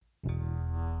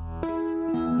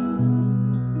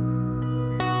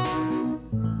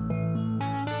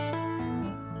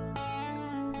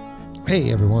Hey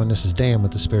everyone, this is Dan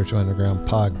with the Spiritual Underground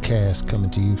Podcast, coming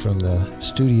to you from the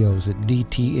studios at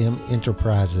DTM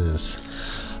Enterprises.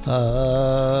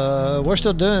 We're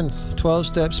still doing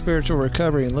 12-step spiritual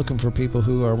recovery and looking for people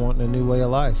who are wanting a new way of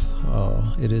life.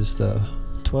 It is the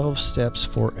 12 steps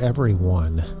for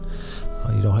everyone.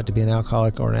 You don't have to be an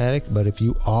alcoholic or an addict, but if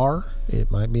you are,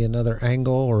 it might be another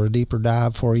angle or a deeper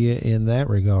dive for you in that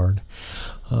regard.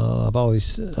 I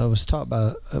was taught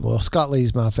by, Scott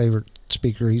Lee's my favorite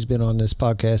speaker. He's been on this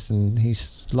podcast, and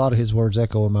a lot of his words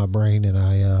echo in my brain, and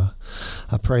I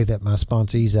pray that my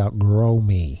sponsees outgrow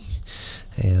me.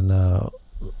 And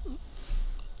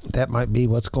that might be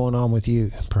what's going on with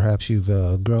you. Perhaps you've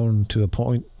grown to a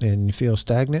point and you feel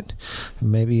stagnant.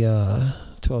 Maybe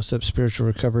 12-step spiritual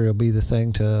recovery will be the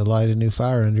thing to light a new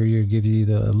fire under you, give you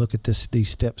the look at these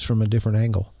steps from a different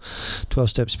angle.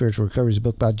 12-step spiritual recovery is a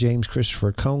book by James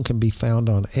Christopher Cone, can be found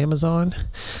on Amazon,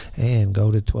 and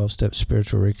go to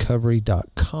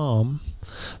 12stepspiritualrecovery.com.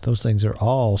 Those things are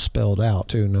all spelled out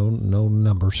too, no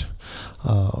numbers.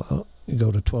 You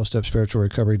go to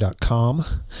 12stepspiritualrecovery.com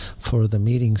for the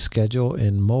meeting schedule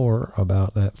and more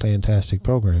about that fantastic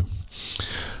program.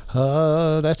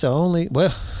 That's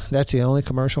the only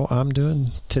commercial I'm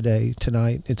doing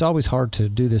tonight. It's always hard to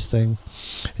do this thing,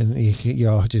 and you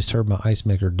all just heard my ice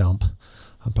maker dump.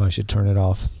 I probably should turn it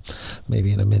off.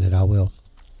 Maybe in a minute I will.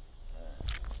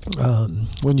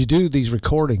 When you do these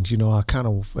recordings, I kind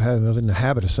of have in the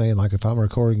habit of saying, like, if I'm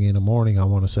recording in the morning, I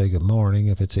want to say good morning.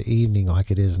 If it's the evening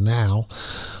like it is now,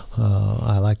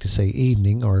 I like to say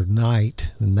evening or night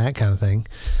and that kind of thing.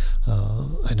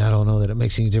 And I don't know that it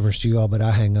makes any difference to you all, but I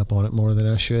hang up on it more than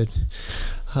I should.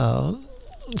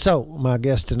 So my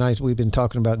guest tonight, we've been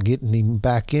talking about getting him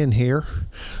back in here.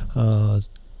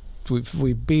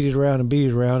 We beat it around,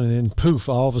 and then poof,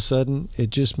 all of a sudden it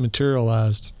just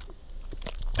materialized.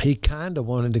 He kind of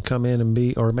wanted to come in and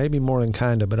be, or maybe more than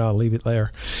kind of, but I'll leave it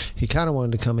there. He kind of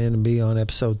wanted to come in and be on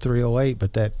episode 308,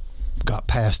 but that got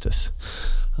past us.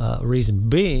 Reason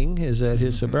being is that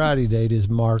his sobriety date is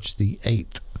March the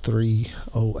 8th,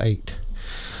 308.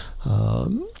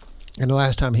 And the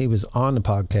last time he was on the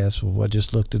podcast, I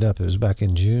just looked it up. It was back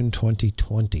in June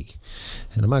 2020.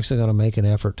 And I'm actually going to make an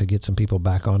effort to get some people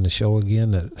back on the show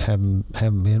again that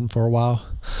haven't been for a while.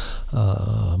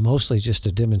 Mostly just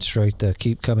to demonstrate the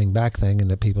keep coming back thing,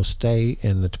 and that people stay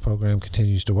and that the program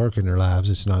continues to work in their lives.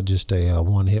 It's not just a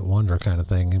one-hit wonder kind of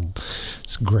thing. And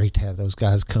it's great to have those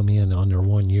guys come in on their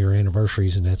 1-year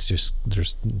anniversaries, and that's just,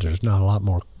 there's not a lot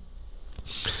more.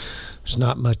 There's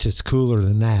not much that's cooler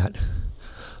than that.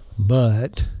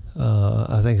 But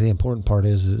I think the important part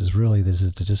is really this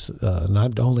is just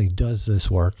not only does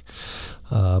this work,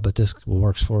 but this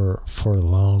works for the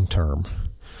long term.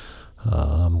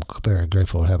 I'm very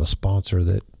grateful to have a sponsor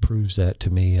that proves that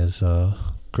to me, as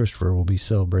Christopher will be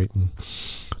celebrating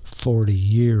 40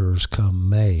 years come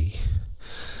May,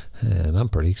 and I'm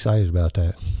pretty excited about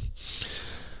that.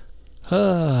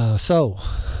 So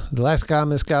the last time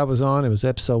this guy was on, it was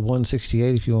episode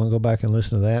 168, if you want to go back and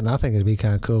listen to that. And I think it'd be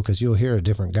kind of cool because you'll hear a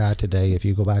different guy today if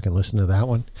you go back and listen to that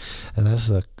one. And that's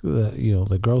the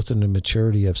growth and the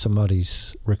maturity of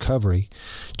somebody's recovery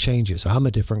changes. I'm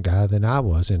a different guy than I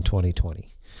was in 2020.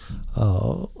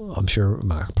 I'm sure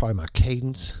probably my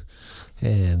cadence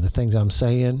and the things I'm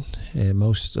saying, and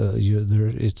most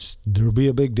there'll be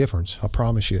a big difference, I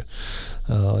promise you.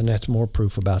 And that's more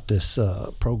proof about this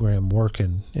program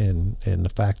working, and the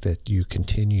fact that you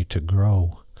continue to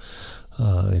grow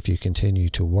if you continue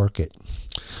to work it.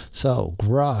 So,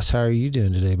 Ross, how are you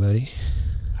doing today, buddy?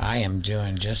 I am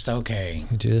doing just okay.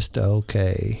 Just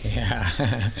okay. Yeah.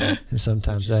 And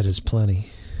sometimes that is plenty.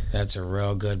 That's a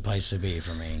real good place to be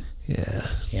for me. Yeah.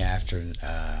 Yeah, after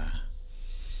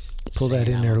pull that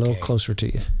in there a little closer to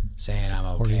you. Saying I'm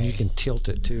okay. Or you can tilt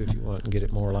it too if you want and get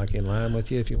it more like in line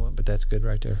with you if you want, but that's good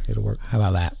right there. It'll work. How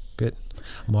about that? Good.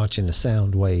 I'm watching the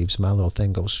sound waves. My little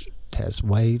thing has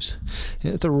waves.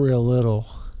 It's a real little.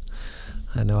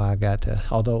 I know I got to,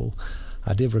 although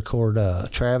I did record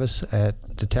Travis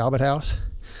at the Talbot House,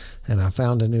 and I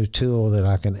found a new tool that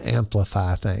I can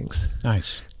amplify things.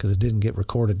 Nice. Because it didn't get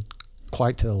recorded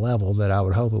quite to the level that I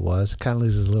would hope it was. It kind of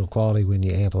loses a little quality when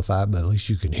you amplify it, but at least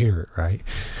you can hear it, right?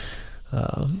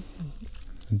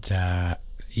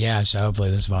 Yeah, so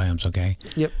hopefully this volume's okay.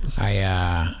 Yep.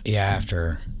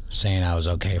 After saying I was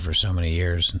okay for so many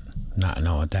years, not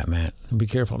knowing what that meant. And be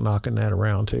careful knocking that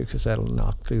around too, because that'll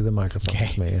knock through the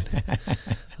microphones, man.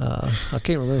 I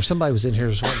can't remember. Somebody was in here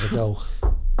just wanting to go.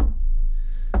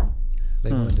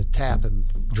 They wanted to tap and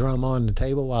drum on the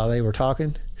table while they were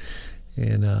talking.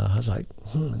 And I was like,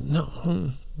 no.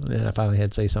 And I finally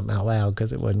had to say something out loud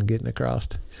because it wasn't getting across.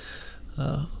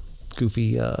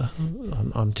 goofy.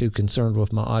 I'm too concerned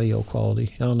with my audio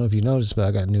quality. I don't know if you noticed, but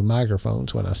I got new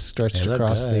microphones. When I stretched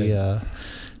across the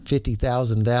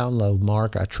 50,000 download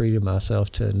mark, I treated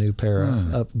myself to a new pair of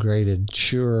upgraded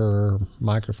Shure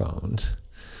microphones.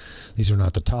 These are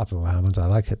not the top of the line ones. I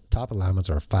like it. Top of the line ones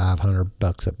are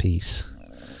 $500 a piece.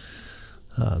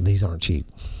 These aren't cheap.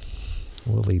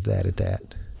 We'll leave that at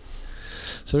that.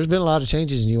 So there's been a lot of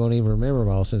changes, and you won't even remember them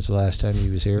all since the last time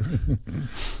you was here.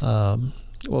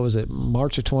 What was it?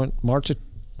 March of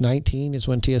 19 is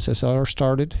when TSSR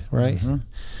started, right?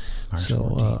 Mm-hmm.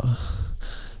 So,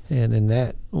 and in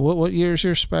that, what year is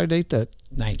your sobriety date? That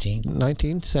 19.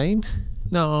 19, same?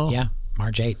 No. Yeah,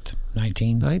 March 8th,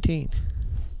 19. 19.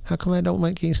 How come that don't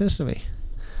make any sense to me?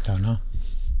 Don't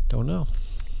know.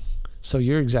 So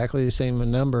you're exactly the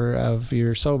same number of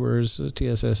your sober as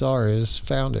TSSR is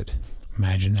founded.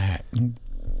 Imagine that.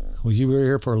 Well, you were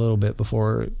here for a little bit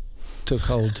before it took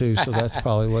hold too, so that's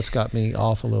probably what's got me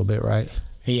off a little bit, right?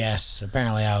 Yes,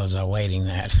 apparently I was awaiting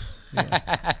that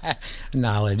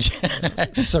knowledge.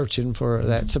 Searching for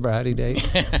that sobriety date.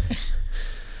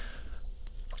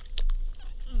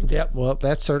 Yep, well,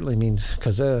 that certainly means,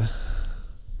 because,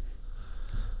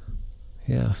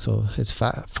 yeah, so it's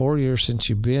 4 years since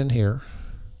you've been here.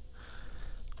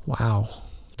 Wow.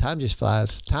 Time just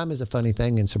flies. Time is a funny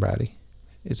thing in sobriety.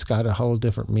 It's got a whole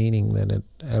different meaning than it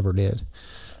ever did.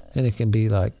 And it can be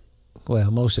like, well,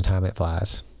 most of the time it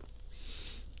flies.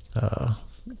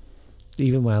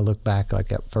 Even when I look back, like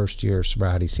that first year of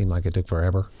sobriety seemed like it took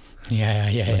forever. Yeah.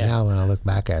 But now when I look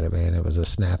back at it, man, it was a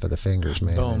snap of the fingers,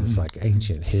 man. And it's like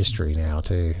ancient history now,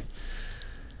 too.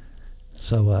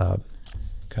 So,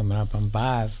 coming up on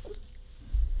 5.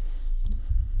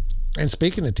 And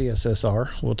speaking of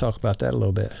TSSR, we'll talk about that a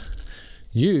little bit.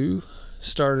 You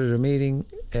started a meeting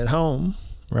at home,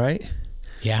 right?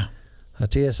 Yeah. A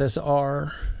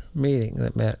TSSR meeting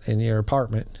that met in your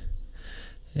apartment,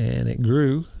 and it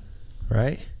grew,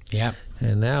 right? Yeah.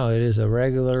 And now it is a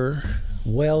regular,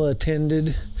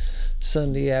 well-attended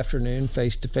Sunday afternoon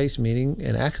face-to-face meeting,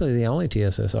 and actually the only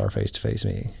TSSR face-to-face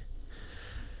meeting,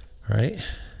 right?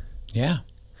 Yeah.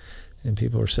 And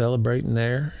people are celebrating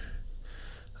there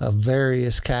of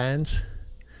various kinds.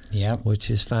 Yep. Which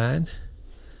is fine.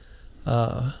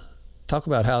 Talk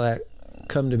about how that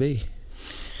come to be.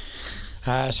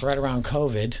 So right around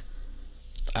COVID,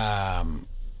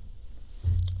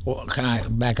 well, can I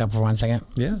back up for 1 second?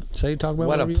 Yeah. Talk about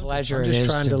what a you pleasure it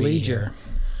is to be here,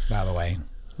 by the way.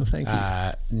 Well, thank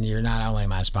you. You're not only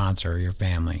my sponsor, your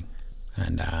family,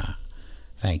 and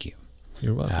thank you.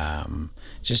 You're welcome.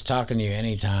 Just talking to you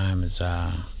anytime is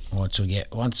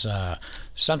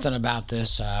something about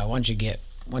this. Once you get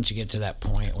to that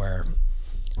point where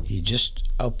you just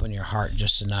open your heart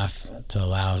just enough to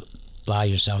allow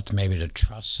yourself to maybe to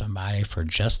trust somebody for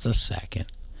just a second,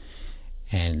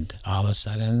 and all of a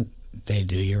sudden they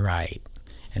do you right,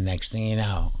 and next thing you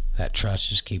know, that trust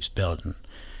just keeps building.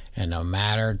 And no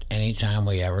matter anytime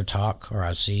we ever talk, or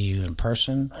I see you in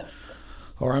person,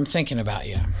 or I'm thinking about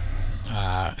you,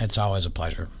 it's always a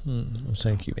pleasure.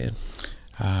 Thank you, man.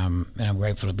 And I'm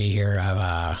grateful to be here.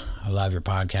 I love your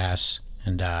podcast,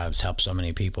 and it's helped so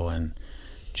many people, and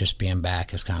just being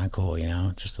back is kind of cool,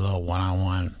 just a little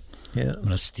one-on-one. Yeah. I'm going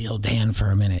to steal Dan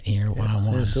for a minute here,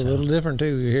 one-on-one. It's a little different,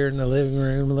 too. You're here in the living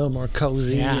room, a little more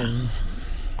cozy. Yeah.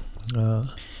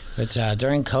 But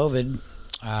during COVID,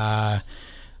 I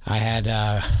had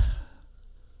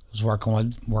was working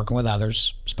with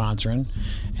others, sponsoring,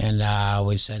 and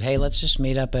we said, hey, let's just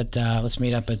meet up at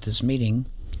this meeting.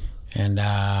 And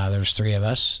there's 3 of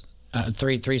us,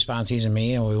 three sponsees and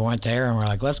me, and we went there, and we're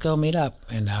like, let's go meet up.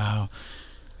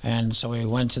 And so we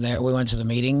went to the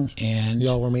meeting, and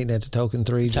y'all were meeting at the Token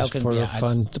 3 just for a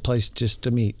fun place just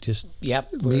to meet,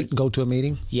 meet and go to a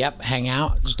meeting. Yep, hang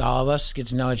out, just all of us, get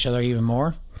to know each other even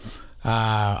more.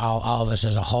 All of us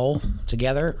as a whole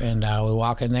together, and we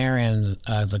walk in there, and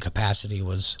the capacity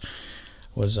was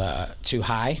too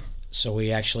high, so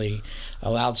we actually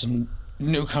allowed some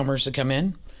newcomers to come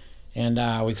in,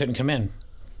 and we couldn't come in.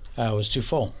 It was too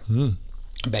full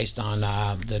based on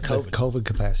the COVID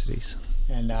capacities.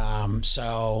 And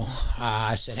so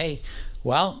I said, hey,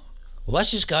 well,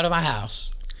 let's just go to my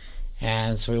house.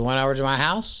 And so we went over to my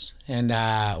house, and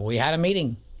we had a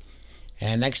meeting.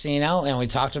 And next thing you know, and we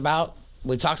talked about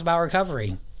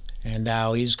recovery,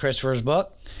 and we used Christopher's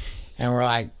book, and we're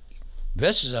like,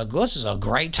 this is a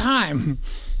great time.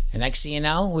 And next thing you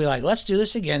know, we're like, let's do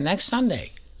this again next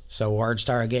Sunday. So word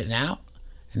started getting out,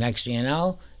 and next thing you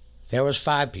know, there was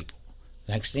 5 people.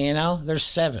 Next thing you know, there's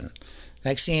 7.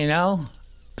 Next thing you know,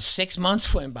 6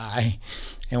 months went by,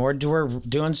 and we're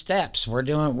doing steps. We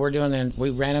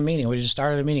ran a meeting. We just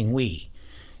started a meeting.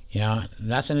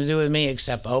 nothing to do with me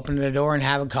except opening the door and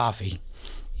having coffee,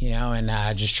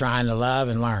 and just trying to love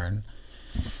and learn.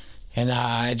 And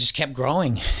it just kept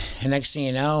growing. And next thing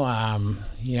you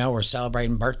know, we're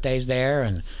celebrating birthdays there,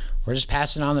 and we're just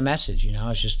passing on the message.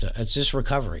 It's just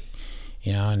recovery.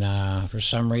 And for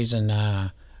some reason,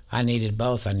 I needed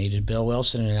both. I needed Bill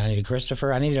Wilson and I needed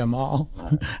Christopher. I needed them all.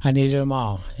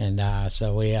 And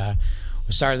so we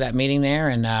started that meeting there.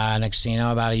 And next thing you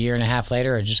know, about a year and a half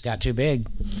later, it just got too big,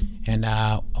 and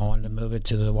I wanted to move it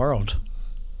to the world,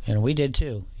 and we did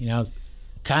too.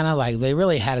 Kind of like they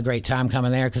really had a great time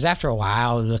coming there, because after a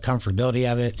while, the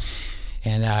comfortability of it,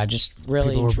 and just really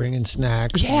people were bringing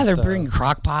snacks. Yeah, they're bringing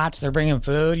crock pots. They're bringing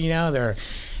food.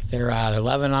 They're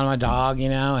loving on my dog.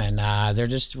 And they're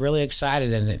just really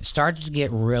excited. And it started to get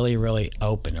really, really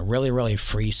open, a really, really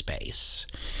free space.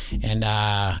 And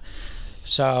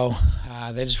so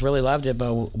they just really loved it.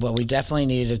 But we definitely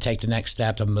needed to take the next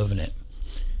step of moving it.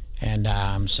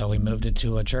 And so we moved it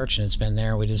to a church, and it's been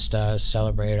there. We just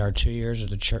celebrated our 2 years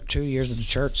of the church. 2 years of the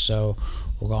church, so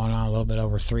we're going on a little bit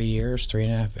over 3 years,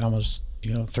 3.5, almost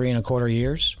 3.25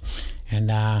 years, and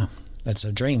that's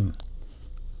a dream.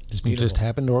 It's beautiful. It just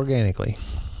happened organically.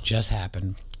 Just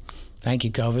happened. Thank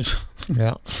you, COVID.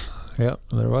 Yeah.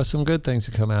 There was some good things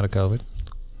that come out of COVID.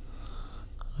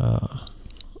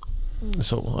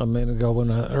 So a minute ago,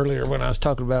 earlier when I was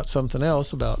talking about something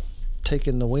else about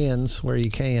taking the wins where you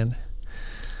can.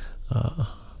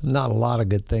 Not a lot of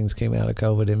good things came out of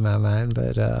COVID in my mind,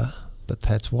 but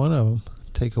that's one of them.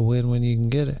 Take a win when you can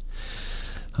get it.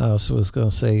 I also was going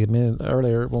to say a minute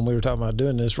earlier when we were talking about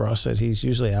doing this, Ross said he's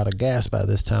usually out of gas by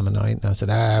this time of night, and I said,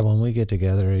 when we get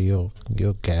together, you'll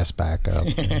gas back up.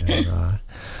 And,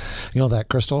 that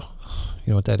crystal?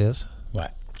 You know what that is?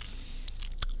 What?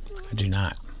 I do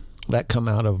not. That come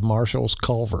out of Marshall's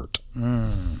Culvert.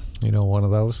 One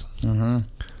of those. Mm-hmm.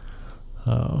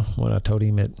 When I told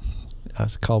him I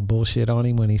called bullshit on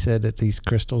him when he said that these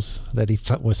crystals, that he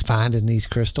was finding these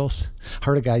crystals.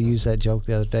 Heard a guy use that joke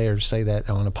the other day, or say that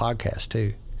on a podcast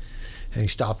too. And he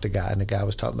stopped the guy, and the guy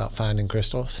was talking about finding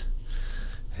crystals.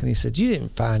 And he said, "You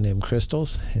didn't find them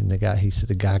crystals." And the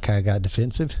guy kind of got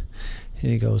defensive.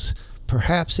 And he goes,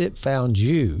 "Perhaps it found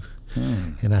you."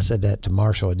 And I said that to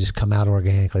Marshall. It just come out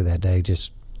organically that day.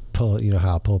 Just pull,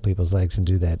 how I pull people's legs and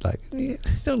do that. Like,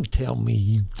 don't tell me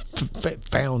you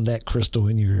found that crystal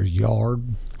in your yard.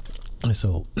 And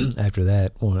so after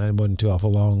that, it wasn't too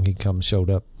awful long, he showed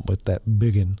up with that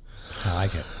biggin. I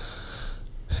like it.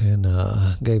 And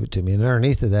gave it to me. And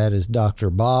underneath of that is Dr.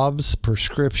 Bob's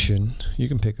prescription. You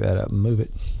can pick that up and move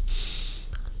it.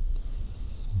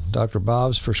 Dr.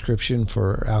 Bob's prescription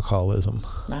for alcoholism.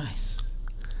 Nice.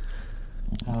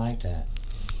 I like that.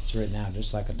 It's written out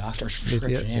just like a doctor's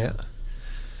prescription. Yeah.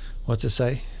 What's it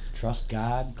say? Trust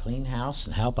God, clean house,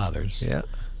 and help others. Yeah.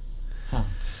 Huh.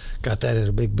 Got that at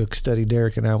a big book study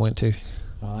Derek and I went to.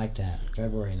 I like that.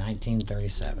 February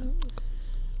 1937.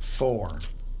 4.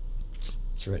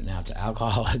 It's written out to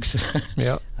alcoholics.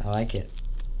 Yeah. I like it.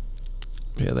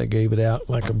 Yeah, they gave it out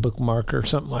like a bookmark or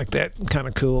something like that. Kind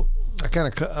of cool.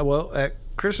 At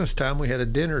Christmas time, we had a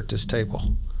dinner at this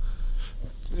table.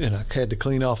 And I had to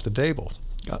clean off the table.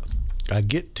 I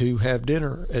get to have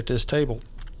dinner at this table.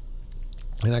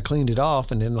 And I cleaned it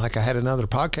off, and then I had another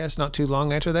podcast not too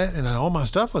long after that, and all my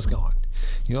stuff was gone.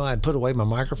 I'd put away my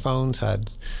microphones. I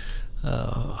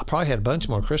probably had a bunch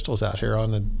more crystals out here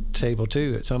on the table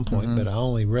too at some point, but I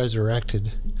only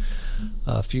resurrected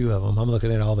a few of them. I'm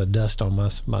looking at all the dust on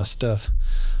my stuff.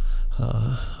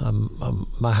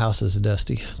 My house is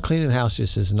dusty. Cleaning house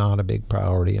just is not a big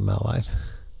priority in my life.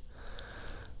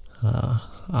 I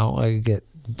don't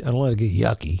let it get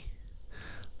yucky,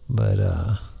 but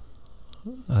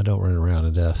I don't run around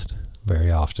in dust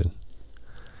very often.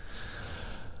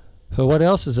 So what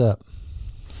else is up?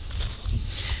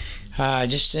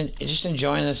 Just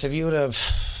enjoying this. If you would have,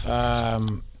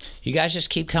 you guys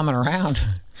just keep coming around.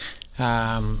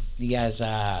 You guys,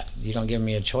 you don't give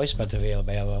me a choice but to be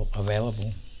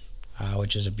available,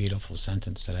 which is a beautiful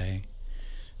sentence today.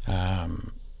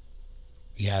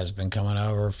 You guys have been coming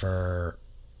over for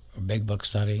a big book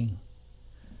study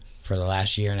for the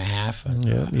last year and a half.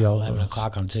 Y'all 11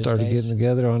 o'clock on Tuesdays. Started getting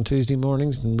together on Tuesday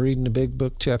mornings and reading the big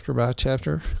book chapter by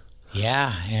chapter.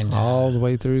 Yeah, and all the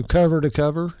way through, cover to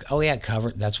cover. Oh yeah,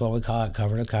 cover. That's what we call it,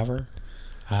 cover to cover.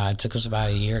 It took us about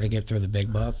a year to get through the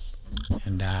big book,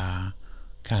 and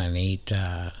kind of neat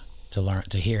to learn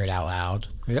to hear it out loud.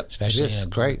 Yep, especially it's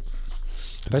great.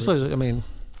 Especially,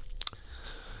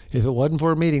 if it wasn't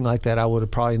for a meeting like that, I would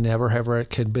have probably never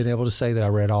been able to say that I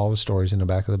read all the stories in the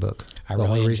back of the book. The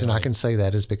only reason I can say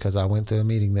that is because I went to a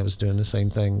meeting that was doing the same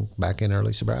thing back in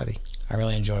early sobriety. I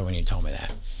really enjoyed when you told me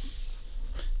that.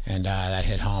 And that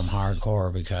hit home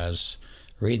hardcore because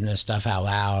reading this stuff out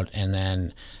loud, and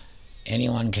then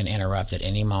anyone can interrupt at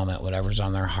any moment whatever's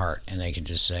on their heart, and they can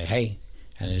just say, hey,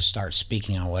 and just start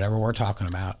speaking on whatever we're talking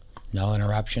about. No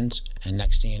interruptions. And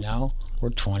next thing you know, we're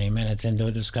 20 minutes into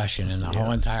a discussion, and the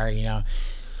whole entire,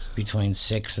 it's between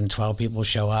 6 and 12 people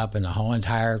show up, and the whole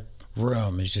entire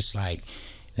room is just like,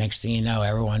 next thing you know,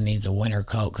 everyone needs a winter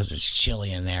coat because it's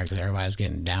chilly in there because everybody's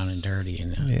getting down and dirty.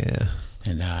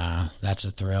 And that's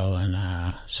a thrill.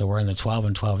 And so we're in the 12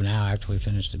 and 12 now after we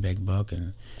finish the big book.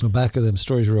 And the back of them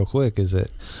stories real quick is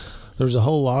that there's a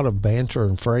whole lot of banter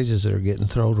and phrases that are getting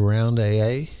thrown around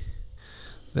AA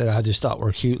that I just thought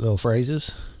were cute little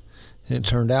phrases. And it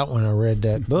turned out when I read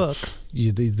that book,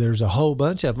 there's a whole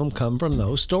bunch of them come from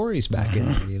those stories back in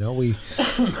there.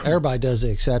 Everybody does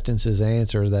the acceptance as the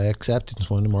answer, the acceptance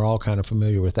one, and we're all kind of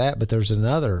familiar with that. But there's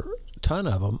another ton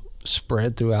of them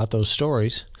spread throughout those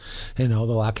stories. And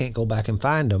although I can't go back and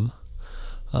find them,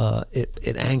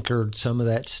 it anchored some of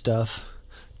that stuff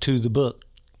to the book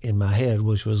in my head,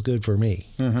 which was good for me.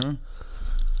 Mm-hmm.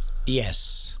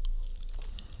 Yes.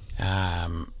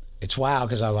 It's wild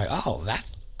because I was like,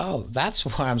 that's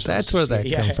where I'm supposed That's to where see.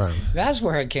 that came from. That's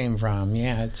where it came from.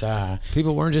 Yeah, it's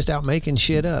people weren't just out making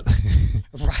shit up.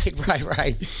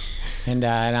 Right. And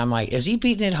I'm like, is he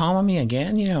beating it home on me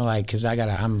again? Because I'm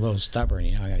a little stubborn.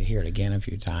 I got to hear it again a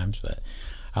few times. But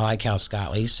I like how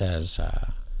Scott Lee says,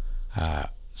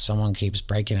 someone keeps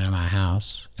breaking into my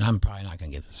house, and I'm probably not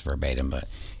going to get this verbatim, but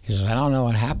he says, I don't know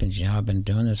what happens. I've been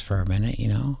doing this for a minute,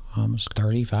 almost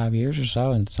 35 years or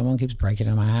so, and someone keeps breaking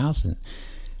into my house, and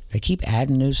they keep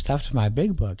adding new stuff to my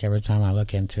big book every time I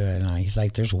look into it. And he's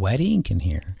like, there's wet ink in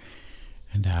here.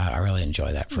 And I really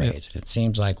enjoy that phrase. Yep. It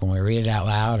seems like when we read it out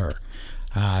loud, or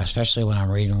especially when I'm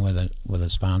reading with a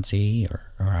sponsee, or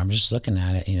I'm just looking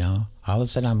at it, all of a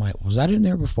sudden I'm like, was that in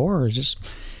there before? Or just,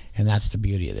 and that's the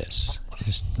beauty of this.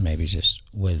 Just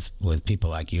with people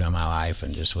like you in my life,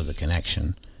 and just with the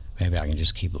connection, maybe I can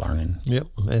just keep learning. Yep.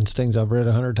 And it's things I've read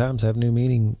 100 times have new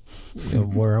meaning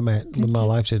where I'm at with my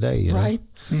life today. Right.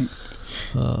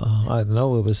 I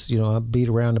know it was, I beat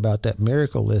around about that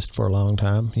miracle list for a long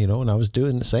time, and I was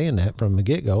saying that from the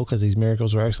get-go because these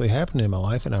miracles were actually happening in my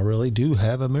life, and I really do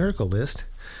have a miracle list.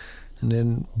 And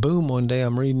then, boom, one day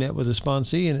I'm reading that with a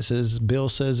sponsee, and it says, Bill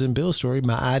says in Bill's story,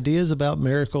 my ideas about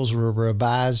miracles were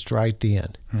revised right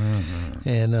then. Mm-hmm.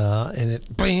 And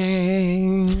it,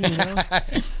 bang,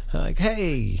 like,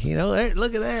 hey,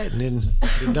 look at that. And then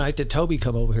the night that Toby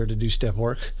come over here to do step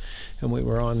work, and we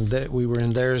were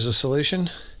in There's a Solution.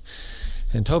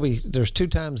 And Toby, there's 2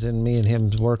 times in me and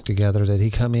him work together that he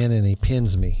come in and he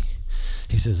pins me.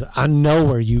 He says, I know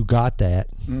where you got that.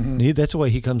 Mm-hmm. That's the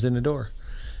way he comes in the door.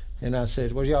 And I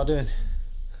said, what are y'all doing?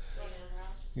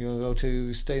 You want to go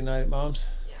to stay night at Mom's?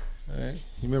 Yeah. All right.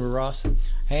 You remember Ross?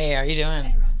 Hey, how you doing?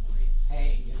 Hey, Ross. How are you?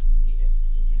 Hey, good to see you. Good to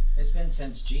see you too. It's been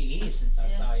since GE since I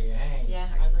saw you. Hey. Yeah.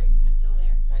 Are you still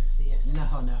there? Nice to see you. No.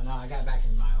 I got back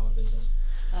into my old business.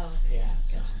 Oh, okay. Yeah.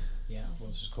 So, Gotcha. yeah, Awesome.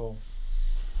 which is cool.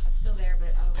 I'm still there,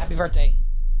 but... Happy birthday.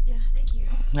 Yeah, thank you.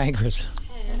 Hey, Chris.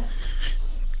 Hey.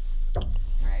 All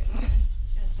right.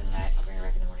 Just going to spend the night. I'll bring her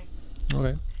back in the morning.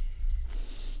 Okay.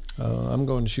 I'm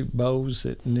going to shoot bows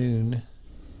at noon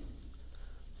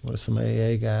with some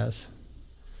AA guys.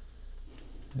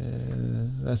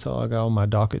 That's all I got on my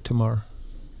docket tomorrow.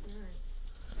 All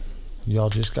right. Y'all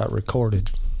just got recorded.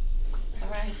 All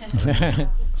right.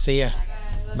 See ya.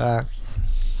 Bye.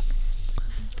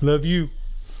 Love you.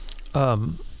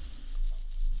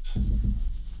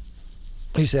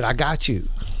 He said, I got you.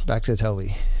 Back to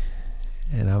Toby.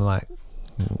 And I'm like,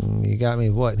 you got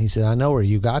me what? And he said, I know where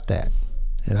you got that.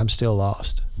 And I'm still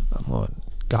lost. I'm going,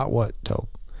 got what, Toby?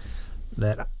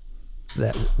 That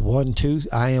 1-2,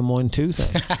 I am 1-2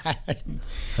 thing.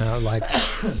 And I was like,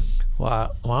 why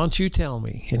don't you tell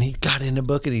me? And he got in the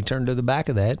book and he turned to the back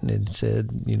of that and it said,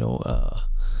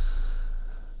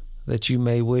 that you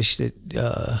may wish that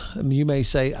you may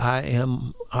say I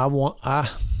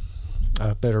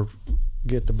better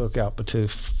get the book out, but to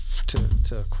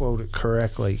quote it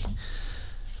correctly,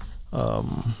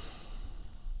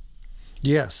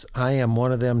 yes, I am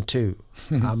one of them too.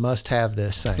 I must have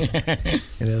this thing.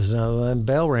 And it was another one,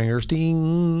 bell ringers,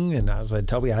 ding. And I was like,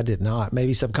 Toby, I did not.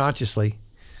 Maybe subconsciously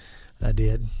I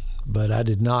did, but I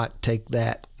did not take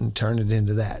that and turn it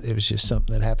into that. It was just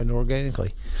something that happened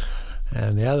organically.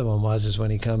 And the other one is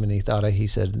when he come and he thought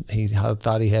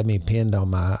he had me pinned on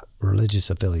my religious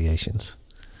affiliations.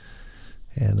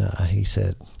 And he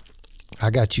said,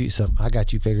 I got you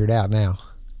figured out now.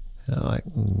 And I'm like,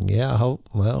 yeah, I hope.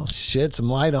 Well, shed some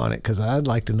light on it because I'd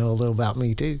like to know a little about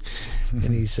me too.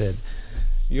 And he said,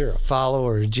 you're a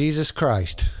follower of Jesus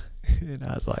Christ. And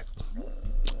I was like,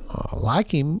 I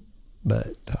like him,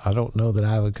 but I don't know that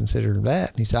I would consider him that.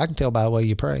 And he said, I can tell by the way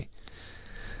you pray.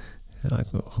 And I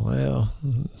go, well,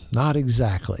 not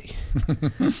exactly.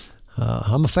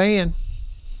 I'm a fan,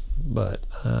 but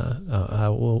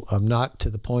I'm not to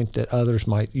the point that others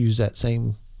might use that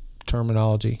same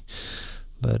terminology.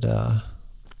 But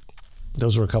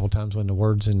those were a couple times when the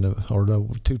words or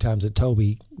the 2 times that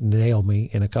Toby nailed me,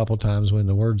 and a couple times when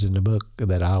the words in the book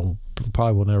that I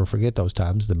probably will never forget those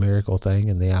times, the miracle thing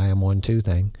and the I am 1-2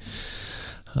 thing,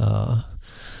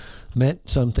 meant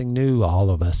something new all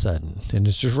of a sudden. And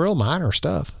it's just real minor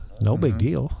stuff. No big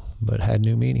deal, but had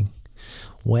new meaning.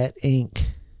 Wet ink.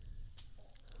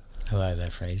 I love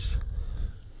that phrase.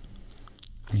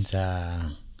 And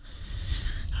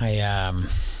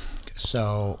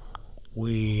so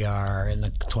we are in the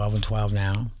 12 and 12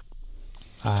 now.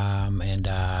 And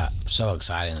so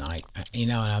exciting, like, you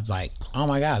know, and I'm like, oh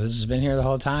my God, this has been here the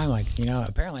whole time. Like, you know,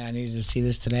 apparently I needed to see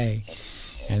this today.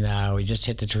 And we just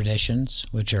hit the traditions,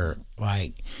 which are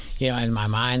like, you know, in my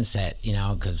mindset, you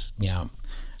know, because, you know,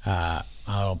 my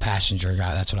little passenger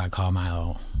guy, that's what I call my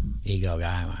little ego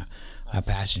guy. My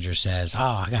passenger says,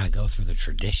 oh, I got to go through the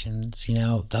traditions, you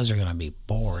know, those are going to be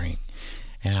boring.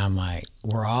 And I'm like,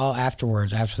 we're all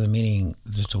afterwards, after the meeting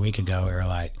just a week ago, we were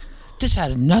like, this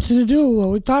has nothing to do with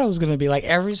what we thought it was going to be. Like,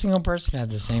 every single person had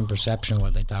the same perception of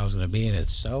what they thought it was going to be, and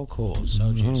it's so cool, it's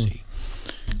so juicy.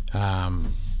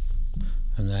 And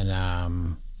then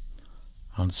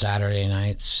on Saturday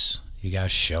nights, you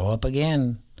guys show up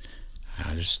again.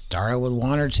 I just started with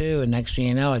 1 or 2, and next thing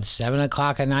you know, it's 7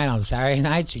 o'clock at night on Saturday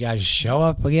nights. You guys show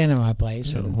up again in my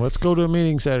place. And let's go to a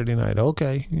meeting Saturday night.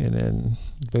 Okay. And then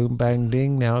boom, bang,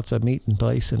 ding. Now it's a meeting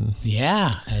place. And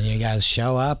yeah. And you guys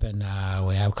show up, and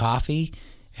we have coffee,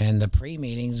 and the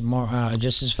pre-meeting's more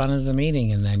just as fun as the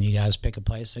meeting. And then you guys pick a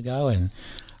place to go, and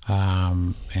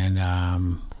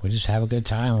we just have a good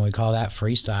time. And we call that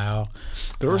freestyle.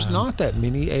 There's not that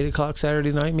many 8 o'clock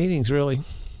Saturday night meetings, really.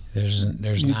 There's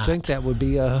You'd not. think that would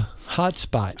be a hot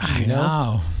spot. I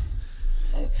know.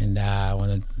 And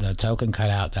when the token cut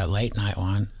out, that late night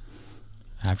one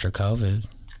after COVID,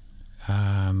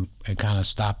 it kind of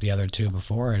stopped the other 2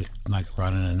 before it, like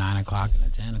running at 9 o'clock and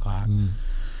at 10 o'clock.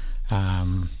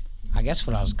 I guess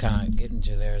what I was kind of getting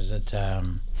to there is that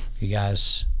you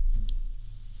guys,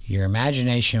 your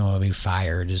imagination will be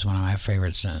fired is one of my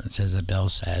favorite sentences that Bill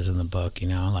says in the book. You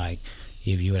know, like,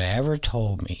 if you had ever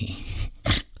told me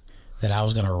that I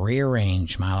was going to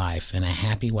rearrange my life in a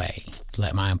happy way,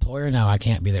 let my employer know I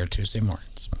can't be there Tuesday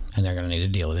mornings, and they're going to need to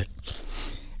deal with it.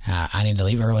 I need to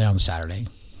leave early on Saturday,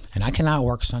 and I cannot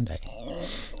work Sunday.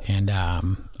 And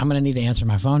I'm going to need to answer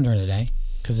my phone during the day,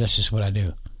 because that's just what I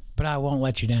do. But I won't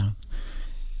let you down.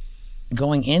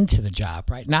 Going into the job,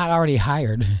 right, not already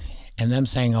hired, and them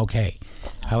saying, okay,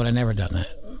 I would have never done that.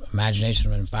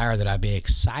 Imagination would have been fired, that I'd be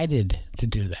excited to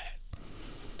do that.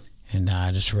 And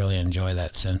I just really enjoy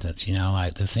that sentence, you know,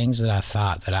 like the things that I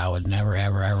thought that I would never,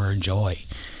 ever, ever enjoy.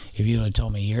 If you had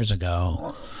told me years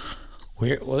ago,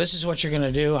 well, this is what you're going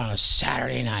to do on a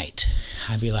Saturday night,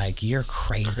 I'd be like, you're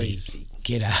crazy.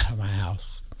 Get out of my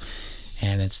house.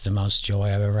 And it's the most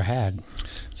joy I've ever had.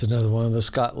 It's another one of the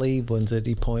Scott Lee ones that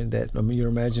he pointed at. I mean, your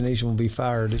imagination will be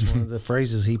fired. It's one of the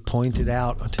phrases he pointed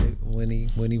out to when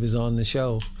he was on the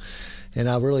show. And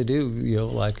I really do, you know,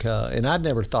 like, and I'd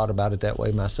never thought about it that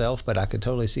way myself, but I could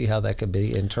totally see how that could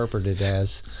be interpreted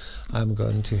as, I'm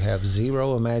going to have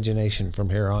zero imagination from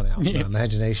here on out. My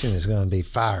imagination is going to be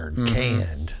fired,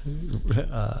 canned,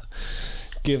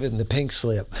 given the pink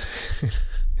slip.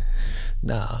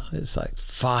 No, it's like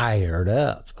fired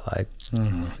up, like,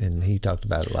 and he talked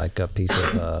about it like a piece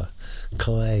of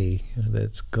clay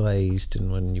that's glazed,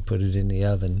 and when you put it in the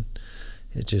oven,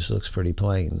 it just looks pretty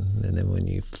plain, and then when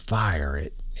you fire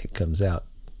it, it comes out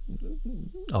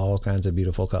all kinds of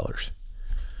beautiful colors.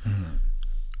 And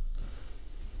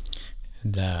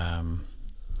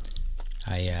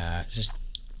I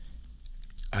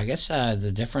guess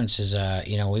the difference is,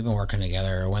 you know, we've been working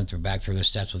together. I went back through the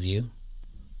steps with you,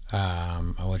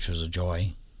 which was a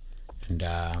joy, and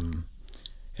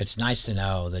it's nice to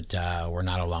know that we're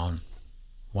not alone.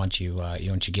 Once you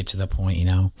get to the point, you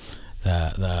know,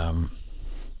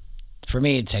 for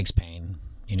me, it takes pain,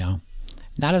 you know,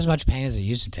 not as much pain as it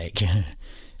used to take. It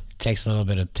takes a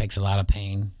lot of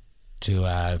pain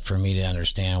for me to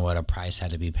understand what a price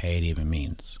had to be paid even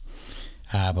means.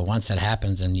 But once that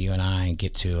happens, and you and I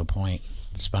get to a point,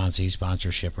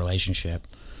 sponsorship relationship,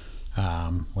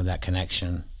 with that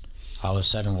connection, all of a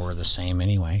sudden we're the same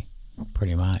anyway,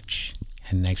 pretty much.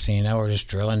 And next thing you know, we're just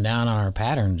drilling down on our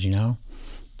patterns, you know,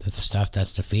 the stuff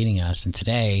that's defeating us. And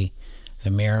today,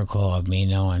 the miracle of me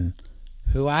knowing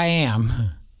who I am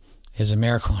is a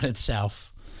miracle in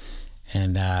itself,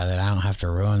 and that I don't have to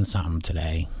ruin something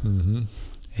today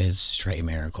is straight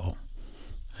miracle.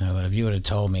 But if you would have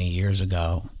told me years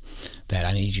ago that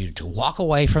I need you to walk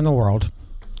away from the world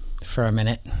for a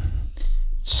minute,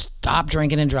 stop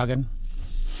drinking and drugging,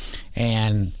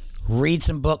 and read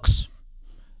some books,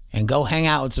 and go hang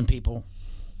out with some people,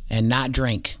 and not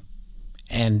drink,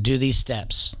 and do these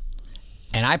steps,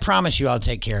 and I promise you I'll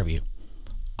take care of you.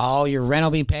 All your rent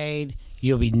will be paid.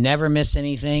 You'll be never miss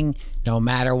anything, no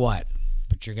matter what.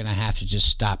 But you're going to have to just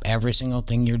stop every single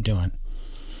thing you're doing.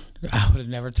 I would have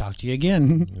never talked to you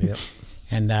again. Yep.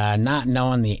 And not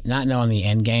knowing the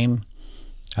end game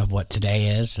of what today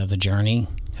is, of the journey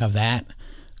of that,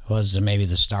 was maybe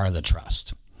the start of the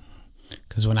trust.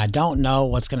 Because when I don't know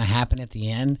what's going to happen at the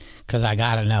end, because I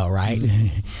got to know, right?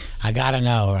 I got to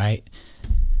know, right?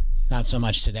 Not so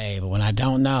much today, but when I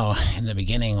don't know in the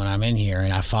beginning, when I'm in here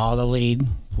and I follow the lead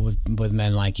with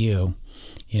men like you,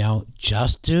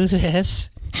 just do this.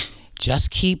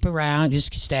 Just keep around,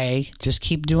 just stay, just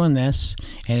keep doing this,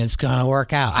 and it's going to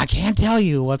work out. I can't tell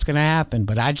you what's going to happen,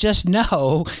 but I just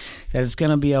know that it's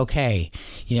going to be okay.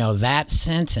 That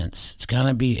sentence, it's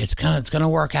going to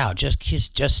work out.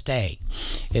 Just stay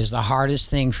is the hardest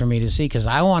thing for me to see, because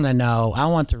I want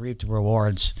to reap the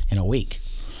rewards in a week.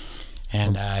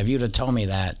 And if you'd have told me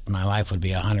that, my life would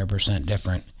be 100%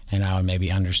 different, and I would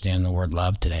maybe understand the word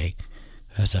love today.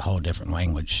 That's a whole different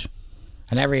language.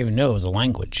 I never even knew it was a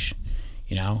language.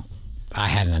 I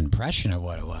had an impression of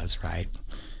what it was, right?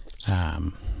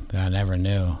 But I never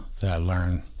knew that I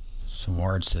learned some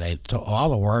words today. So all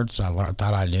the words I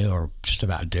thought I knew are just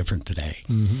about different today.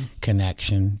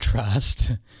 Connection,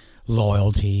 trust,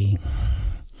 loyalty,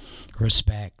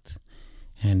 respect,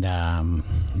 and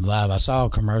love. I saw a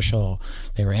commercial.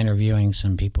 They were interviewing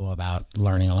some people about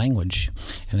learning a language,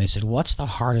 and they said, what's the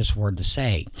hardest word to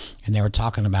say? And they were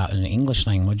talking about in the English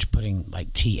language putting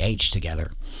like TH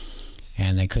together,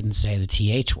 and they couldn't say the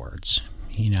TH words,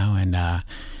 and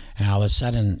all of a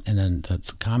sudden, and then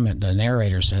the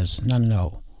narrator says,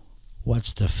 no,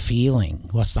 what's the feeling?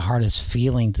 What's the hardest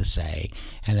feeling to say?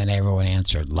 And then everyone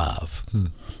answered love. I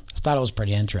thought it was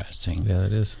pretty interesting. Yeah,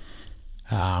 it is.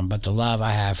 But the love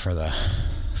I have for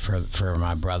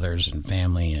my brothers and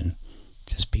family and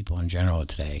just people in general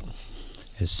today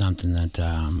is something that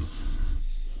I'm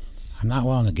not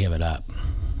willing to give it up.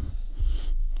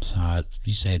 So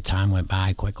you say time went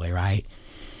by quickly, right?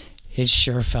 It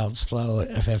sure felt slow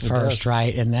at first,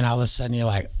 right? And then all of a sudden you're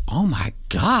like, oh my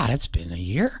God, it's been a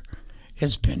year.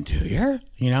 It's been 2 years.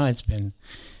 It's been,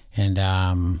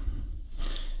 and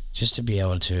just to be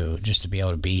able to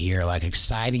be here, like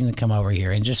exciting to come over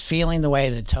here, and just feeling the way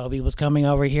that Toby was coming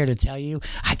over here to tell you,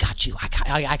 I got you.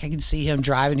 I can see him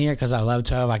driving here because I love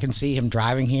Toby. I can see him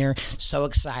driving here, so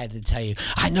excited to tell you,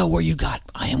 I know where you got.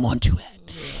 I am one to it.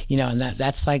 And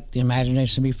that's like the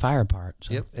imagination be fire part.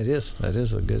 So. Yep, it is. That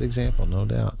is a good example, no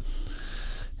doubt.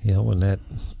 When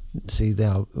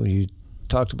you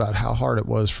talked about how hard it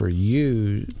was for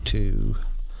you to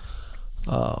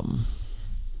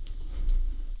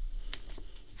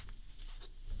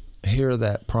hear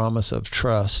that promise of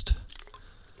trust,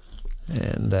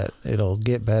 and that it'll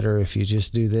get better if you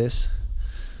just do this,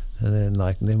 and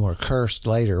then we're cursed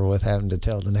later with having to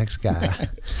tell the next guy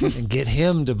and get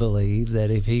him to believe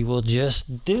that if he will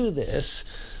just do this.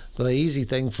 The easy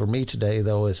thing for me today,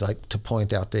 though, is like to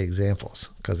point out the examples,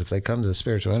 because if they come to the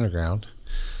spiritual underground,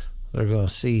 they're going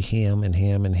to see him and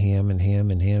him and him and him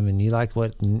and him, and you like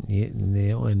what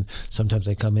and sometimes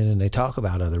they come in and they talk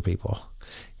about other people.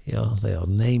 They'll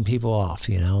name people off,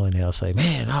 and they'll say,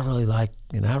 man, I really like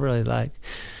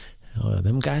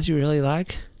them guys you really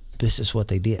like. This is what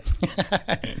they did.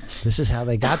 This is how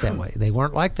they got that way. They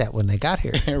weren't like that when they got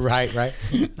here. Right.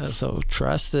 So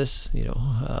trust this.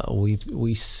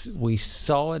 We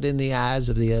saw it in the eyes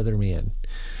of the other men.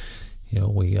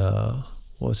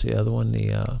 What's the other one?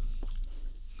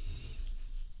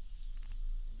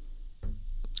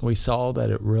 We saw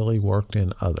that it really worked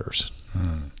in others.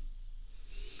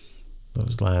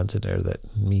 Those lines in there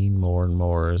that mean more and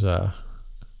more as I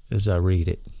read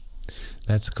it.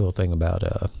 That's the cool thing about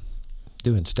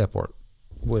doing step work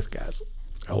with guys,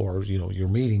 or your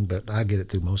meeting. But I get it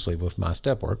through mostly with my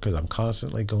step work, because I'm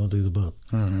constantly going through the book.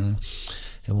 And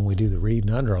when we do the read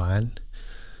and underline,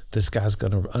 this guy's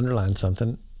going to underline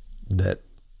something that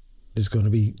is going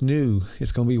to be new.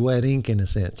 It's going to be wet ink in a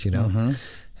sense, and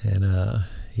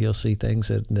he'll see things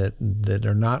that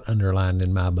are not underlined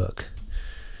in my book.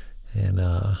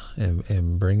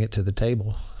 And bring it to the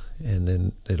table, and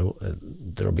then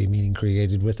there'll be meaning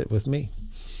created with it with me.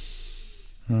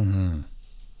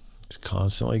 It's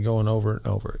constantly going over it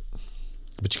and over it.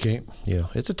 But you can't,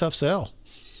 it's a tough sell.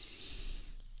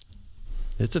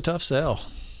 It's a tough sell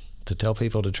to tell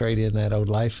people to trade in that old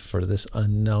life for this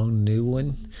unknown new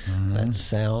one. That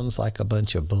sounds like a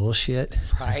bunch of bullshit.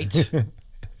 Right.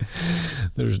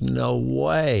 There's no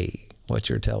way what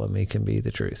you're telling me can be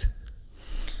the truth.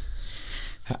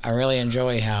 I really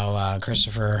enjoy how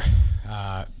Christopher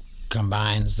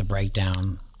combines the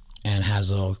breakdown and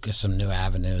has some new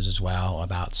avenues as well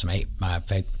about my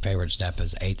favorite step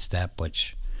is 8-step,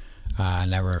 which I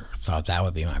never thought that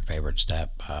would be my favorite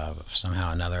step.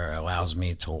 Somehow or another, it allows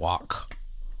me to walk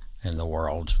in the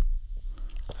world.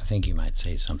 I think you might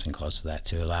say something close to that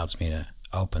too. It allows me to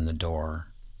open the door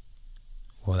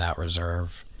without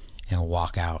reserve and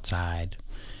walk outside.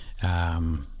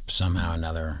 Somehow or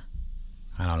another,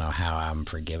 I don't know how I'm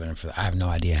forgiven for that. I have no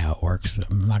idea how it works.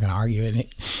 I'm not going to argue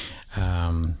it.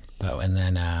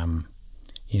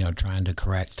 Trying to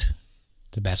correct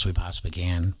the best we possibly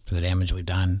can for the damage we've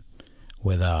done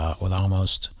with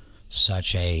almost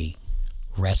such a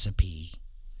recipe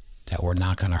that we're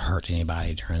not going to hurt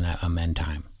anybody during that amend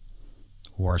time.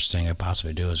 Worst thing I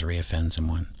possibly do is reoffend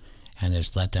someone and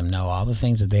just let them know all the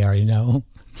things that they already know.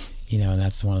 And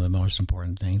that's one of the most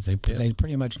important things. They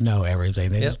pretty much know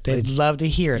everything. They'd love to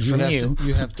hear it from you.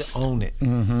 You have to own it.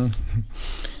 Mm-hmm.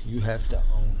 You have to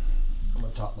own it. I'm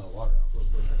going to top my water off real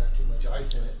quick. I got too much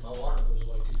ice in it. My water goes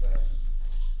way too fast.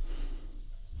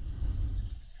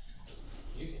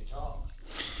 You can talk.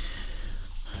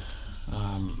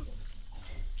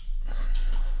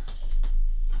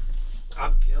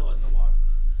 I'm killing the water.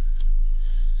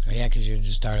 Oh, yeah, because you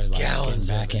just started getting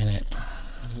back in it.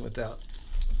 Without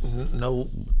no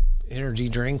energy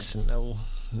drinks and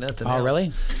nothing else. Oh,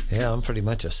 really? Yeah, I'm pretty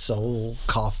much a soul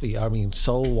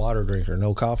water drinker.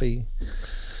 No coffee.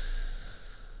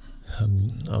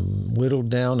 I'm whittled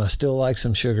down. I still like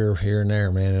some sugar here and there,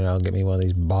 man, and I'll get me one of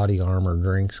these Body Armor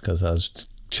drinks because I was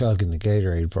chugging the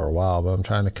Gatorade for a while, but I'm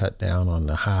trying to cut down on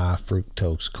the high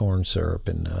fructose corn syrup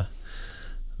and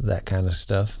that kind of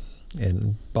stuff.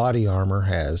 And Body Armor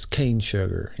has cane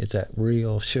sugar. It's that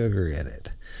real sugar in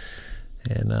it.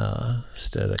 And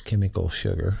instead of chemical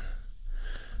sugar.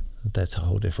 That's a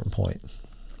whole different point.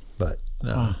 But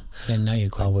I didn't know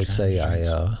you. I always say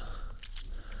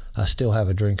I still have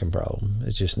a drinking problem.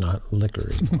 It's just not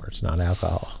liquor anymore. It's not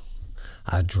alcohol.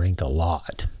 I drink a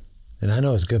lot. And I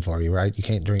know it's good for you, right? You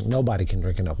can't drink. Nobody can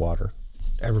drink enough water.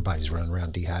 Everybody's running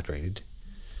around dehydrated.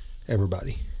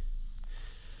 Everybody.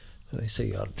 They say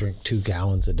you ought to drink 2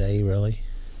 gallons a day, really?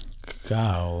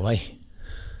 Golly.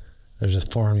 There's a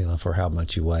formula for how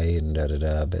much you weigh and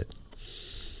da-da-da, but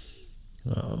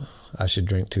I should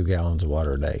drink 2 gallons of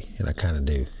water a day, and I kind of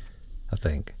do, I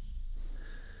think.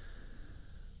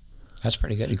 That's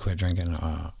pretty good. You quit drinking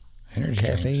energy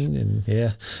caffeine drinks.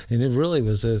 And it really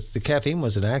was the caffeine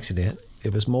was an accident.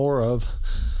 It was more of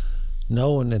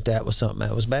knowing that was something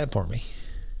that was bad for me,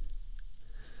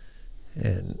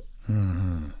 and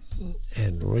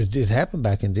it happened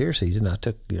back in deer season. I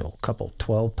took a couple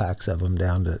 12 packs of them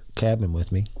down to cabin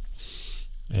with me,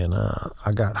 and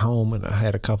I got home and I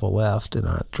had a couple left and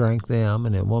I drank them,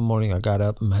 and then one morning I got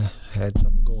up and had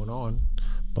something going on.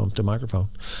 Bumped the microphone.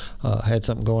 Had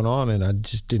something going on, and I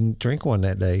just didn't drink one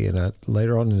that day. And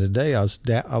later on in the day, I was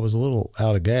a little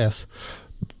out of gas,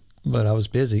 but I was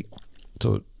busy,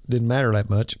 so it didn't matter that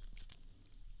much.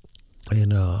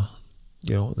 And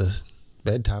the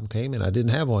bedtime came, and I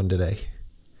didn't have one today.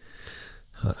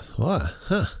 Why?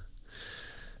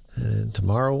 And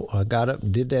tomorrow I got up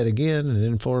and did that again, and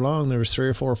then before long there was 3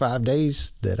 or 4 or 5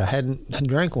 days that I hadn't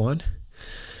drank one.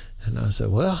 And I said,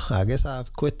 well, I guess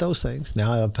I've quit those things.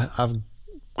 Now I've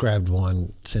grabbed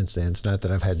one since then. It's not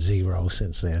that I've had 0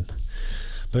 since then.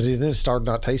 But then it started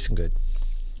not tasting good.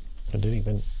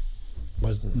 It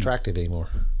wasn't attractive anymore.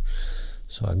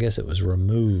 So I guess it was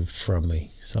removed from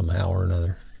me somehow or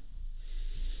another.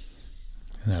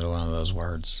 Another one of those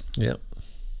words. Yep.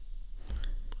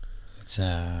 It's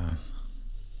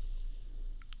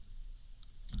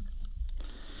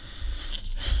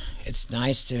It's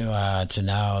nice to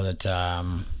know that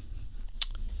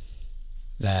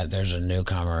that there's a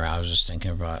newcomer. I was just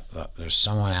thinking about there's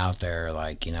someone out there,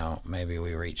 maybe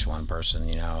we reach one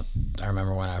person. I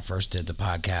remember when I first did the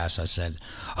podcast, I said,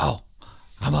 "Oh,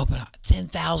 I'm hoping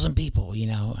 10,000 people."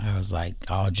 I was like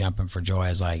all jumping for joy. I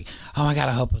was like, "Oh my God,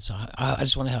 I hope I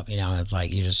just want to help." And it's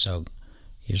like you're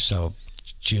so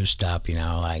juiced up.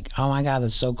 Oh my God,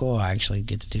 that's so cool. I actually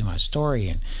get to do my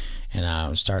story and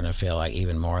I'm starting to feel like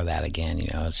even more of that again.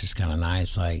 It's just kind of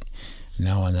nice,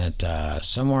 knowing that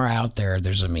somewhere out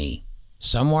there's a me.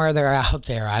 Somewhere they're out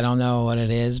there. I don't know what it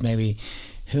is. Maybe,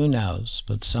 who knows?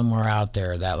 But somewhere out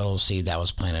there, that little seed that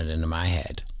was planted into my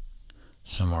head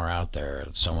somewhere out there,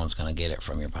 someone's going to get it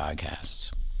from your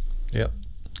podcast. Yep.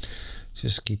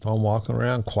 Just keep on walking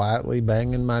around quietly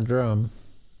banging my drum.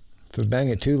 If we bang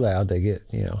it too loud, they get,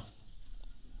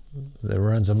 that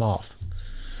runs them off.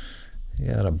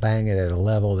 You got to bang it at a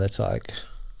level that's like,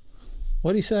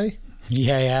 what do you say?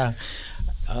 Yeah.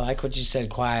 I like what you said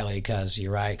quietly, because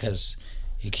you're right, because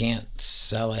you can't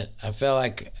sell it. I feel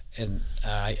like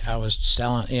I was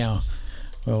selling,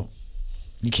 well,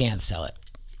 you can't sell it.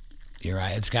 You're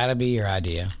right. It's got to be your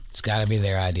idea. It's got to be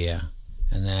their idea.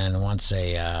 And then once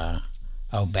they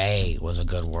obey was a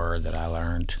good word that I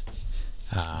learned.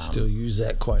 Still use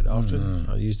that quite often.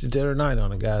 I used it the other night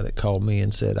on a guy that called me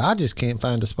and said, I just can't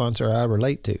find a sponsor I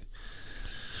relate to.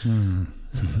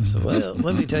 So, well,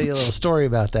 let me tell you a little story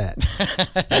about that.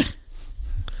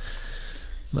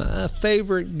 My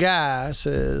favorite guy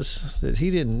says that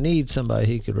he didn't need somebody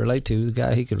he could relate to. The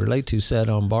guy he could relate to sat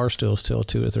on bar stools till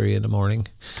 2 or 3 in the morning.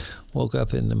 Woke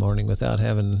up in the morning with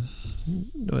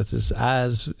his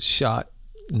eyes shot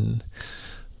and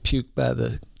puked by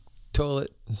the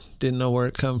toilet. Didn't know where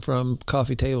it come from.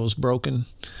 Coffee table's broken.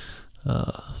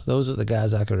 Those are the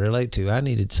guys I could relate to. I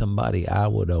needed somebody I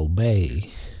would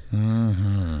obey.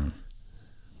 And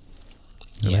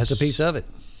that's a piece of it.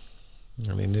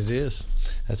 I mean, it is.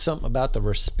 That's something about the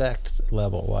respect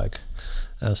level. Like,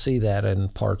 I see that in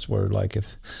parts where, like,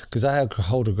 because I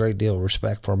hold a great deal of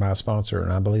respect for my sponsor,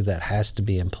 and I believe that has to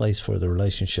be in place for the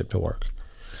relationship to work.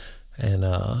 And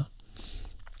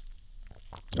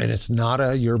it's not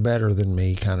a you're better than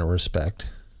me kind of respect.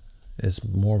 It's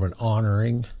more of an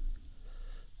honoring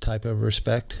type of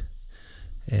respect.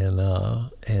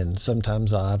 And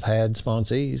sometimes I've had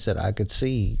sponsees that I could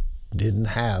see didn't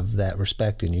have that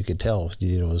respect, and you could tell,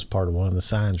 it was part of one of the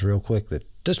signs real quick that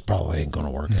this probably ain't going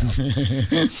to work out.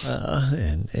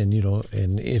 And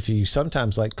if you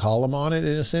sometimes like call them on it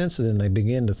in a sense, then they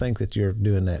begin to think that you're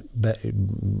doing that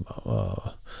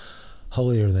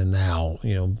holier than thou,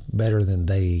 better than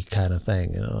they kind of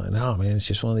thing, And oh man, it's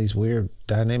just one of these weird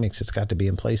dynamics that's got to be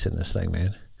in place in this thing,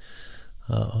 man.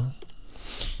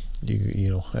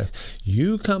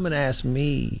 You come and ask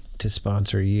me to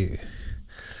sponsor you.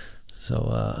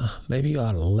 So maybe you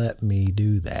ought to let me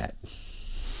do that.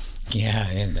 Yeah,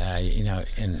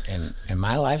 and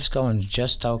my life's going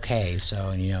just okay.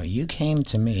 So, you came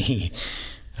to me.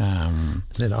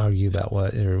 Then argue about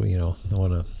what,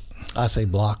 I say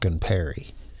block and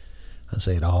parry. I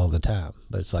say it all the time.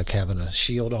 But it's like having a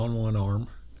shield on one arm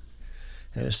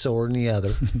and a sword in the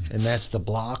other. And that's the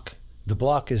block. The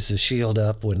block is the shield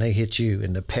up when they hit you,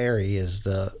 and the parry is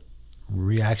the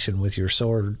reaction with your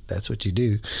sword. That's what you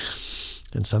do.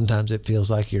 And sometimes it feels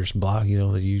like you're blocked,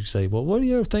 that you say, well, what do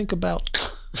you ever think about?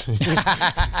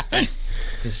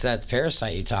 It's that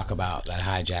parasite you talk about that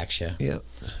hijacks you. Yeah.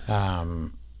 I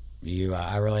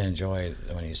really enjoy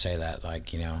when you say that, I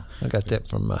got that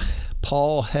from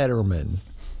Paul Hederman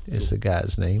is the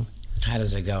guy's name. How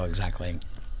does it go exactly?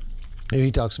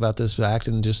 He talks about this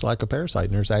acting just like a parasite,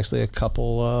 and there's actually a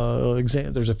couple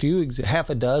there's a few, half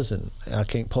a dozen. I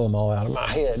can't pull them all out of my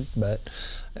head, but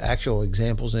actual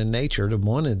examples in nature.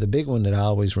 The big one that I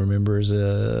always remember is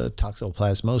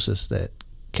toxoplasmosis that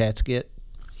cats get,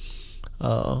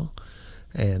 and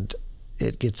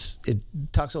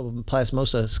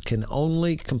toxoplasmosis can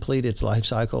only complete its life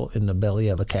cycle in the belly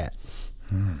of a cat,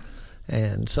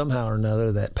 and somehow or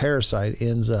another that parasite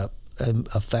ends up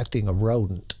affecting a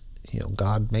rodent.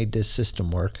 God made this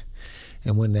system work,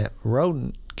 and when that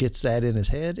rodent gets that in his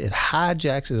head, it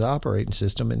hijacks his operating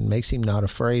system and makes him not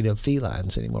afraid of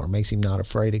felines anymore, makes him not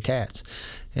afraid of cats.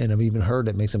 And I've even heard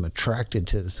that makes him attracted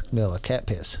to the smell of cat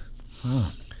piss.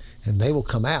 And they will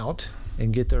come out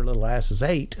and get their little asses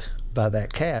ate by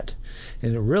that cat.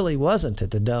 And it really wasn't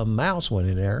that the dumb mouse went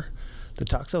in there. The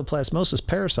toxoplasmosis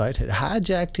parasite had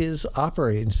hijacked his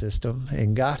operating system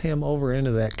and got him over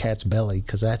into that cat's belly,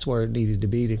 because that's where it needed to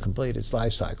be to complete its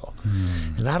life cycle.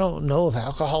 And I don't know if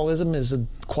alcoholism is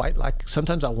quite like,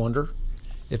 sometimes I wonder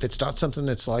if it's not something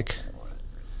that's like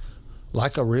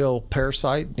a real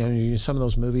parasite. Some of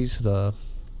those movies, the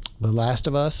Last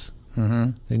of Us,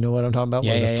 you know what I'm talking about?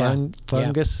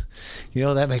 Fungus.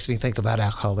 That makes me think about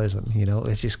alcoholism.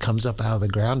 It just comes up out of the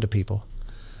ground to people.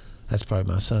 That's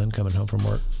probably my son coming home from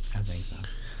work. I think so.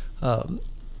 A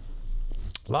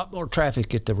lot more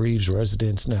traffic at the Reeves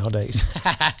residence nowadays.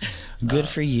 Good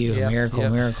for you. Miracle.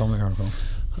 And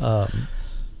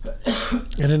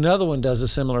another one does a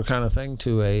similar kind of thing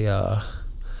to a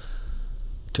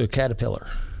caterpillar.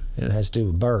 And it has to do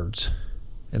with birds.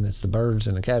 And it's the birds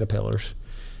and the caterpillars.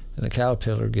 And the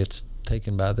caterpillar gets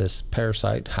taken by this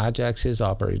parasite, hijacks his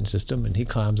operating system, and he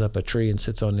climbs up a tree and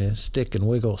sits on the stick and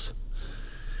wiggles.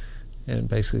 and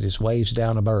basically just waves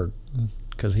down a bird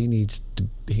because he needs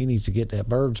to get that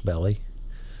bird's belly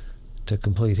to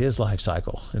complete his life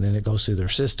cycle, and then it goes through their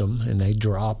system, and they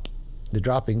drop the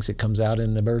droppings. It comes out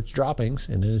in the bird's droppings,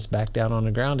 and then it's back down on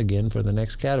the ground again for the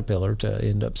next caterpillar to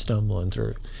end up stumbling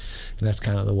through. And that's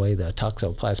kind of the way the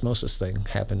toxoplasmosis thing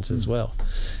happens as well.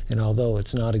 And although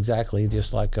it's not exactly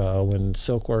just like when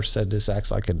Silkworth said this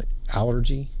acts like an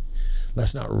allergy,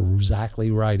 that's not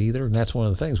exactly right either. And that's one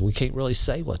of the things. We can't really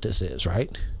say what this is,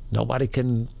 right? Nobody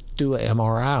can do an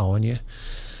MRI on you.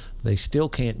 They still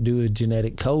can't do a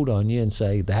genetic code on you and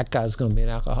say that guy's going to be an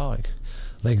alcoholic.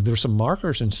 Like, there's some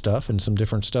markers and stuff and some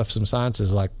different stuff, some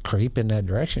sciences like creep in that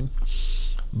direction.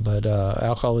 But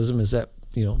alcoholism is that,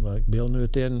 like Bill knew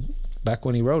it then back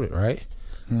when he wrote it, right?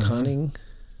 Mm-hmm. Cunning,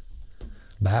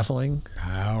 baffling,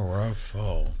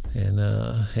 powerful. And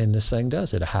this thing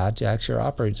does it. It hijacks your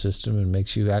operating system and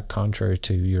makes you act contrary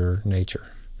to your nature.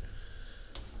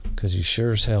 Because you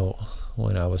sure as hell,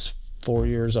 when I was 4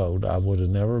 years old, I would have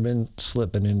never been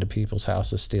slipping into people's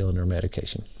houses stealing their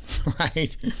medication.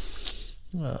 Right.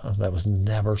 That was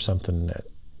never something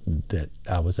that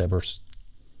I was ever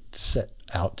set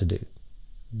out to do.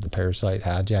 The parasite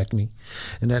hijacked me.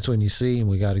 And that's when you see, and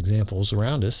we got examples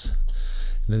around us,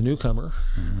 the newcomer,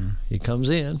 he comes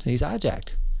in, he's hijacked.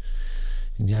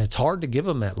 And it's hard to give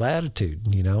him that latitude,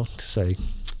 to say,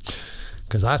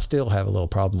 because I still have a little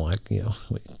problem like,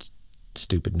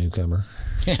 stupid newcomer.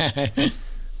 But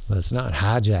it's not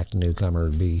hijacked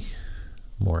newcomer to be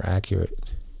more accurate.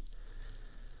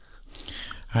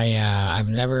 I've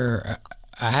never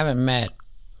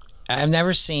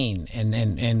seen,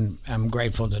 and I'm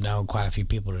grateful to know quite a few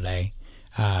people today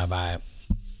by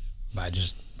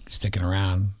just sticking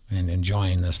around and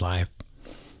enjoying this life.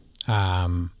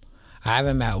 I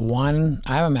haven't met one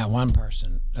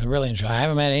person. I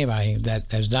haven't met anybody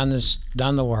that has done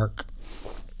the work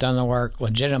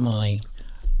legitimately,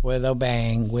 with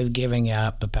obeying, with giving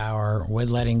up the power, with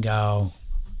letting go,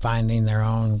 finding their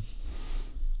own.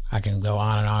 I can go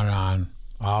on and on and on.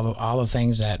 All the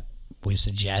things that we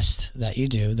suggest that you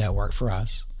do that work for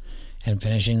us, and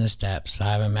finishing the steps.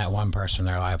 I haven't met one person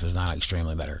their life is not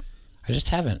extremely better. I just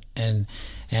haven't. And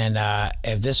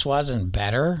if this wasn't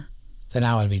better, then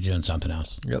I would be doing something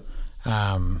else. Yep.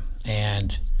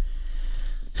 And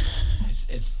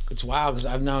it's wild because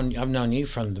I've known you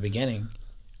from the beginning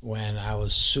when I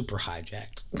was super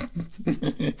hijacked,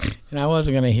 and I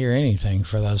wasn't going to hear anything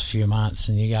for those few months,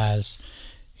 and you guys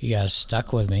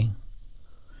stuck with me.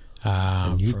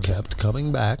 And you kept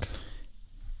coming back.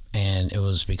 And it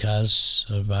was because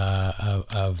of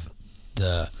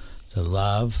the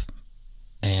love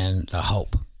and the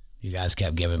hope you guys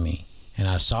kept giving me. And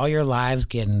I saw your lives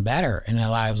getting better, and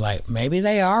I was like, maybe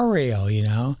they are real,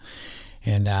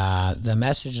 And the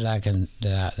message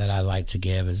that I like to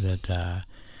give is that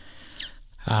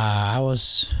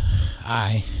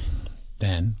I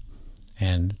then,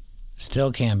 and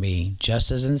still can be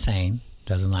just as insane,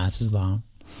 doesn't last as long,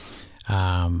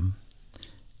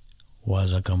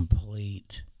 was a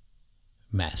complete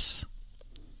mess.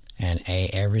 And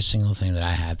every single thing that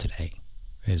I have today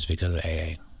is because of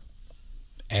AA.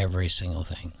 Every single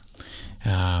thing.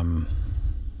 And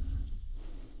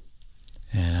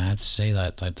I have to say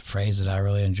that, like, the phrase that I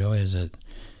really enjoy is that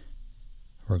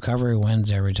recovery wins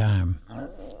every time.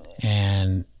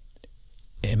 And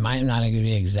it might not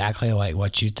be exactly like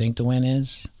what you think the win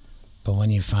is, but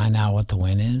when you find out what the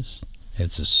win is,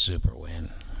 it's a super win.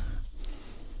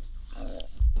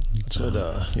 That's what,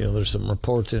 there's some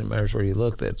reports in America where you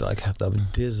look at like the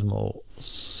dismal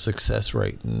success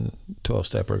rate in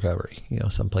 12-step recovery.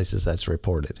 Some places that's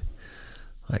reported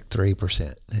like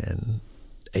 3% and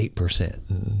 8%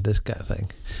 and this kind of thing.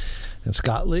 And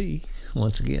Scott Lee,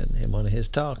 once again, in one of his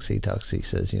talks, he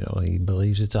says, he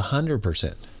believes it's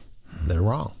 100%. They're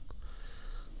wrong.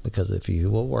 Because if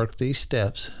you will work these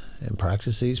steps and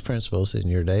practice these principles in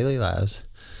your daily lives,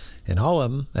 and all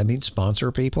of them, that means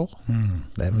sponsor people.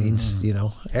 That means,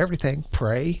 everything.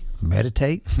 Pray,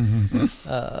 meditate,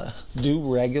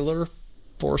 do regular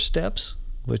 4 steps,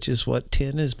 which is what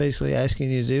 10 is basically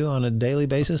asking you to do on a daily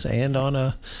basis and on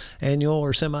a annual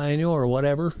or semi-annual or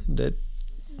whatever that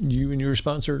you and your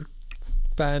sponsor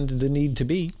find the need to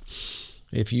be.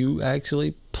 If you actually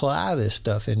apply this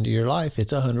stuff into your life,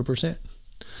 it's 100%.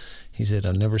 He said,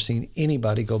 I've never seen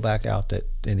anybody go back out that,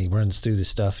 and he runs through the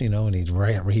stuff, and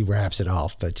he wraps it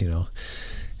off. But, and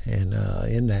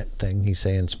in that thing, he's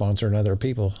saying sponsoring other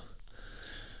people.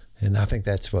 And I think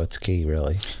that's what's key,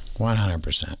 really.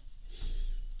 100%.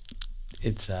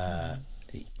 It's,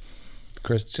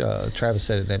 Travis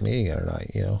said at that meeting the other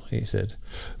night, he said,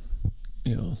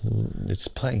 it's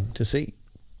plain to see.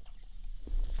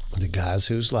 The guys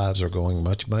whose lives are going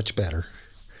much, much better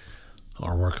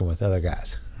are working with other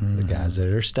guys. The guys that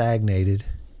are stagnated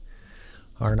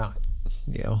are not,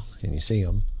 and you see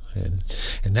them.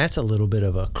 And that's a little bit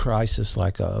of a crisis,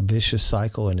 like a vicious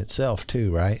cycle in itself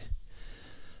too, right?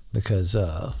 Because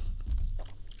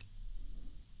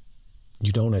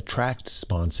you don't attract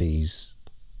sponsees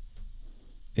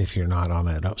if you're not on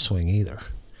that upswing either.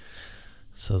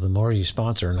 So the more you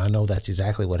sponsor, and I know that's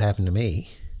exactly what happened to me.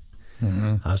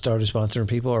 I started sponsoring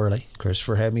people early.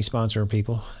 Christopher had me sponsoring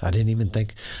people. I didn't even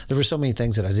think, there were so many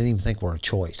things that I didn't even think were a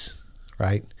choice,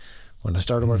 right? When I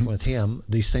started working with him,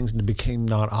 these things became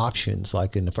not options.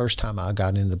 Like in the first time I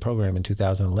got into the program in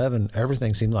 2011,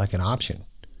 everything seemed like an option.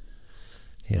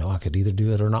 I could either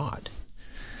do it or not.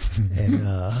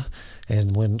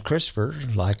 And when Christopher,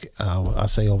 like I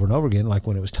say over and over again, like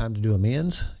when it was time to do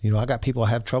amends, I got people I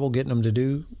have trouble getting them to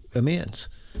do amends.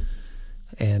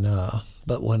 And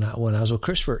but when I was with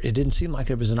Christopher, it didn't seem like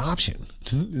it was an option.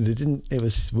 It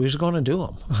was, we was going to do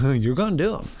them. You're going to do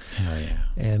them. Hell yeah.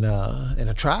 And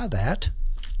I tried that.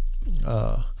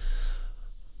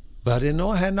 But I didn't know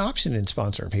I had an option in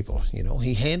sponsoring people.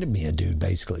 He handed me a dude,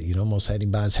 basically. Almost had him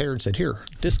by his hair and said, "Here,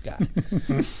 this guy."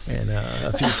 And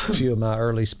a few of my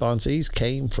early sponsees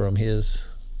came from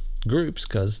his groups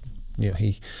because,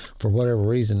 he, for whatever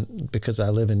reason, because I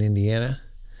live in Indiana,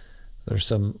 there's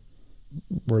some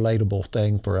relatable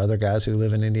thing for other guys who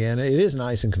live in Indiana. It is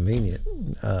nice and convenient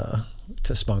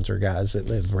to sponsor guys that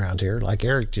live around here. Like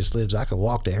Eric just lives, I could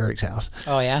walk to Eric's house.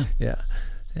 Oh, yeah? Yeah.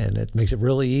 And it makes it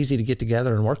really easy to get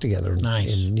together and work together.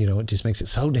 Nice. And, it just makes it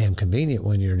so damn convenient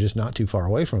when you're just not too far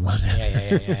away from one.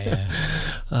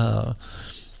 Yeah.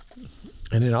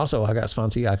 And then also I got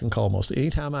sponsee I can call most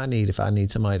anytime I need, if I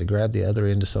need somebody to grab the other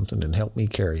end of something and help me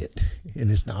carry it.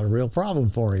 And it's not a real problem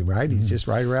for him, right? He's just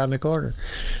right around the corner.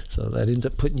 So that ends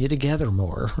up putting you together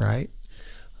more, right?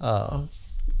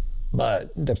 But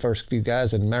the first few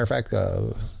guys, and matter of fact,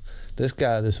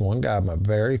 this one guy, my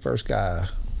very first guy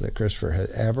that Christopher had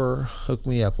ever hooked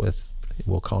me up with,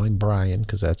 we'll call him Brian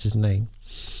because that's his name.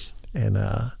 And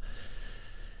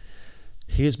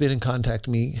he has been in contact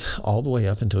with me all the way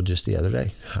up until just the other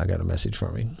day. I got a message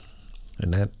from him.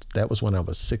 And that was when I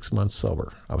was 6 months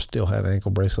sober. I still had an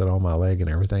ankle bracelet on my leg and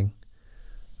everything.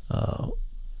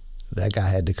 That guy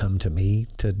had to come to me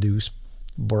to do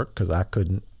work because I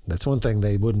couldn't. That's one thing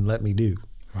they wouldn't let me do.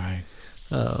 Right.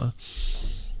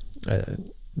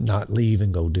 Not leave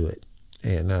and go do it.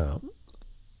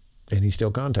 And he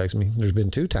still contacts me. There's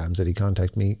been 2 times that he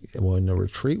contacted me when the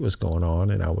retreat was going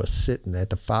on and I was sitting at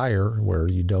the fire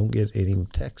where you don't get any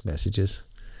text messages,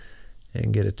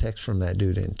 and get a text from that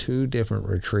dude in 2 different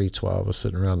retreats while I was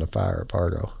sitting around the fire at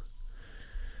Fargo.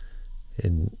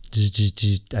 And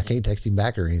just I can't text him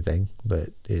back or anything, but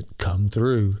it come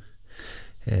through.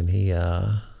 And he,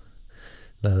 I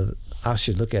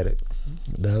should look at it.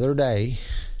 The other day,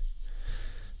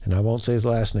 and I won't say his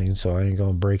last name, so I ain't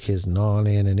going to break his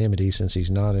non-anonymity since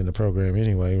he's not in the program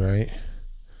anyway, right?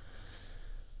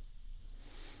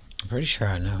 I'm pretty sure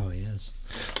I know who he is.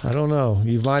 I don't know.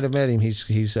 You might have met him.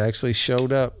 He's actually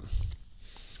showed up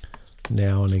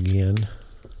now and again.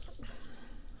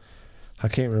 I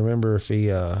can't remember if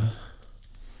he...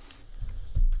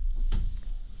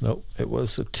 Nope, it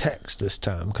was a text this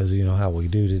time because you know how we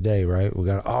do today, right? We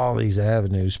got all these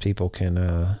avenues people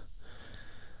can...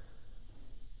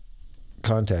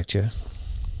 contact you.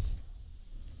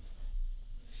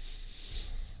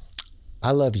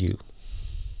 I love you.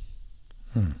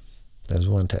 That was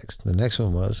one text. The next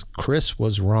one was, Chris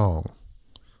was wrong.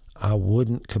 I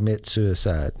wouldn't commit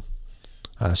suicide.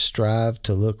 I strive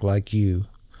to look like you,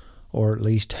 or at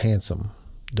least handsome.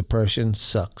 Depression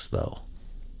sucks though.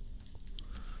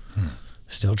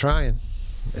 Still trying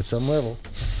at some level.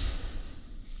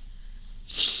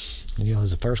 You know, it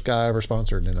was the first guy I ever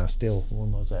sponsored, and I still,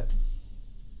 when was that?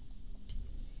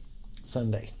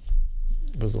 Sunday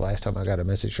was the last time I got a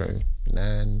message from him.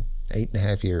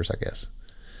 8.5 years, I guess,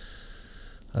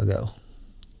 ago.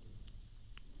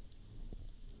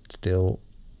 Still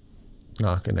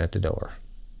knocking at the door.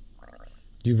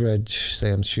 You read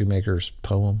Sam Shoemaker's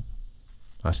poem,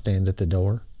 I Stand at the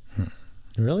Door?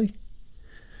 Really?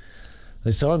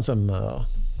 It's on some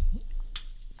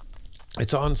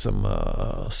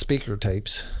speaker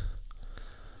tapes,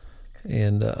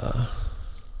 and I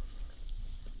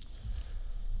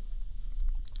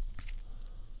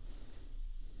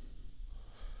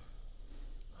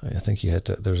think you had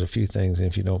to, there's a few things, and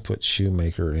if you don't put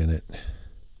Shoemaker in it,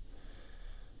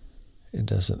 it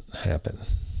doesn't happen.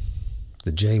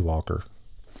 The Jaywalker.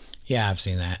 Yeah, I've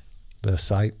seen that. The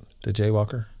site, the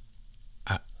Jaywalker.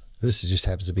 This just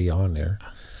happens to be on there.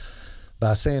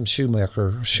 by Sam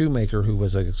Shoemaker, who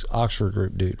was an Oxford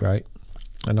Group dude, right?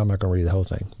 And I'm not going to read the whole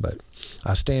thing, but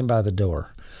I stand by the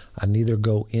door. I neither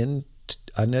go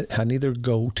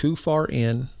too far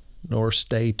in nor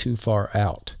stay too far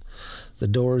out. The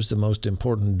door is the most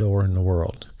important door in the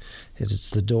world. It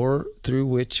is the door through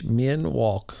which men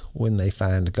walk when they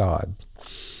find God.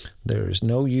 There is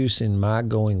no use in my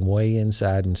going way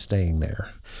inside and staying there,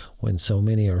 when so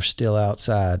many are still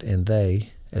outside, and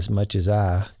they, as much as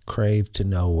I, crave to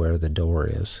know where the door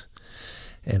is.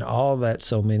 And all that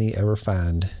so many ever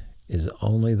find is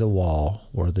only the wall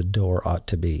where the door ought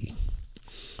to be.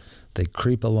 They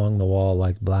creep along the wall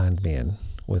like blind men,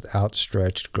 with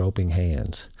outstretched, groping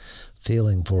hands,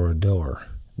 feeling for a door,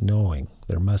 knowing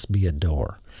there must be a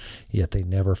door, yet they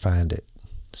never find it.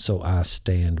 So I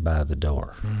stand by the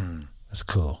door. That's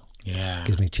cool. Yeah.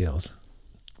 Gives me chills.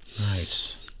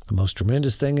 Nice. The most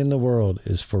tremendous thing in the world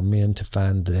is for men to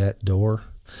find that door,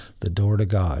 the door to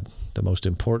God, the most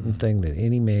important thing that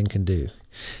any man can do.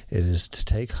 It is to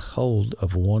take hold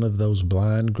of one of those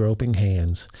blind, groping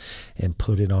hands and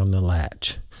put it on the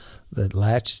latch. The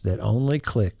latch that only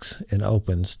clicks and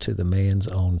opens to the man's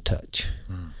own touch.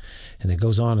 And it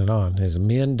goes on and on. As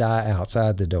men die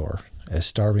outside the door, as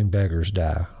starving beggars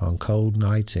die on cold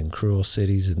nights in cruel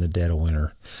cities in the dead of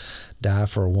winter, die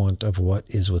for want of what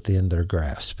is within their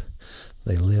grasp.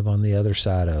 They live on the other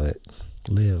side of it,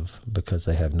 live because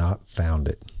they have not found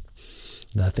it.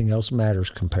 Nothing else matters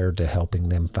compared to helping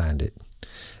them find it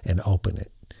and open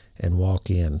it and walk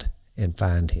in and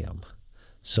find him.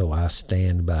 So I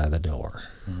stand by the door.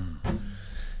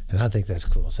 And I think that's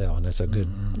cool as hell, and that's a good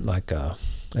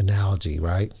analogy,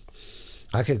 right?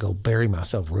 I could go bury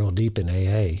myself real deep in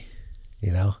AA,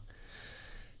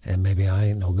 and maybe I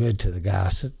ain't no good to the guy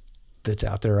that's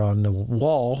out there on the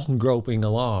wall groping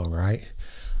along, right?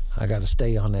 I got to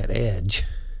stay on that edge,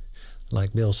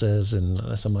 like Bill says, and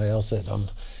somebody else said,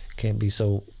 can't be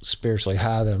so spiritually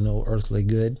high that I'm no earthly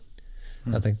good.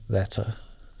 I think that's a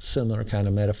similar kind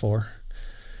of metaphor.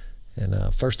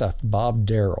 And first off, Bob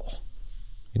Darrell,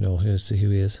 you know who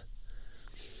he is?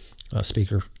 A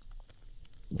speaker.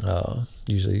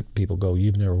 Usually people go,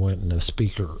 you've never went in a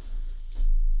speaker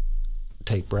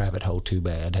tape rabbit hole too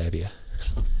bad, have you?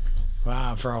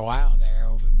 Wow, for a while there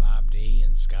with Bob D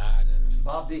and Scott and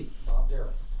Bob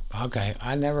Darrell. Okay,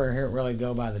 I never really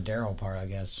go by the Darrell part, I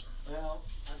guess. Well,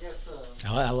 I guess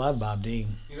I love Bob D.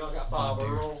 I got Bob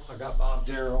Earl, I got Bob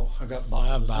Darrell, I got Bob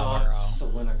Love Bob Earl. So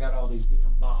when I got all these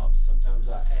different Bobs, sometimes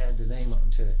I add the name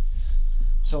onto it.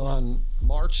 So on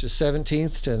March the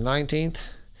 17th to the 19th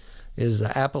is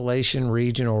the Appalachian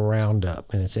Regional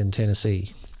Roundup, and it's in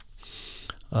Tennessee.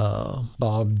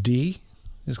 Bob D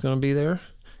is going to be there.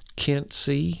 Kent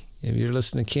C, if you're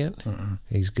listening to Kent,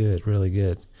 he's good, really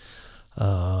good.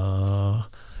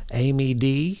 Amy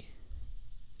D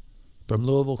from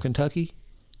Louisville, Kentucky.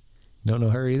 Don't know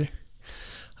her either.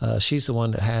 She's the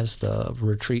one that has the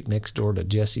retreat next door to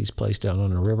Jesse's place down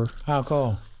on the river. Oh,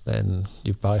 cool. And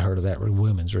you've probably heard of that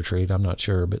women's retreat. I'm not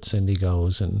sure, but Cindy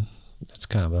goes, and it's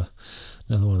kind of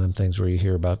another one of them things where you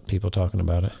hear about people talking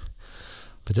about it.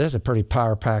 But that's a pretty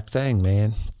power-packed thing,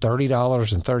 man.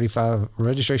 $30 and $35.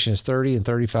 Registration is $30 and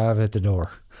 $35 at the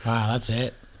door. Wow, that's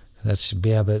it. That's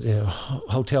but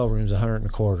hotel rooms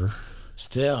 $125.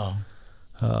 Still.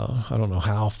 I don't know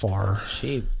how far.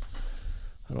 Cheap.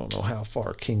 I don't know how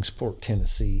far Kingsport,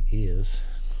 Tennessee is.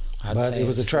 But it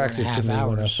was attractive to me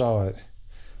when I saw it.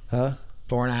 Huh?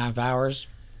 4.5 hours.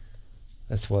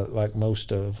 That's what like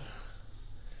most of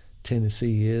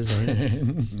Tennessee is.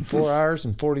 4 hours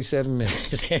and 47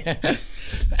 minutes.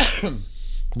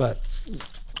 But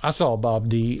I saw Bob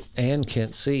D and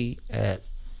Kent C at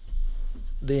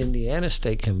the Indiana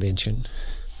State Convention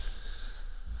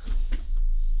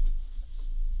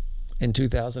in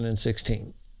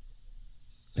 2016.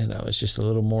 And I was just a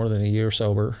little more than a year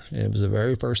sober. And it was the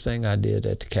very first thing I did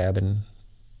at the cabin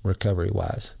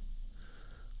recovery-wise.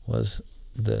 Was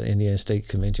the Indiana State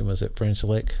Convention was at French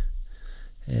Lick.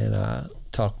 And I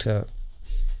talked to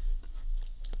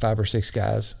 5 or 6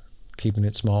 guys, keeping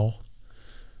it small,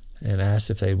 and asked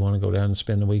if they'd want to go down and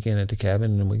spend the weekend at the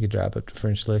cabin, and then we could drive up to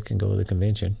French Lick and go to the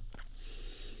convention.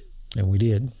 And we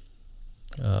did.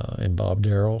 And Bob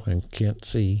Darrell and Kent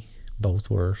C. both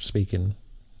were speaking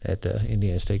at the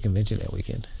Indiana State Convention that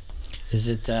weekend. Is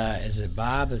it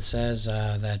Bob that says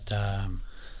that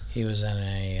he was in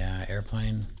a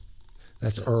airplane?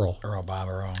 That's Earl. Bob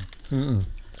Earl. Mm-mm.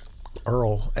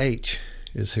 Earl H.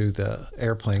 is who the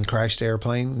crashed the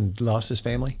airplane and lost his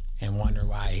family. And wonder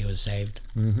why he was saved.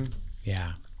 Mm-hmm.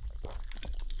 Yeah.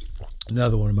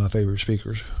 Another one of my favorite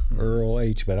speakers, Earl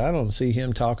H. But I don't see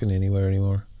him talking anywhere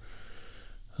anymore.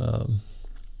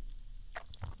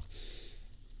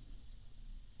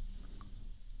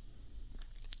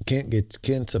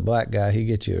 Kent's a black guy. He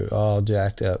gets you all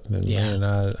jacked up. And man,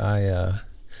 I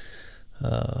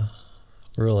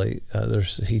really,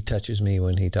 he touches me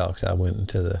when he talks. I went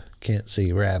into the Kent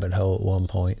C rabbit hole at one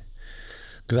point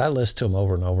because I listened to him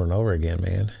over and over and over again,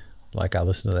 man. Like I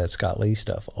listened to that Scott Lee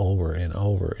stuff over and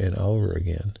over and over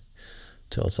again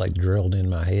till it's like drilled in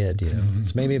my head. You know,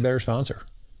 It's made me a better sponsor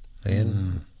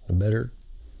and a better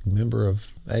member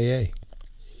of AA.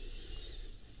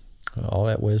 All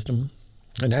that wisdom,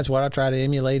 and that's what I try to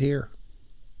emulate here,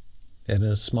 at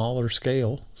a smaller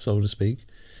scale, so to speak.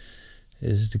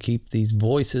 Is to keep these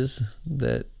voices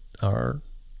that are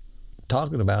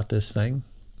talking about this thing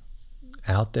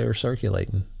out there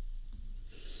circulating.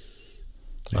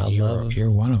 You're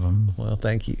one of them. Well,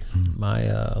 thank you. My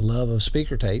love of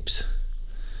speaker tapes,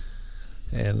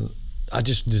 and I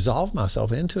just dissolved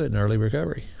myself into it in early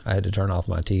recovery. I had to turn off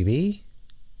my TV.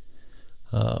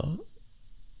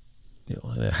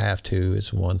 And I have to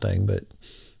is one thing, but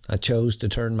I chose to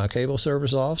turn my cable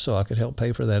service off so I could help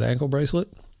pay for that ankle bracelet.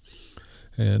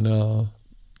 And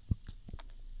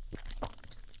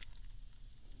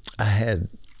I had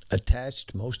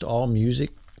attached most all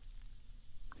music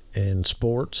and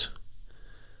sports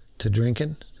to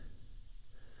drinking.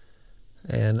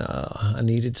 And I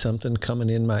needed something coming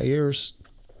in my ears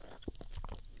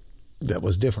that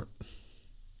was different.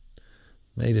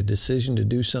 Made a decision to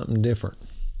do something different.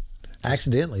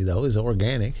 Accidentally, though, is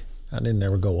organic. I didn't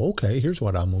ever go, okay, here's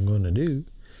what I'm going to do.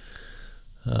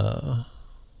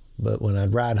 But when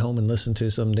I'd ride home and listen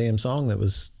to some damn song that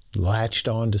was latched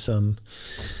on to some,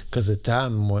 because at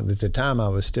the time I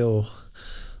was still,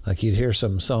 like you'd hear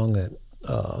some song that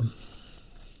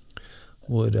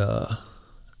would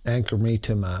anchor me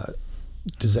to my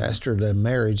disaster, the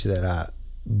marriage that I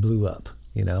blew up,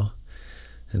 you know,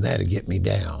 and that'd get me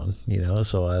down, you know.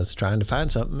 So I was trying to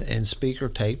find something, and speaker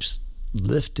tapes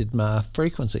lifted my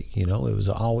frequency, you know. It was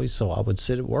always, so I would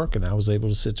sit at work and I was able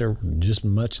to sit there just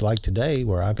much like today,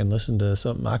 where I can listen to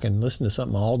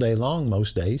something all day long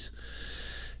most days.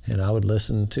 And I would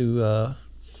listen to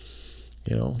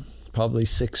probably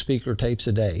 6 speaker tapes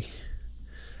a day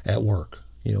at work,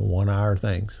 1 hour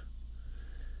things.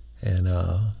 And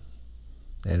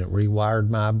it rewired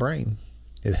my brain.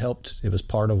 It was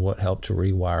part of what helped to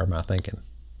rewire my thinking.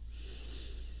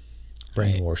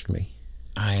 Brainwashed me.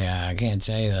 I can't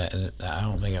tell you that I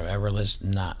don't think I've ever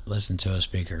not listened to a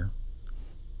speaker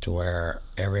to where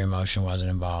every emotion wasn't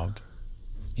involved,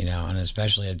 and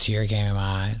especially a tear came in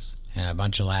my eyes, and a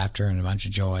bunch of laughter, and a bunch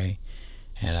of joy,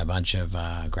 and a bunch of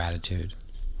gratitude,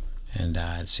 and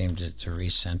it seemed to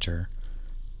recenter.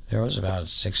 There was about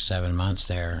 6-7 months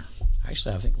there.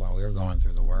 Actually, I think while we were going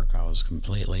through the work, I was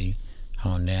completely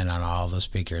honed in on all the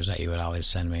speakers that you would always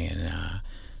send me, and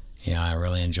I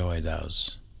really enjoyed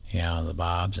those. The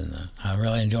Bobs, and I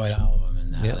really enjoyed all of them,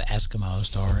 and the Eskimo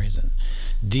stories, and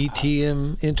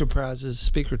DTM Enterprises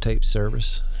speaker tape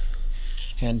service.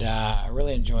 And I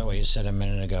really enjoy what you said a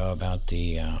minute ago about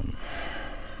the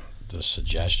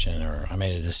suggestion, or I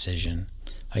made a decision.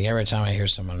 Like every time I hear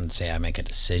someone say I make a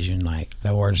decision, like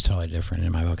the word's totally different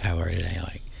in my vocabulary today.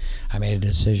 Like I made a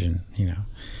decision,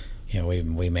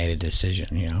 we made a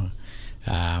decision,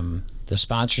 the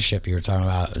sponsorship you were talking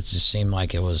about, it just seemed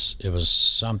like it was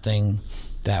something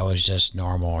that was just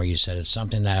normal, or you said it's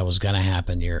something that was going to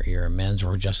happen. Your amends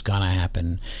were just going to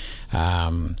happen.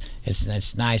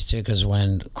 It's nice too, because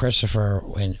when Christopher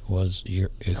is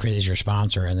your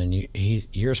sponsor, and then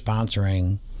you're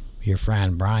sponsoring your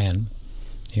friend Brian,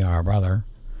 our brother,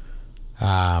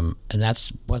 and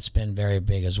that's what's been very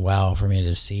big as well for me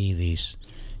to see these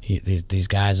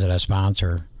guys that I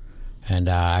sponsor. And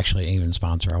actually even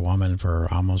sponsor a woman for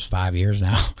almost 5 years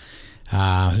now,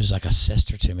 who's like a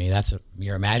sister to me.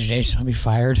 Your imagination will be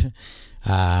fired.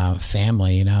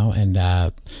 Family,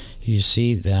 and you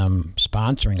see them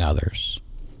sponsoring others,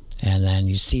 and then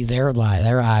you see their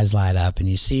eyes light up, and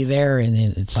you see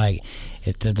and it's like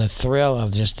the thrill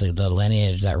of just the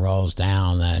lineage that rolls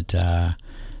down.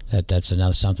 That's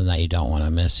another something that you don't want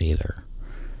to miss either,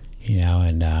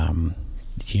 And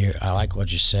I like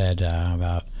what you said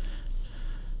about.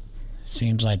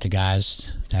 Seems like the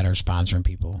guys that are sponsoring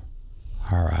people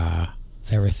are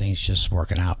everything's just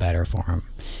working out better for them,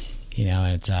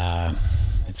 and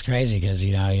it's crazy because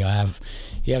you have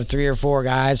 3 or 4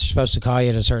 guys who are supposed to call you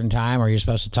at a certain time, or you're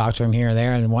supposed to talk to them here or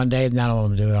there, and one day none of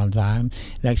them do it on time.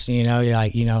 Next thing you know, you're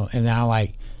like, and now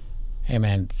like, hey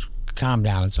man, calm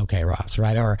down, it's okay, Ross,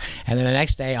 right? And then the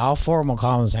next day all 4 of them will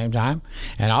call at the same time,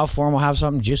 and all 4 of them will have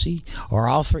something juicy, or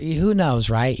all 3, who knows,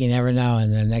 right? You never know.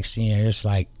 And then next thing you're just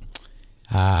like,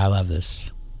 I love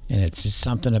this, and it's just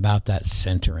something about that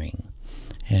centering,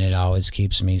 and it always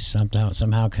keeps me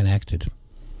somehow connected,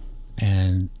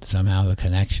 and somehow the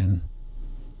connection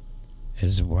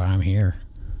is where I'm here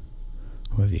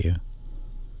with you.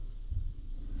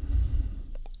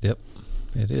 Yep,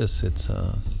 it is. It's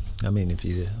I mean, if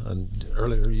you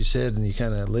earlier you said, and you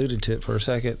kind of alluded to it for a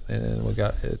second, and then we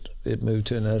got it moved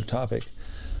to another topic.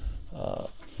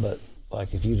 But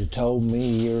like, if you'd have told me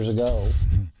years ago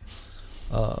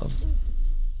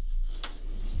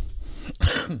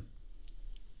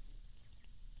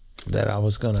that I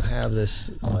was going to have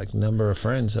this like number of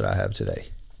friends that I have today,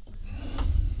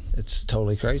 it's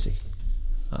totally crazy.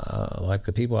 Like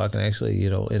the people I can actually, you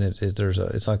know, in it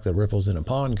it's like the ripples in a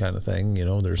pond kind of thing. You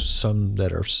know, there's some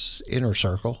that are inner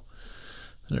circle,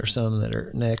 and there's some that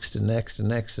are next and next and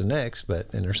next and next,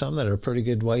 and there's some that are pretty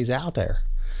good ways out there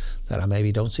that I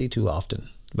maybe don't see too often.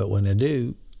 But when I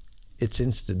do, it's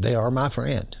instant. They are my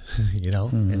friend, you know,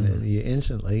 and then you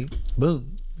instantly,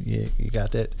 boom, you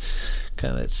got that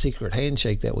kind of that secret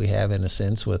handshake that we have, in a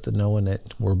sense, with the knowing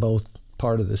that we're both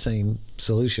part of the same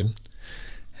solution.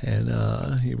 And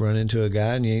you run into a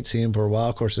guy and you ain't seen him for a while.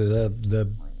 Of course,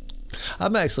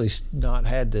 I've actually not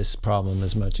had this problem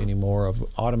as much anymore of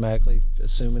automatically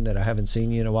assuming that I haven't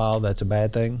seen you in a while. That's a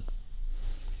bad thing.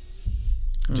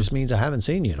 It just means I haven't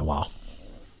seen you in a while.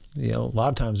 You know, a lot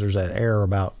of times there's that error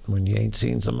about when you ain't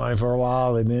seen somebody for a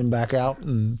while, they've been back out,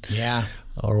 and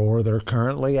or they're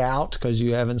currently out because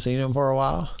you haven't seen them for a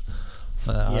while.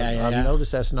 I've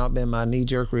noticed that's not been my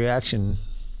knee-jerk reaction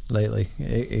lately.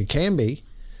 It can be.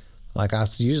 Like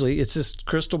it's this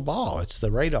crystal ball. It's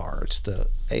the radar. It's the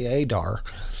AADAR.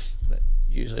 That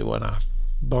usually when I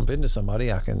bump into somebody,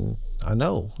 I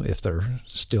know if they're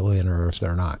still in or if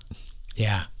they're not.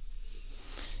 Yeah.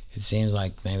 It seems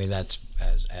like maybe that's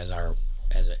as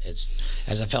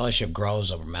a fellowship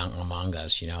grows among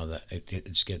us. You know,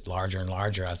 it's get larger and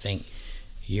larger. I think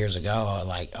years ago,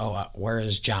 like, where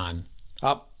is John?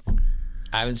 Oh,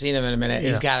 I haven't seen him in a minute. Yeah.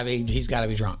 He's got to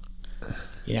be drunk.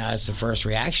 You know, that's the first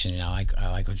reaction. You know, I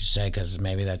like what you say, because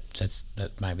maybe that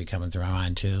might be coming through my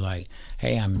mind too. Like,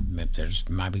 hey,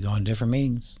 might be going to different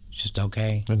meetings. It's just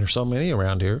okay. And there's so many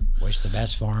around here. Wish the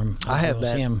best for him. I have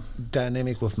that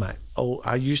dynamic with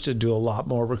I used to do a lot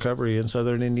more recovery in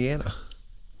Southern Indiana,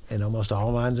 and almost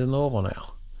all mine's in Louisville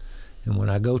now. And when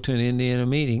I go to an Indiana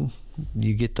meeting,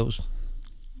 you get those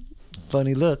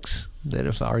funny looks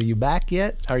that are you back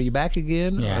yet? Are you back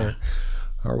again? Yeah.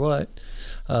 Or what?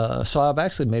 So I've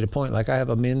actually made a point. Like, I have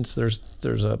a men's.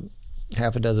 There's a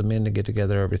half a dozen men that get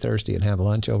together every Thursday and have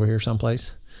lunch over here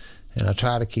someplace, and I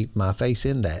try to keep my face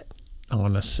in that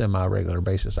on a semi-regular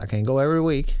basis. I can't go every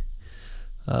week,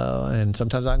 and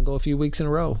sometimes I can go a few weeks in a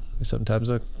row.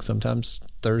 Sometimes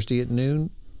Thursday at noon,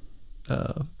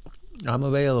 I'm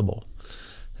available,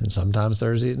 and sometimes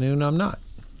Thursday at noon I'm not.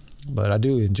 But I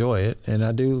do enjoy it, and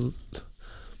I don't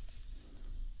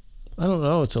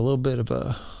know. It's a little bit of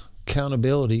a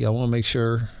accountability. I want to make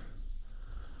sure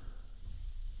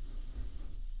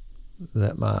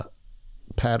that my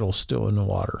paddle's still in the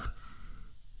water.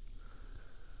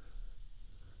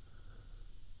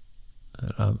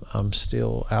 And I'm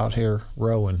still out here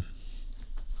rowing.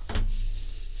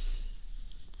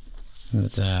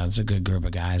 It's a good group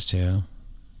of guys too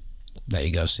that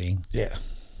you go see. Yeah.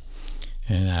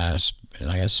 And I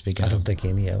guess speaking, I don't think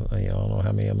any of I don't know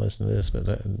how many of them listen to this, but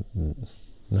none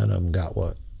of them got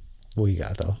what we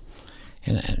got though.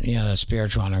 And the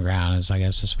spiritual underground is, I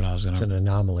guess that's what I was going to. It's an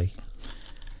anomaly.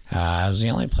 It was the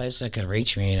only place that could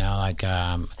reach me, like,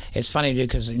 it's funny, dude,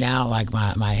 because now, like,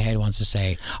 my head wants to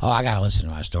say, oh, I got to listen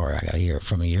to my story. I got to hear it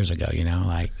from years ago,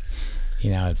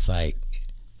 it's like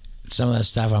some of the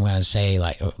stuff I'm going to say,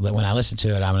 like, when I listen to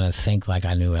it, I'm going to think like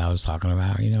I knew what I was talking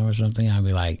about, or something. I'll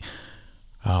be like,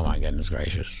 oh my goodness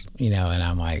gracious, and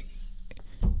I'm like,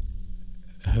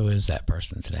 who is that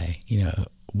person today?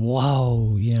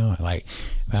 Whoa, like,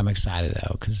 I'm excited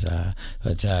though, because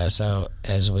so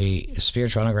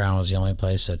Spiritual Underground was the only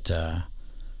place that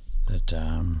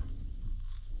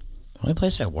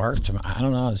worked. I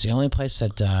don't know, it's the only place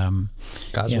that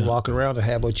guys were walking around to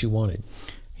have what you wanted.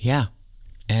 Yeah,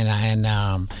 and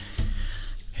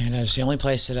it's the only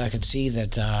place that I could see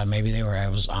that maybe it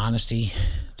was honesty.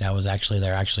 That was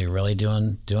they're actually really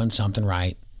doing something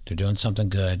right. They're doing something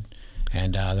good,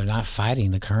 and they're not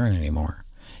fighting the current anymore.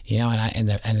 And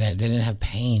they didn't have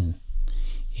pain,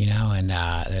 and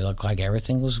they looked like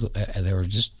everything was. They were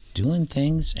just doing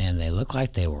things, and they looked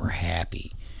like they were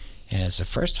happy. And it's the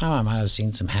first time I might have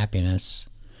seen some happiness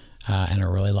in a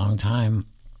really long time,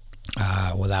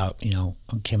 without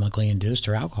chemically induced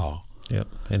or alcohol. Yep,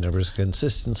 and there was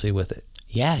consistency with it.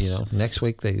 Yes. Next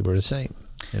week they were the same,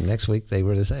 and next week they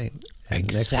were the same, and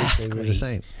exactly. Next week they were the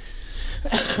same.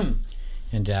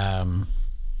 And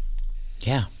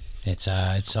yeah. It's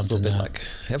It's a something little bit like,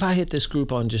 have I hit this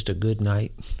group on just a good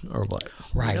night or what?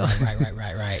 right.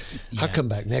 I Yeah. come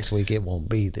back next week, it won't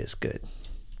be this good.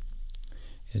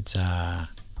 It's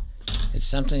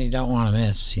something you don't want to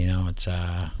miss. It's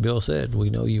Bill said, we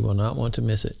know you will not want to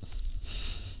miss it.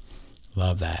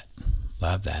 love that.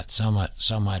 So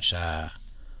much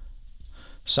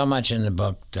in the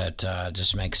book that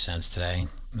just makes sense today.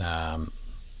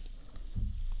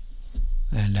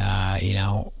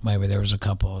 Maybe there was a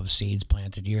couple of seeds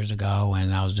planted years ago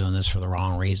and I was doing this for the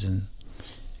wrong reason.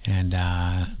 And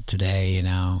today,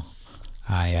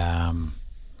 I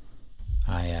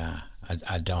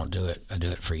don't do it. I do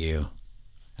it for you.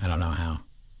 I don't know how.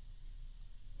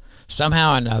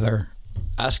 Somehow or another,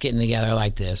 us getting together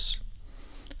like this,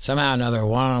 somehow or another,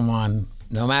 one-on-one,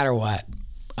 no matter what,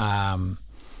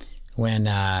 when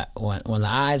the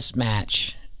eyes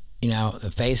match,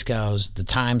 the face goes, the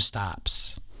time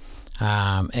stops.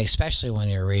 Especially when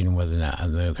you're reading with a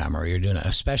newcomer, you're doing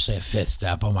especially a fifth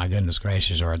step, oh my goodness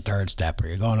gracious, or a third step, or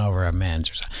you're going over a men's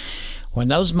or something. When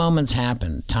those moments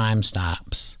happen, time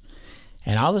stops.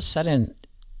 And all of a sudden,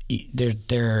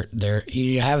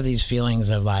 you have these feelings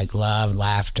of like love,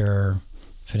 laughter,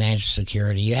 financial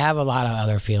security. You have a lot of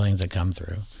other feelings that come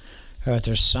through. But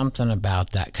there's something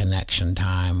about that connection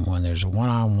time when there's a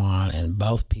one-on-one and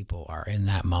both people are in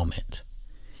that moment.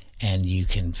 And you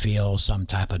can feel some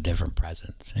type of different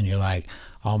presence. And you're like,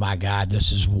 oh my God,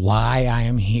 this is why I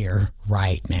am here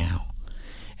right now.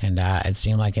 And it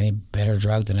seemed like any better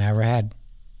drug than I ever had.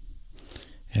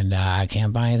 And I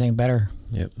can't buy anything better.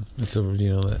 Yep. It's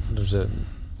there's a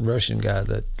Russian guy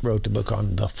that wrote the book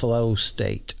on the flow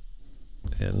state.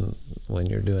 And when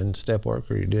you're doing step work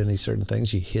or you're doing these certain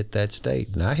things, you hit that state.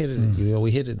 And I hit it,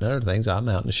 we hit it in other things. I'm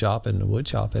out in the shop, in the wood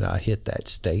shop, and I hit that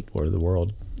state where the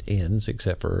world ends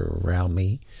except for around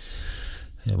me.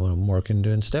 And when I'm working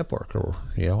doing step work, or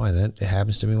and it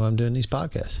happens to me when I'm doing these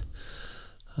podcasts,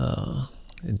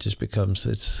 it just becomes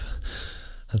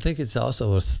I think it's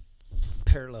also a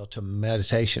parallel to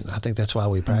meditation. I think that's why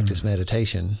we practice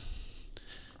meditation,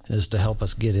 is to help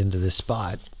us get into this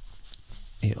spot,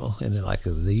 and then like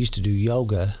they used to do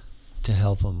yoga to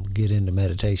help them get into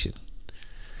meditation.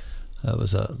 That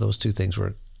was those two things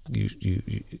were you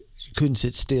couldn't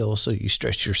sit still, so you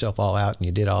stretched yourself all out and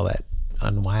you did all that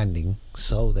unwinding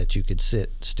so that you could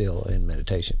sit still in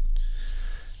meditation.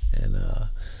 And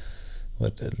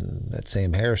what that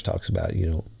Sam Harris talks about,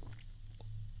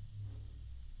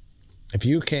 if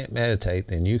you can't meditate,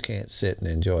 then you can't sit and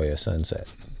enjoy a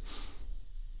sunset,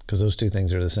 because those two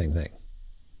things are the same thing.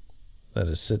 That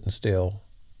is sitting still,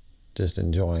 just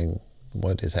enjoying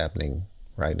what is happening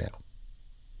right now.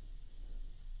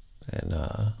 And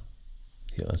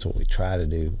that's what we try to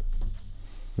do,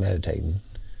 meditating,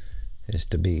 is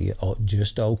to be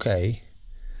just okay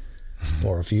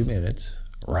for a few minutes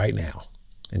right now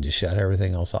and just shut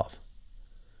everything else off.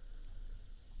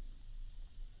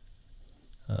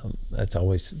 That's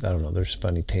always, I don't know, there's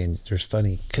funny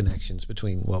connections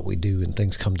between what we do and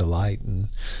things come to light, and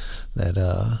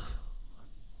that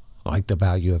like the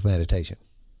value of meditation.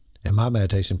 And my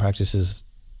meditation practice is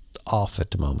off at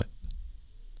the moment.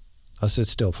 I sit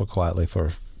still quietly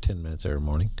for 10 minutes every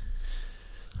morning.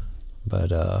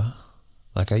 But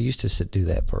like I used to do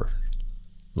that for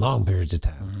long periods of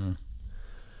time.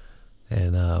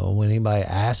 Mm-hmm. And when anybody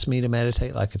asks me to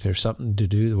meditate, like if there's something to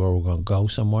do where we're going to go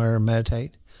somewhere and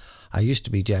meditate, I used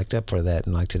to be jacked up for that.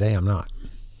 And like today, I'm not.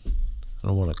 I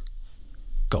don't want to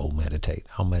go meditate.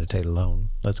 I'll meditate alone.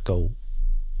 Let's go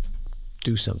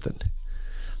do something. I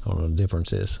don't know what the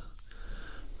difference is.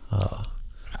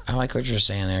 I like what you're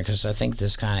saying there, because I think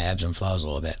this kind of ebbs and flows a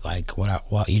little bit. Like what I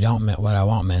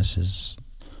won't miss is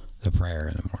the prayer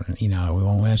in the morning. We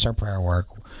won't miss our prayer work.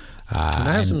 And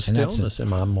I have some stillness in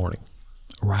my morning.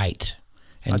 Right.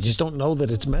 And I just don't know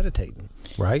that it's meditating,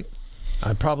 right?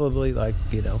 I'd probably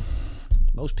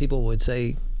most people would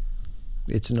say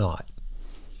it's not,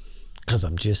 because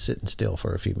I'm just sitting still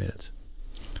for a few minutes.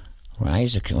 When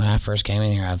I first came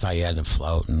in here, I thought you had to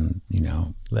float and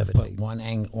levitate. Put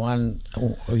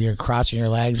you're crossing your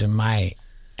legs, and my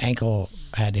ankle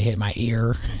had to hit my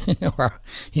ear,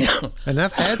 And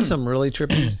I've had some really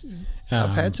trippy.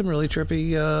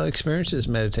 Experiences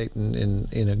meditating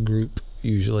in a group.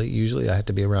 Usually, I have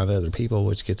to be around other people,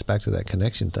 which gets back to that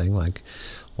connection thing. Like,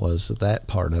 was that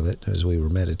part of it as we were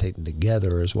meditating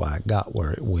together is why I got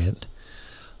where it went.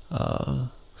 I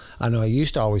know I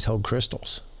used to always hold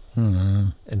crystals.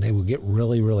 Mm-hmm. And they would get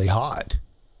really, really hot.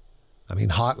 I mean,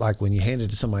 hot like when you hand it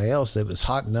to somebody else, it was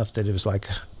hot enough that it was like,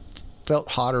 felt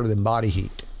hotter than body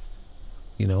heat.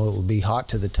 It would be hot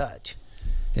to the touch.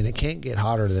 And it can't get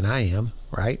hotter than I am,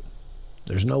 right?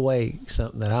 There's no way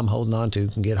something that I'm holding on to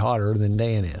can get hotter than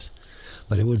Dan is.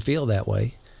 But it would feel that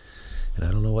way. And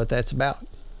I don't know what that's about.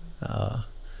 I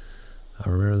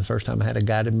remember the first time I had a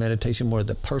guided meditation where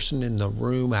the person in the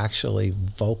room actually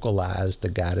vocalized the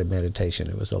guided meditation.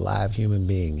 It was a live human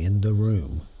being in the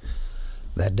room.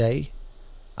 That day,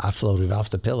 I floated off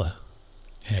the pillow.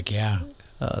 Heck yeah.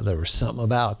 There was something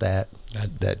about that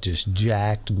just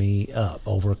jacked me up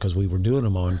over, because we were doing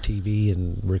them on TV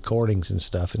and recordings and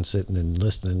stuff, and sitting and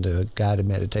listening to guided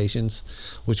meditations,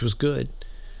 which was good.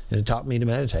 And it taught me to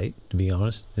meditate, to be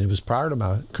honest. And it was prior to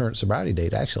my current sobriety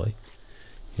date, actually.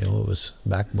 You know, it was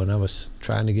back when I was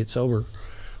trying to get sober.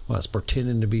 When I was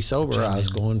pretending to be sober, I was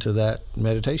going to that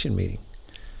meditation meeting.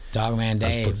 Dogman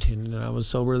Dave. I was pretending that I was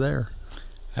sober there.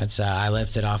 That's I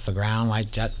lifted off the ground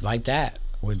like that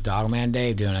with Dogman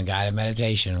Dave doing a guided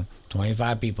meditation.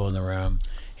 25 people in the room,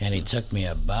 and he took me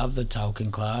above the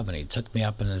Token Club, and he took me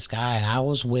up in the sky, and I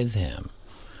was with him.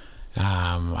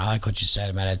 I like what you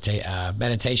said.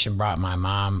 Meditation brought my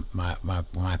mom, when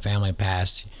my family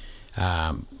passed,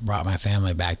 brought my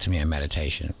family back to me in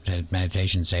meditation.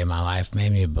 Meditation saved my life,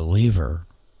 made me a believer,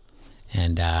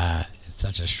 and it's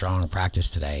such a strong practice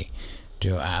today.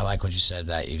 I like what you said,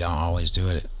 that you don't always do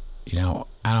it. You know,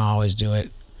 I don't always do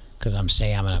it because I'm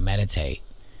saying I'm going to meditate.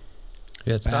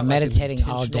 Yeah, it's but not I'm like meditating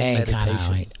all day, kind of.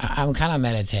 meditation. I'm kind of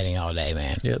meditating all day,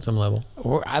 man. Yeah, at some level.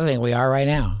 I think we are right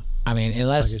now. I mean,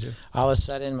 unless get you. all of a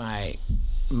sudden my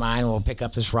mind will pick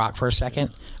up this rock for a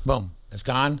second, boom, it's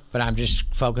gone. But I'm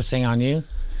just focusing on you,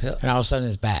 Yeah. and all of a sudden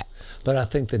it's back. But I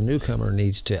think the newcomer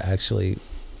needs to actually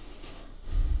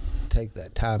take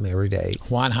that time every day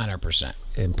 100%.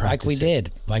 and practice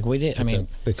Like we did. I mean,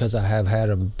 because I have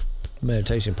had a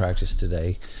meditation practice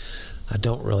today, I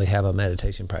don't really have a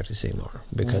meditation practice anymore,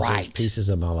 because there's pieces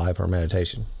of my life are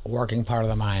meditation. working part of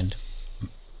the mind,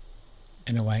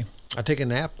 in a way. I take a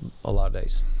nap a lot of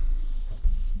days,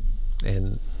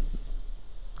 and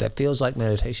that feels like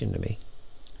meditation to me.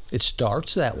 It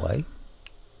starts that way.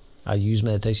 I use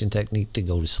meditation technique to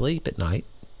go to sleep at night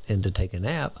and to take a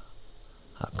nap.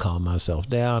 I calm myself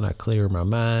down, I clear my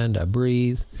mind, I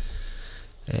breathe.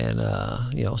 And,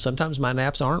 sometimes my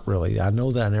naps aren't really, I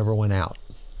know that I never went out.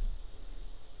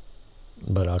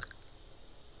 But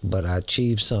I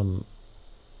achieve some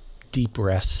deep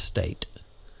rest state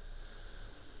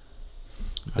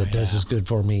that does as good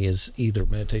for me as either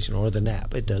meditation or the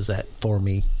nap. It does that for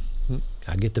me.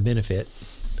 I get the benefit.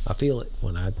 I feel it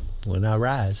when I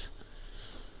rise.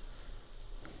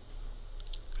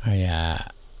 I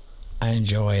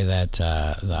enjoy that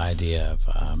the idea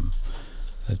of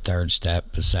the third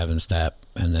step, the seventh step,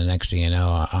 and the next thing you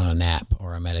know, on a nap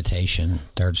or a meditation,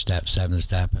 third step, seventh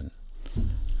step, and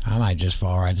I might just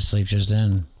fall right to sleep just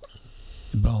then.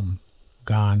 Boom,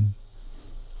 gone.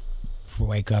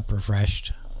 Wake up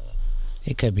refreshed.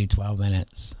 It could be 12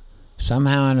 minutes.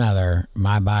 Somehow or another,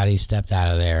 my body stepped out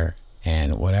of there,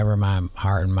 and whatever my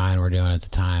heart and mind were doing at the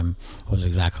time was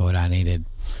exactly what I needed.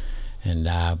 And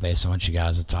based on what you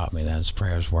guys have taught me, those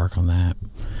prayers work on that.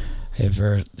 If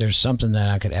there's something that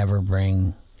I could ever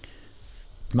bring,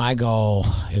 my goal,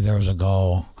 if there was a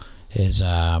goal, is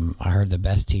I heard the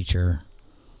best teacher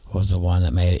was the one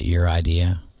that made it your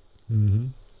idea. Mm-hmm.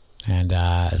 And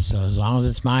so as long as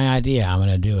it's my idea, I'm going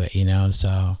to do it,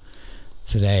 So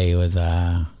today, with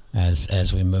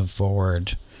as we move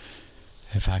forward,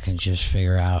 if I can just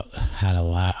figure out how to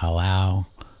allow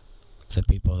the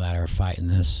people that are fighting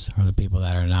this, or the people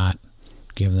that are not,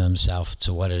 give themselves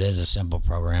to what it is, a simple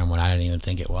program, when I didn't even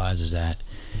think it was, is that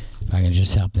if I can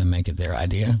just help them make it their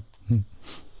idea, and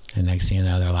next thing you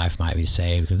know, their life might be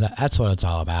saved, because that's what it's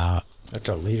all about. That's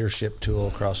a leadership tool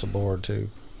across the board, too.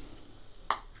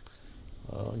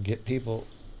 Get people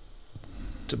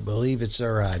to believe it's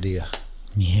their idea.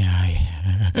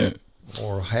 Yeah.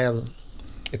 Or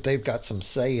if they've got some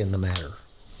say in the matter.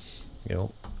 You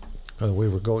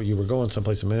were going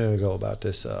someplace a minute ago about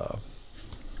this.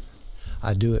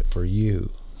 I do it for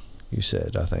you. You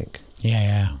said, I think.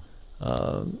 Yeah.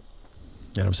 And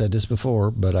I've said this before,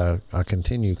 but I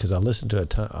continue because I listen to a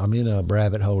ton. I'm in a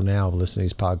rabbit hole now of listening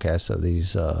to these podcasts of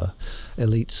these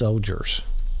elite soldiers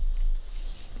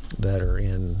that are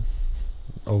in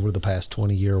over the past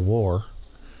 20-year war,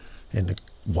 and the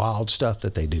wild stuff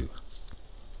that they do.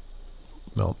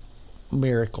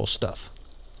 Miracle stuff.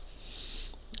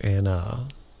 And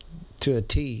to a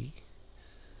T,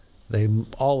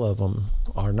 all of them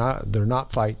they're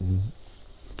not fighting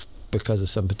because of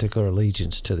some particular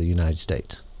allegiance to the United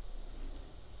States.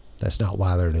 That's not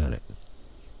why they're doing it.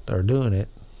 They're doing it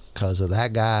because of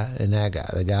that guy and that guy.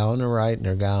 The guy on the right and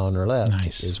their guy on their left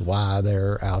is why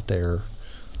they're out there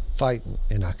fighting.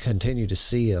 And I continue to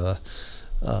see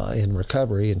in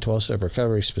recovery, in 12-step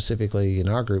recovery specifically in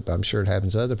our group, I'm sure it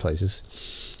happens other places,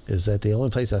 is that the only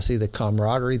place I see the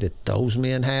camaraderie that those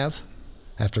men have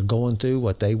after going through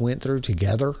what they went through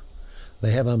together,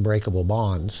 they have unbreakable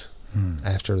bonds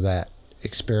after that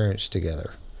experience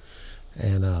together.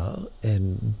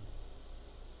 And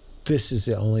this is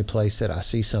the only place that I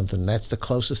see something. That's the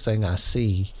closest thing I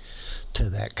see to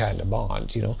that kind of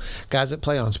bond. You know, guys that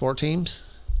play on sport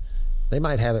teams, they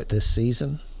might have it this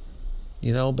season,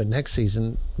 you know, but next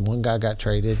season one guy got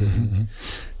traded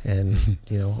and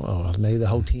you know, maybe the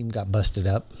whole team got busted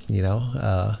up, you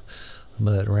know.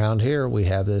 But around here we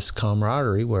have this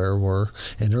camaraderie where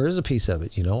and there is a piece of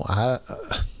it, you know. I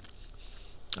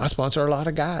sponsor a lot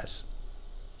of guys.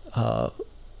 I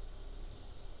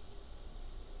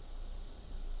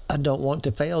don't want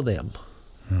to fail them.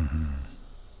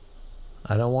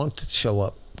 I don't want to show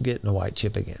up getting a white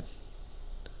chip again.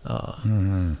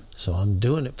 So I'm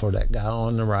doing it for that guy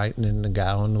on the right and then the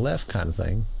guy on the left kind of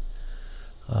thing,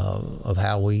 of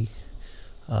how we,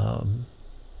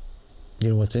 you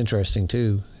know, what's interesting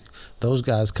too, those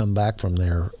guys come back from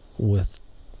there with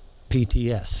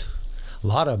PTS. A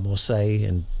lot of them will say,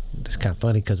 and it's kind of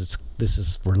funny because this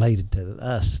is related to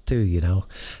us too, you know,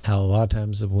 how a lot of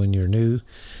times when you're new,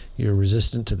 you're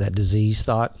resistant to that disease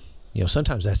thought. You know,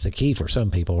 sometimes that's the key for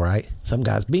some people, right? Some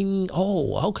guys, bing,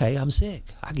 oh, okay, I'm sick.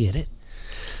 I get it.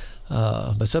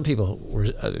 But some people,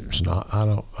 it's not. I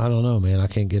don't know, man. I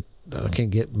can't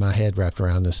get my head wrapped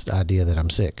around this idea that I'm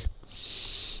sick,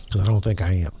 because I don't think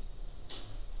I am.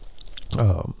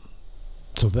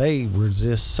 So they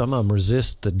resist. Some of them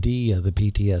resist the D of the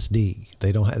PTSD.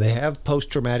 They have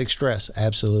post-traumatic stress,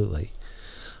 absolutely,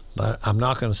 but I'm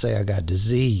not going to say I got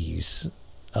disease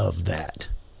of that.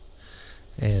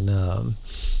 And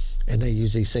they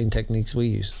use these same techniques we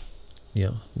use. You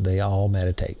know, they all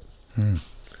meditate.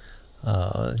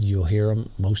 You'll hear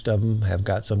them. Most of them have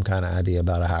got some kind of idea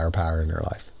about a higher power in their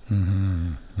life.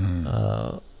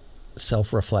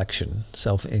 Self-reflection,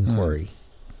 self-inquiry,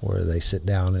 where they sit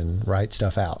down and write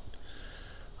stuff out.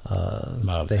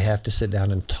 They have to sit down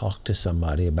and talk to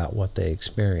somebody about what they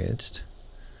experienced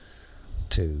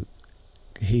to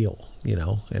heal, you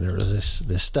know. And there's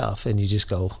this stuff, and you just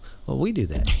go, well, we do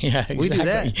that. Yeah, exactly. We do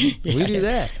that. Yeah. We do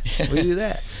that. We do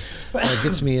that. It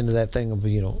gets me into that thing of,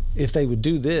 you know, if they would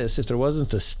do this, if there wasn't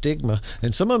the stigma,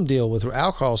 and some of them deal with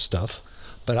alcohol stuff,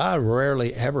 but I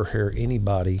rarely ever hear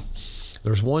anybody.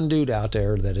 There's one dude out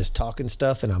there that is talking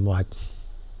stuff, and I'm like,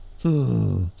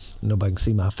 nobody can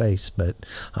see my face, but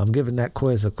I'm giving that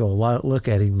quizzical look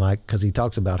at him, like, because he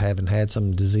talks about having had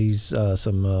some disease,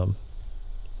 some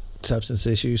substance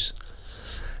issues,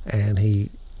 and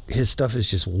his stuff is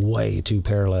just way too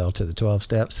parallel to the 12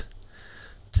 steps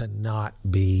to not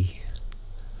be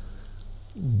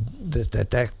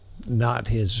that not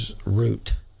his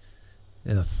route.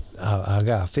 And I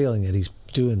got a feeling that he's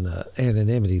doing the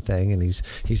anonymity thing, and he's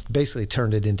basically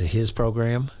turned it into his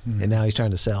program, and now he's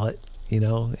trying to sell it, you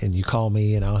know. And you call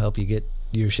me and I'll help you get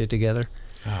your shit together.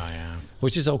 Oh yeah,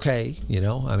 which is okay, you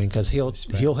know. I mean, because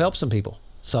he'll help some people.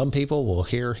 Some people will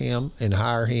hear him and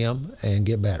hire him and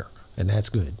get better, and that's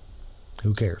good.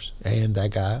 Who cares? And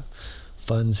that guy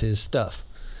funds his stuff.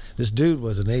 This dude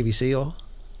was a Navy SEAL,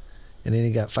 and then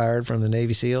he got fired from the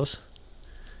Navy SEALs,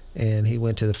 and he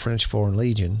went to the French Foreign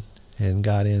Legion and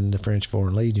got in the French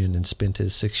Foreign Legion and spent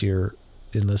his 6-year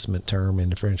enlistment term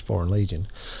in the French Foreign Legion.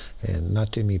 And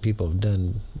not too many people have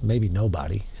done, maybe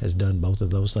nobody has done both of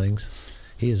those things.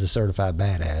 He is a certified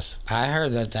badass. I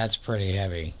heard that's pretty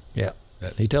heavy. Yeah.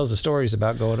 He tells the stories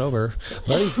about going over,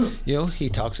 but he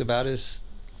talks about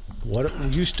what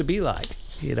it used to be like,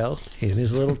 you know, in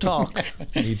his little talks.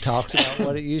 He talks about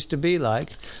what it used to be like,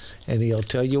 and he'll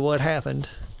tell you what happened,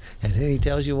 and then he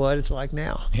tells you what it's like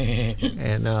now.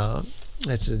 And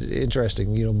that's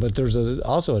interesting, you know. But there's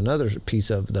also another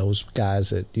piece of those guys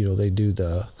that, you know, they do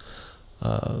the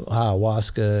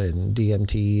ayahuasca and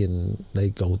DMT, and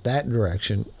they go that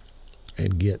direction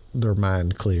and get their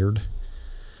mind cleared.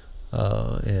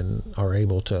 And are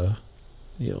able to,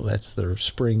 you know, that's their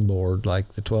springboard,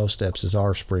 like the 12 steps is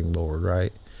our springboard,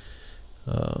 right?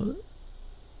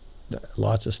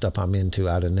 Lots of stuff I'm into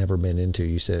I'd have never been into.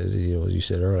 You said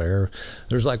earlier,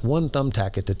 there's like one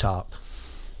thumbtack at the top,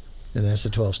 and that's the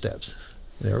 12 steps.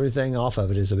 And everything off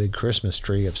of it is a big Christmas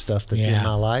tree of stuff that's in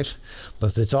my life,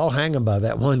 but it's all hanging by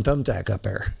that one thumbtack up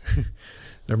there.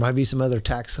 There might be some other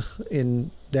tacks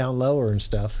in down lower and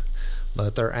stuff,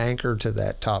 but they're anchored to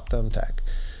that top thumbtack.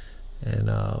 And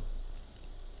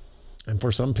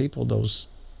for some people, those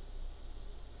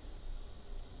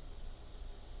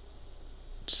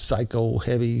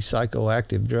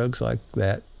psychoactive drugs like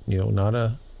that, you know, not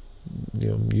a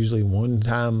usually one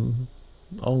time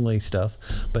only stuff.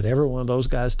 But every one of those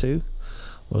guys too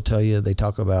will tell you, they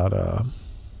talk about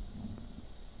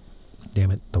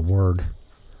the word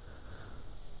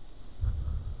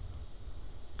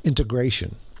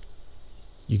integration.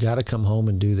 You got to come home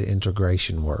and do the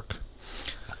integration work.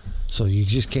 So you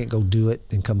just can't go do it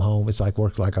and come home. It's like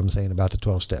work, like I'm saying about the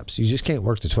 12 steps. You just can't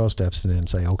work the 12 steps and then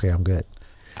say, okay, I'm good.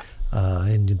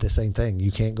 And the same thing,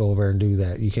 you can't go over and do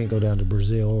that. You can't go down to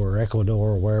Brazil or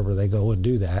Ecuador or wherever they go and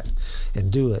do that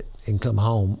and do it and come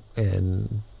home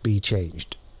and be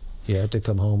changed. You have to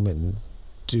come home and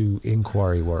do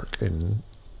inquiry work and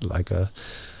like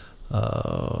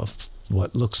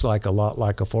what looks like a lot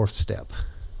like a fourth step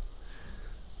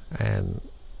and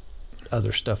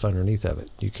other stuff underneath of it.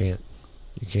 You can't,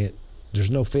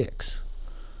 there's no fix.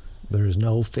 There is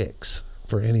no fix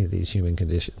for any of these human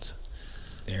conditions.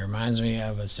 It reminds me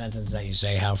of a sentence that you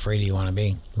say, how free do you want to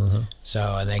be? Uh-huh.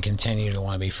 So they continue to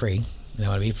want to be free. They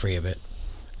want to be free of it.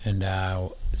 And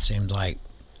it seems like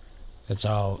that's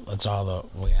all that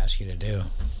we ask you to do.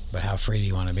 But how free do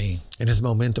you want to be? And it's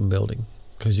momentum building,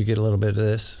 because you get a little bit of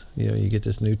this, you get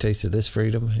this new taste of this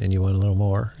freedom and you want a little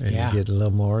more, and you get a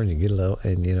little more and you get a little,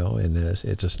 and and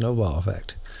it's a snowball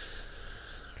effect.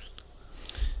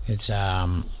 It's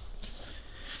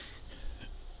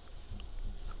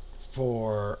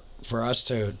for us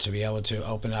to be able to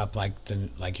open up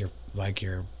like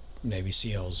your Navy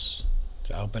SEALs,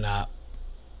 to open up,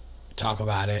 talk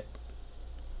about it,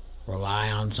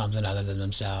 rely on something other than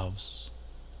themselves,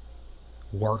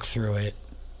 work through it,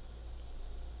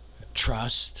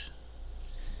 trust,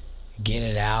 get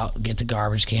it out, get the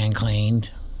garbage can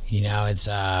cleaned. It's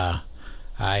I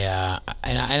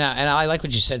like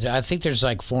what you said. I think there's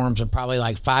like forums of probably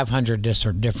like 500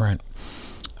 different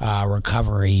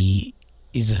recovery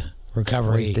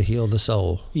ways to heal the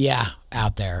soul. Yeah,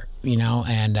 out there,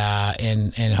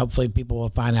 and hopefully people will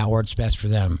find out what's best for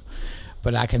them.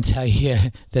 But I can tell you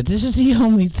that this is the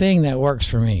only thing that works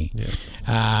for me.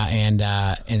 Yeah.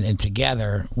 And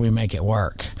together we make it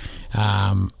work.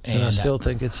 And I still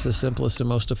think it's the simplest and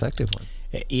most effective one.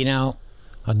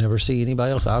 I never see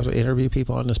anybody else. I interview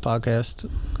people on this podcast.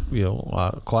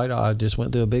 I just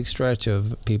went through a big stretch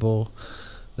of people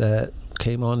that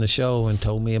came on the show and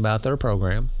told me about their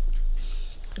program,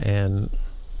 and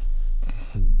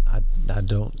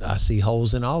I see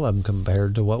holes in all of them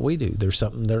compared to what we do. There's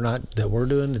something that we're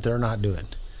doing that they're not doing,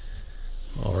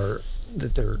 or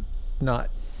that they're not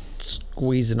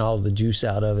squeezing all the juice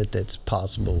out of it that's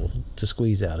possible to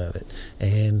squeeze out of it.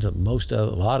 And a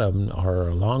lot of them are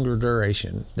a longer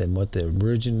duration than what the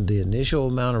initial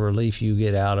amount of relief you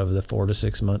get out of the 4 to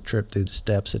 6 month trip through the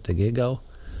steps at the get-go.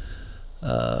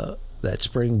 That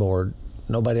springboard,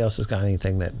 nobody else has got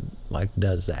anything that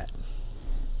does that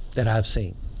I've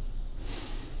seen.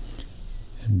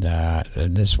 And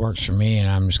this works for me, and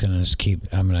I'm just gonna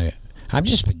I'm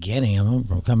just beginning.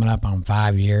 I'm coming up on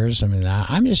 5 years. I mean,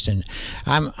 I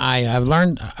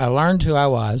learned who I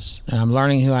was, and I'm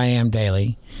learning who I am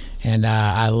daily, and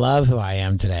I love who I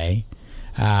am today,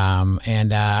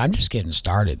 and I'm just getting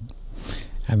started.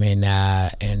 I mean,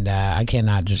 and I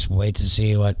cannot just wait to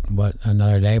see what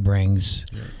another day brings.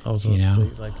 Yeah. Also,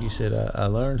 like you said, I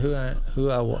learned who I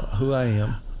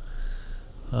am,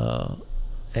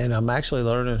 and I'm actually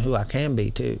learning who I can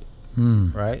be too.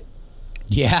 Right?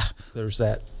 Yeah. There's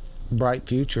that bright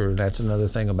future. That's another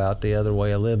thing about the other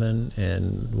way of living,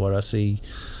 and what I see.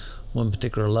 One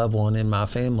particular loved one in my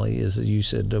family is, as you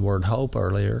said the word hope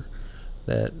earlier,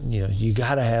 that you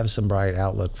got to have some bright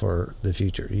outlook for the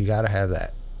future. You got to have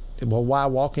that. Well, why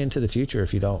walk into the future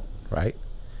if you don't, right?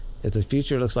 If the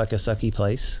future looks like a sucky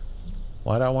place,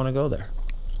 why do I want to go there?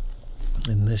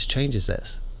 And this changes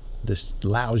this. This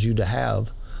allows you to have,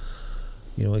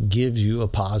 it gives you a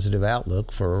positive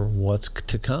outlook for what's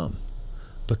to come,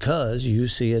 because you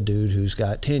see a dude who's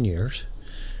got 10 years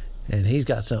and he's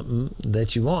got something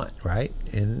that you want, right?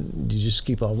 And you just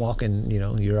keep on walking.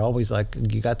 You're always like,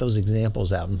 you got those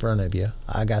examples out in front of you.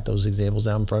 I got those examples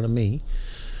out in front of me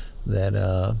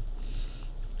that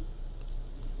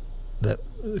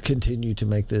continue to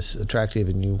make this attractive,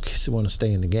 and you want to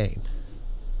stay in the game.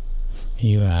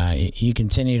 You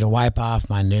continue to wipe off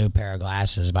my new pair of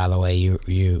glasses by the way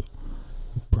you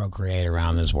procreate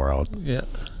around this world. Yeah.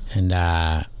 And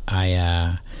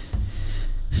have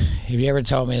you ever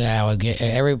told me that I would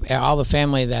get all the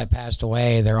family that passed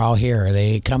away? They're all here.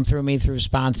 They come through me through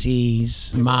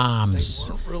sponsees, moms.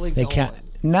 They weren't really going.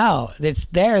 No, it's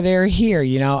there. They're here.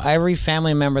 Every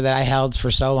family member that I held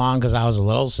for so long, because I was a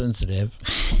little sensitive,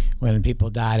 when people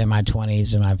died in my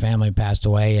 20s and my family passed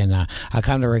away, and I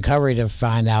come to recovery to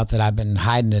find out that I've been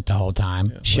hiding it the whole time,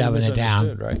 shoving it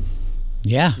down. Right?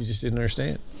 Yeah. You just didn't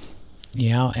understand.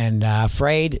 And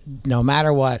afraid, no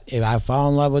matter what, if I fall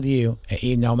in love with you,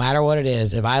 no matter what it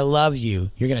is, if I love you,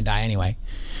 you're going to die anyway.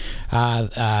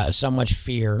 So much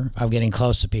fear of getting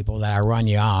close to people that I run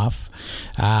you off.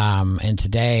 And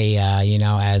today,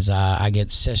 as I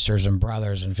get sisters and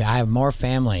brothers, and I have more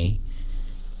family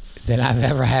than I've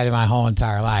ever had in my whole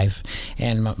entire life.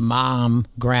 And my mom,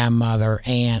 grandmother,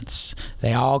 aunts,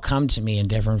 they all come to me in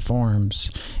different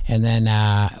forms. And then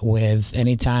with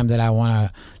any time that I want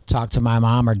to talk to my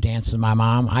mom or dance with my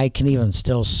mom, I can even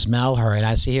still smell her, and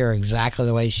I see her exactly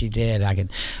the way she did. I can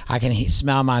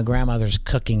smell my grandmother's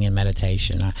cooking in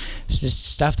meditation. It's just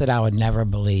stuff that I would never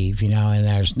believe, and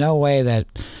there's no way that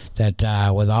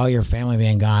with all your family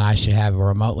being gone, I should have a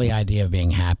remotely idea of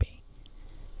being happy.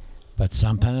 But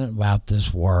something about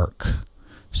this work,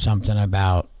 something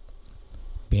about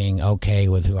being okay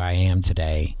with who I am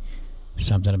today,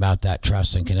 something about that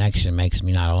trust and connection makes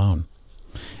me not alone.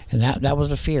 And that was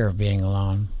the fear of being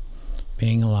alone.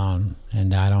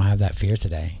 And I don't have that fear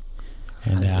today.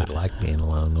 And I like being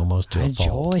alone almost to a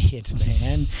fault. I enjoy it,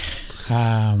 man.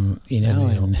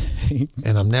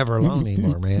 And I'm never alone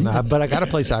anymore, man. But I got a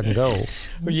place I can go.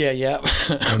 Yeah.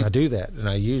 And I do that, and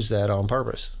I use that on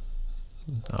purpose.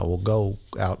 I will go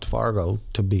out to Fargo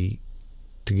to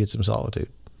get some solitude.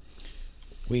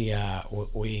 We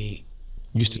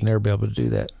used to never be able to do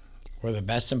that. We're the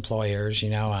best employers,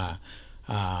 the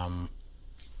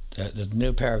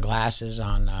new pair of glasses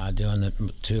on doing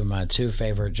my two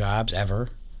favorite jobs ever,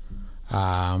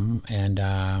 and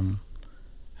they're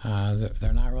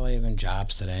not really even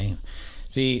jobs today.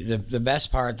 The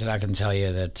best part that I can tell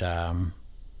you that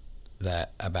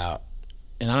about,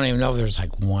 and I don't even know if there's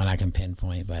like one I can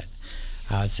pinpoint, but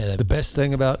I would say that the best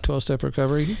thing about 12-step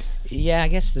recovery. Yeah, I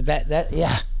guess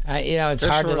it's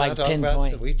hard to like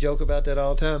pinpoint. We joke about that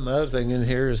all the time. The other thing in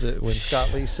here is that when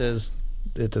Scott Lee says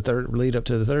at the third lead up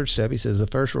to the third step, he says the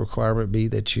first requirement be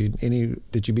that you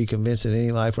be convinced that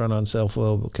any life run on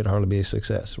self-will could hardly be a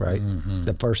success. Right,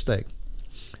 the first thing.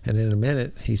 And in a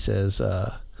minute, he says,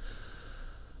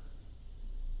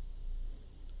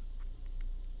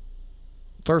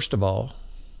 first of all,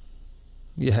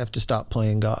 you have to stop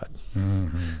playing God.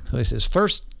 So he says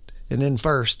first, and then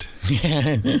first.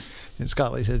 And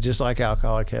Scott Lee says, just like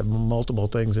alcoholic have multiple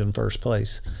things in first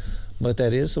place. But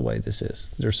that is the way this is.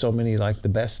 There's so many, like the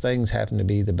best things happen to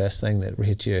be the best thing that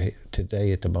hit you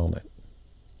today at the moment.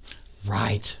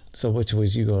 Right. So which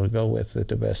was you going to go with at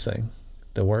the best thing?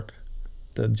 The work?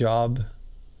 The job?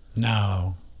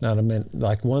 No.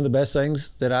 Like one of the best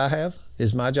things that I have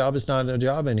is my job is not a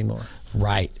job anymore.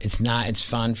 Right. It's not. It's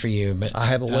fun for you, but I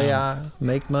have a way I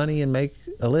make money and make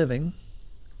a living,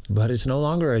 but it's no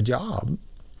longer a job.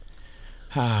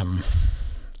 I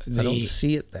don't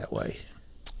see it that way.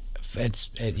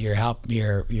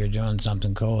 You're doing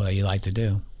something cool that you like to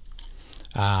do.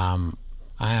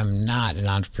 I am not an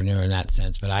entrepreneur in that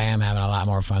sense, but I am having a lot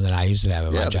more fun than I used to have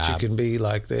at my job. Yeah, but you can be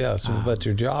like but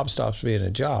your job stops being a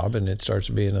job and it starts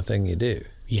being a thing you do.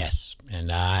 Yes,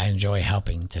 and I enjoy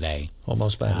helping today.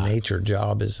 Almost by nature,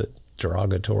 job is a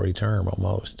derogatory term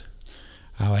almost.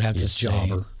 I would have to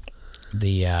say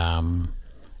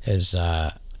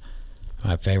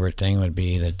my favorite thing would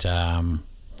be that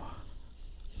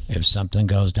if something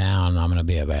goes down, I'm going to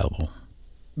be available.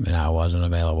 And I wasn't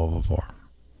available before.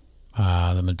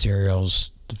 The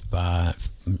materials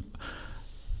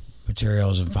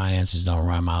and finances don't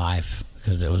run my life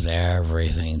because it was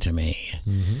everything to me.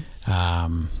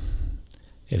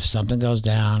 If something goes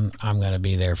down, I'm going to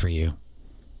be there for you.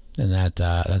 And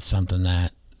that's something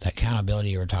that accountability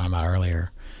you were talking about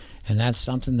earlier. And that's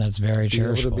something that's very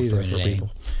cherishable for me today.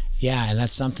 People. Yeah, and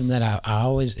that's something that I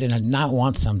always, and I not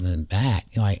want something back.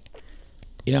 I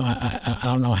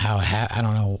don't know how I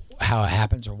don't know how it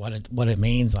happens or what it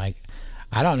means. Like,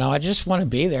 I don't know. I just want to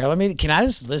be there. Can I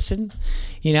just listen?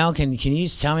 Can you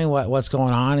just tell me what's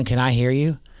going on, and can I hear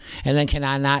you? And then can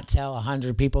I not tell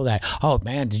 100 people that, oh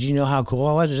man, did you know how cool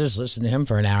I was? Just listen to him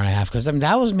for an hour and a half, because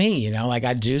that was me. Like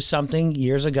I do something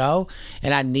years ago,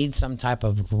 and I need some type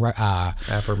of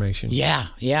affirmation. Yeah,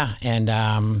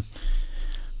 and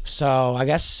so I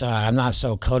guess I'm not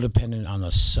so codependent on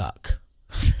the suck.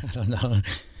 I don't know.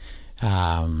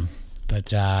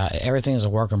 But everything is a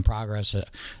work in progress.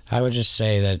 I would just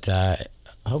say that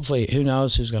hopefully, who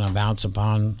knows who's going to bounce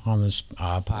upon on this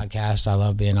podcast. I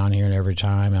love being on here every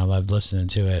time. I love listening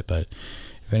to it. But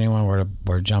if anyone were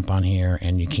to jump on here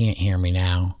and you can't hear me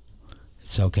now,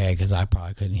 it's okay, because I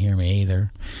probably couldn't hear me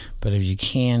either. But if you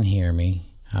can hear me,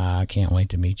 I can't wait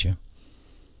to meet you.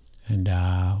 and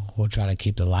we'll try to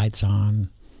keep the lights on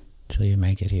till you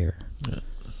make it here. Yeah.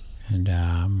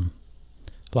 And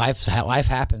life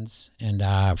happens,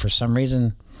 and for some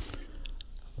reason,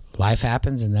 life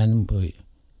happens, and then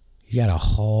you got a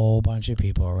whole bunch of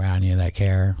people around you that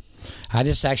care. I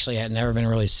just actually had never been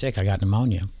really sick. I got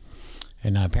pneumonia,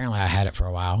 and apparently I had it for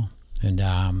a while, and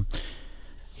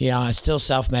I still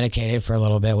self-medicated for a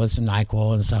little bit with some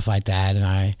NyQuil and stuff like that,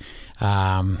 and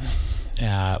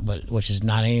but which is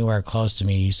not anywhere close to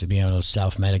me. Used to be able to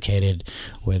self-medicated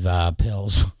with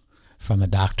pills from the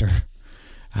doctor,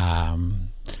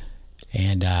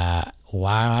 and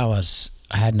while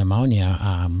I had pneumonia,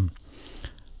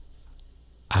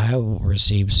 I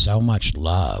received so much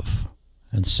love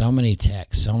and so many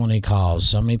texts, so many calls,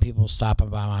 so many people stopping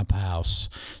by my house,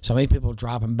 so many people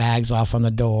dropping bags off on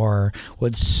the door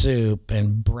with soup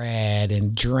and bread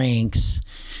and drinks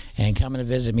and coming to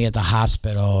visit me at the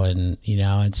hospital. And,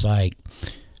 it's like,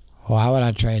 why would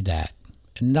I trade that?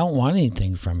 And don't want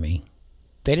anything from me.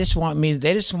 They just want me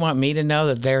to know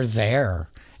that they're there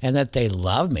and that they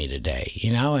love me today,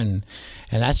 and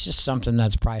that's just something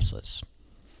that's priceless.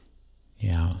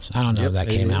 I don't know if that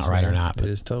came out right or not. But it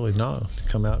is totally it's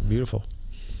come out beautiful.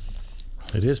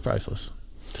 It is priceless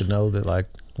to know that, like,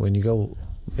 when you go,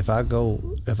 if I go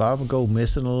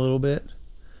missing a little bit,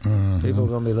 people are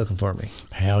going to be looking for me.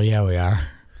 Hell yeah, we are.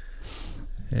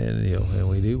 And and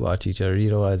we do watch each other.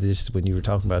 I just, when you were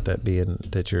talking about that being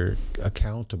that you're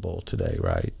accountable today,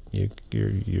 right? You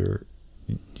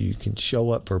can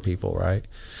show up for people, right?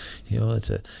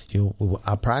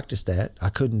 I practiced that. I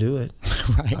couldn't do it.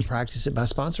 Right. I practiced it by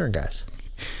sponsoring guys,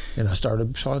 and I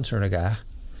started sponsoring a guy,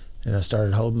 and I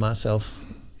started holding myself,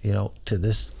 to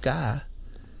this guy,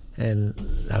 and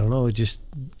I don't know.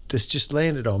 This just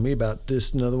landed on me about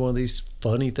this. Another one of these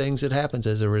funny things that happens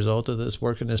as a result of this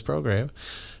work in this program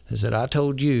is that I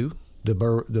told you,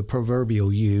 the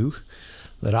proverbial you,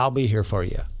 that I'll be here for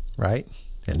you, right?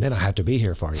 And then I have to be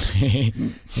here for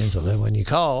you. And so then when you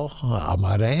call, I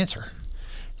might answer.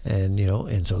 And,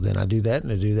 and so then I do that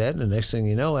and I do that. And the next thing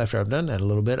you know, after I've done that a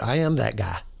little bit, I am that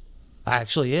guy. I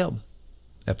actually am.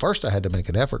 At first I had to make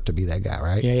an effort to be that guy,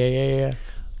 right? Yeah.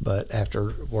 But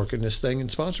after working this thing and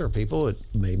sponsoring people, it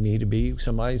made me to be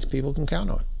somebody people can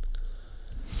count on.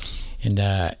 And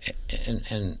I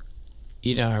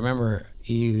remember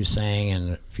you saying,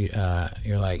 and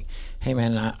you're like, hey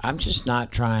man, I'm just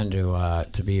not trying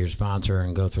to be your sponsor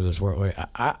and go through this work.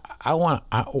 I want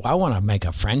to make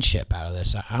a friendship out of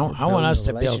this. I want us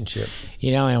to build,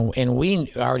 and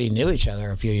we already knew each other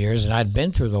a few years, and I'd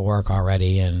been through the work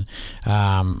already, and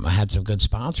I had some good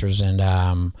sponsors, and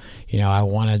I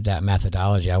wanted that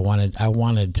methodology. I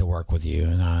wanted to work with you,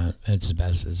 and it's the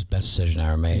best decision I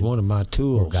ever made. One of my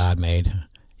tools, or God made.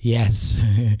 Yes.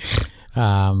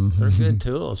 They're good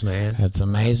tools, man. That's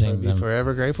amazing. I'll be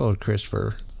forever grateful to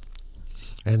Christopher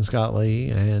and Scott Lee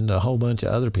and a whole bunch of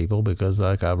other people, because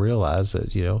like I realized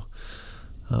that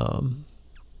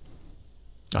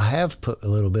I have put a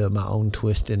little bit of my own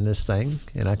twist in this thing,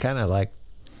 and I kind of like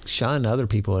shun other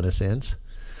people in a sense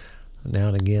now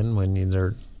and again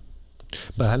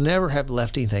but I never have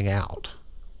left anything out,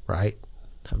 right?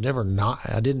 I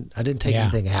didn't take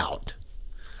anything out.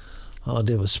 All I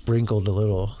did was sprinkled a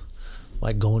little,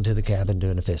 like going to the cabin,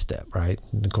 doing a fifth step, right?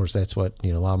 And of course, that's what, a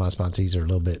lot of my sponsees are a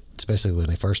little bit, especially when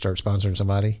they first start sponsoring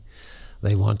somebody,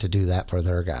 they want to do that for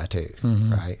their guy too,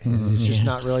 right? And it's just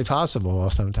not really possible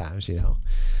sometimes,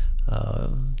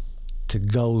 to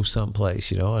go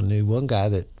someplace. I knew one guy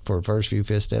that for the first few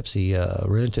fifth steps, he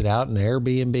rented out an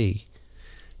Airbnb,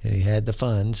 and he had the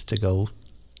funds to go,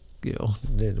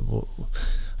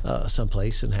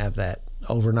 someplace and have that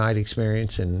overnight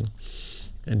experience and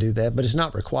do that. But it's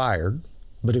not required.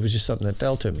 But it was just something that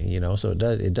fell to me, so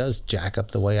it does jack up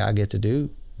the way I get to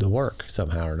do the work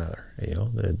somehow or another.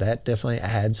 That definitely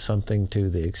adds something to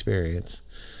the experience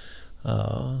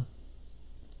that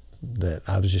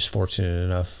I was just fortunate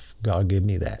enough God gave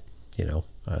me that.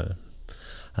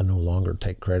 I no longer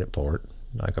take credit for it.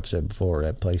 Like I've said before,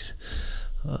 that place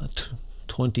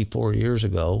 24 years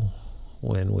ago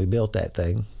when we built that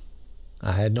thing,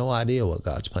 I had no idea what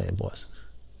God's plan was.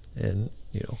 And,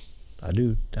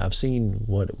 I've seen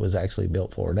what it was actually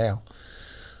built for now.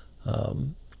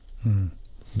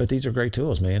 But these are great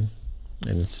tools, man.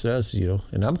 And it says,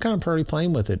 and I'm kind of pretty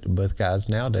plain with it with guys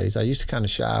nowadays. I used to kind of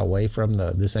shy away from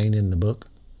this ain't in the book.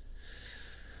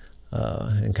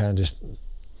 And kind of just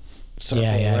circle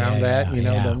around that,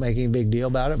 don't make any big deal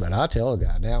about it. But I tell a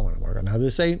guy now when I'm working, now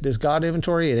this God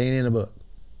inventory, it ain't in a book.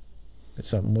 It's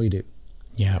something we do.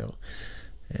 Yeah.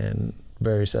 And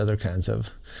various other kinds of,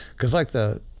 because like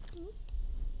the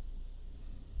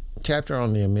chapter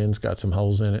on the amends got some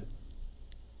holes in it,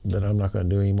 that I'm not going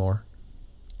to do anymore.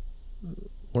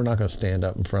 We're not going to stand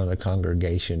up in front of the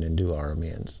congregation and do our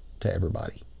amends to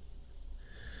everybody.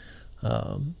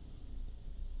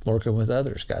 Working with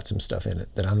others got some stuff in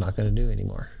it that I'm not going to do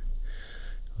anymore.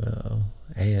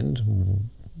 And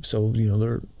so, you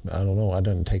know, I don't know, I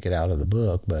didn't take it out of the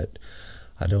book, but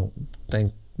I don't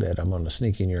think that I'm going to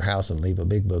sneak in your house and leave a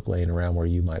big book laying around where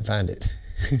you might find it.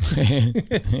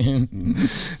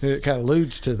 It kind of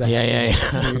alludes to that.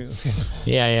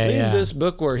 Leave this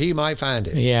book where he might find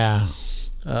it. Yeah.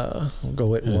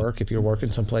 Go at work if you're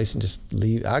working someplace and just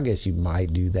leave. I guess you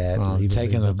might do that. Well,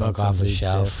 taking the book off the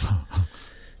shelf.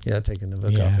 Yeah, taking the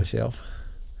book off the shelf.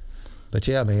 But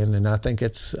yeah, man, and I think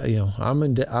it's, you know, I'm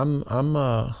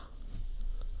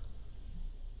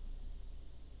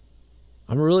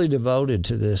really devoted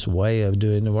to this way of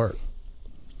doing the work.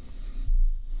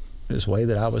 This way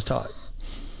that I was taught,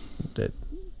 that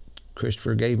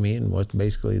Christopher gave me, and what's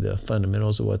basically the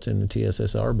fundamentals of what's in the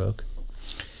TSSR book.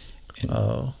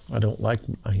 I don't like,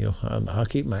 you know, I'll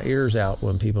keep my ears out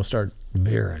when people start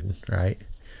veering, right?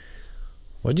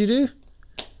 What'd you do?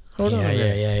 Hold on a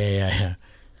minute. Yeah.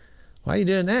 Why are you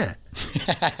doing that?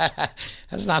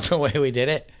 That's not the way we did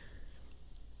it.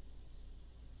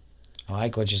 I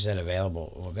like what you said,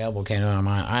 available. Well, available came to my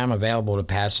mind. I am available to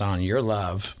pass on your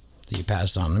love that you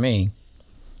passed on to me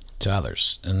to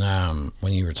others. And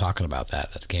when you were talking about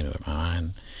that, that came to my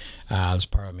mind. It's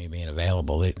part of me being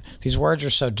available. These words are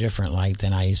so different, like,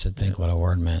 than I used to think what a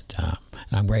word meant. And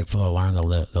I'm grateful to learn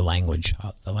the language.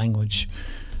 The language.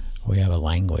 We have a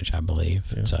language, I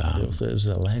believe. It's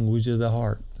the language of the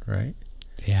heart, right?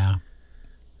 Yeah.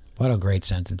 What a great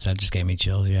sentence. That just gave me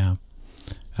chills, yeah.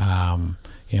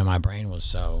 You know, my brain was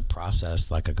so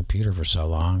processed like a computer for so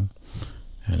long.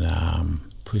 And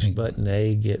push button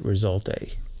A, get result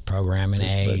A. Programming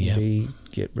push A, button B,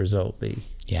 get result B.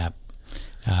 Yep.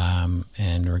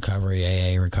 And recovery,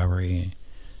 AA recovery,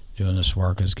 doing this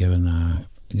work has given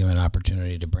an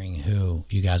opportunity to bring who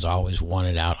you guys always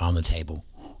wanted out on the table.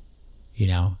 You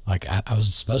know, like I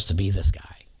was supposed to be this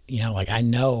guy. You know, like I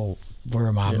know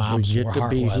where my mom's heart was. We get to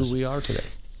be who we are today.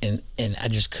 And I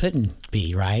just couldn't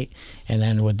be, right? And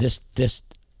then with this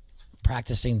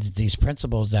practicing these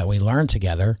principles that we learn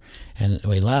together and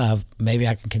we love, maybe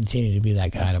I can continue to be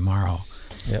that guy tomorrow.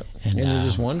 Yep. And you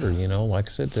just wonder, you know, like I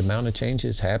said, the amount of change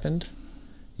has happened.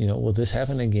 You know, will this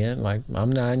happen again? Like,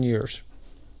 I'm 9 years,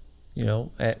 you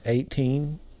know, at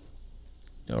 18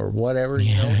 or whatever,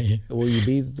 you know, will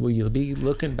you be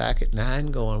looking back at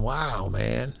 9 going, wow,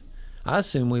 man? I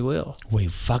assume we will. We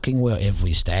fucking will if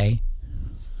we stay.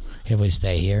 If we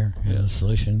stay here in the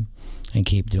solution and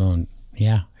keep doing,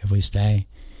 if we stay,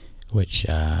 which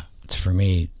it's for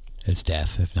me, it's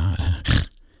death. If not,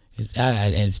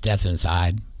 it's death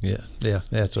inside. Yeah,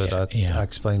 that's what I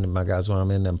explained to my guys when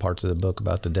I'm in them parts of the book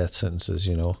about the death sentences.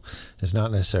 You know, it's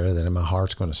not necessarily that my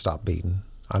heart's going to stop beating.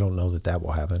 I don't know that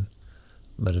will happen.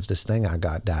 But if this thing I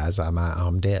got dies,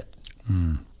 I'm dead.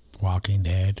 Walking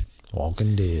dead.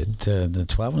 Walking dead. The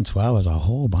 12 and 12 is a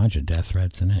whole bunch of death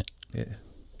threats in it. Yeah.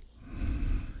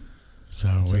 So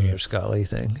another Scott Lee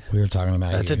thing. We were talking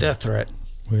about that's a death threat.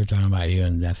 We were talking about you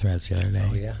and death threats the other day.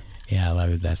 Oh yeah. Yeah, I love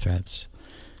your death threats.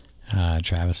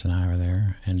 Travis and I were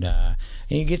there, and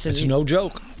you get this. It's no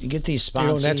joke. You get these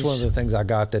sponsors. You know, that's one of the things I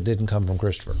got that didn't come from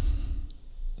Christopher.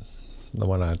 The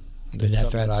one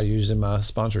that I used in my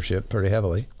sponsorship pretty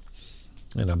heavily,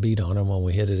 and I beat on him when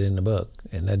we hit it in the book,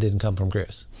 and that didn't come from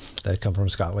Chris. That come from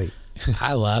Scott Lee.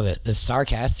 I love it. It's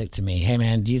sarcastic to me. Hey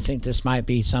man, do you think this might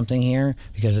be something here?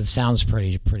 Because it sounds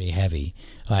pretty heavy.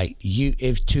 Like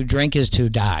if to drink is to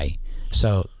die,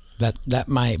 so that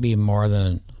might be more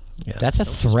than. Yeah, that's a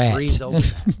threat.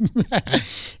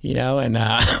 You know,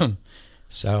 and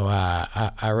so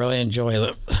I really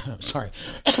enjoy sorry,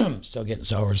 I'm still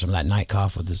getting over some of that night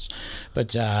cough with this, but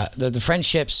the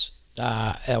friendships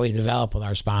that we develop with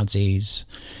our sponsees,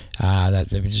 that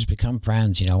they just become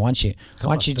friends. You know, once you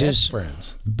just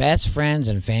best friends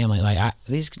and family. Like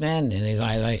these men and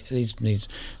these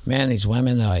men, these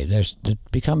women, they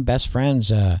become best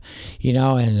friends. You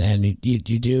know, and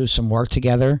you do some work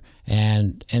together,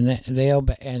 and they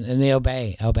obey, and they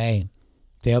obey.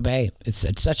 They obey. It's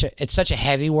such a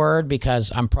heavy word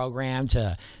because I'm programmed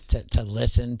to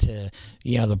listen to,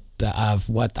 you know, of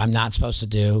what I'm not supposed to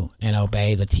do and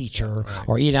obey the teacher,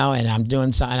 or you know, and I'm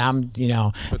doing something. I'm, you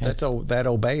know. But that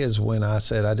obey is when I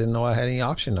said I didn't know I had any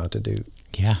option not to do.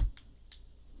 Yeah.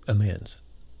 Amends,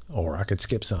 or I could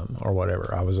skip some or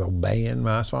whatever. I was obeying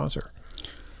my sponsor.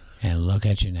 And look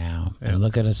at you now, and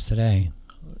look at us today.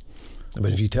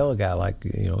 But if you tell a guy like,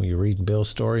 you're reading Bill's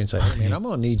story and say, hey, man, I'm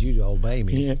going to need you to obey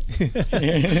me.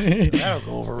 That'll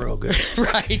go over real good.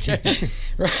 Right.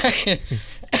 Right.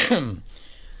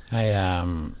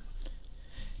 I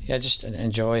just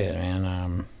enjoy it,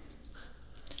 man.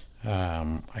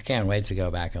 I can't wait to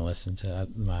go back and listen to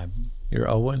my... Your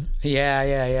Owen?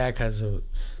 Yeah, because...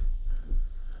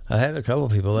 I had a couple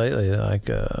of people lately, like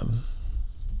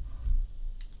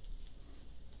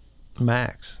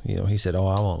Max. He said, "Oh,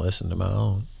 I won't listen to my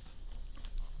own."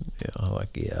 I'm like,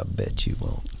 "Yeah, I bet you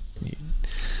won't."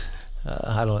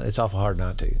 I don't. It's awful hard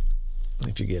not to.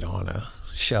 If you get on a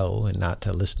show and not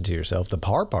to listen to yourself, the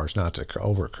hard part's not to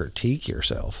over critique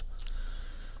yourself.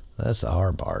 That's the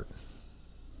hard part.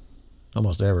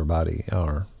 Almost everybody,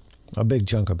 or a big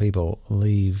chunk of people,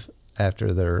 leave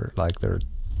after their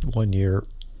 1 year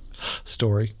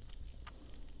story,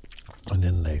 and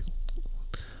then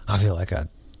I feel like I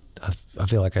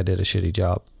did a shitty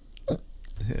job.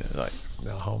 Like,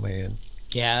 oh man.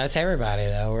 Yeah, that's everybody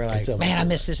though. We're like, man, I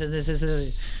missed this and this.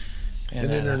 And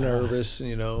then they're nervous,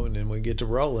 and then we get to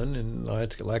rolling, and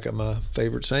it's like my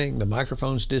favorite saying: the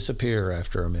microphones disappear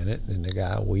after a minute, and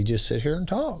we just sit here and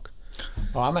talk.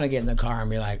 Oh, I'm gonna get in the car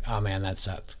and be like, oh man, that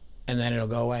sucked. And then it'll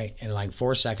go away. In like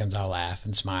 4 seconds, I'll laugh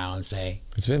and smile and say,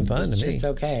 "It's been fun to me." It's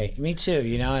okay. Me too.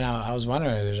 And I was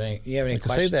wondering if you have any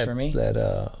questions for me?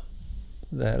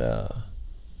 That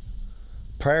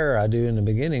prayer I do in the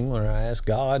beginning when I ask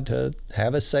God to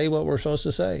have us say what we're supposed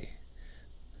to say,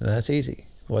 and that's easy.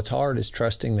 What's hard is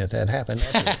trusting that happened.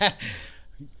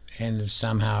 And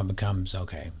somehow it becomes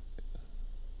okay.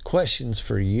 Questions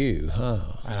for you, huh?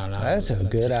 I don't know. That's a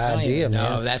good idea, man.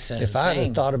 No, that's a if I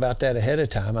had thought about that ahead of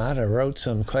time, I'd have wrote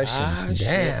some questions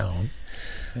down.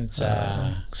 It's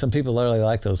some people literally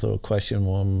like those little question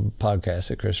one podcasts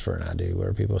that Christopher and I do,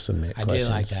 where people submit questions. I do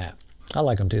like that. I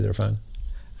like them too. They're fun.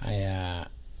 I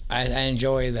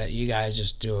enjoy that you guys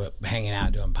just do it, hanging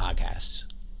out doing podcasts.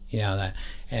 And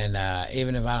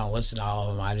even if I don't listen to all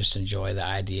of them, I just enjoy the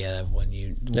idea of when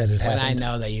I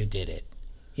know that you did it.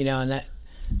 And that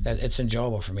it's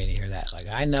enjoyable for me to hear that. Like,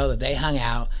 I know that they hung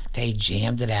out, they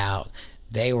jammed it out,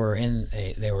 they were in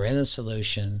the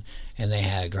solution, and they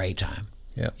had a great time.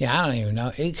 Yeah. Yeah, I don't even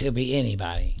know. It could be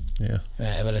anybody. Yeah.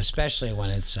 But especially when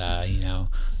it's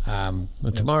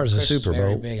tomorrow's the Super Bowl.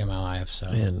 Very big in my life. So.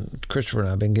 And Christopher and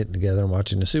I have been getting together and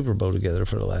watching the Super Bowl together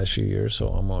for the last few years. So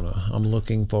I'm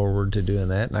looking forward to doing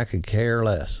that, and I could care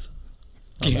less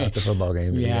about the football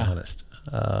game, to be honest.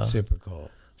 Super cool.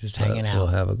 Just hanging out. We'll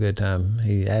have a good time.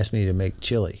 He asked me to make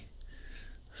chili,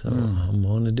 so I'm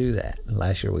going to do that.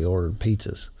 Last year we ordered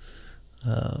pizzas.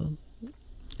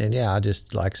 And I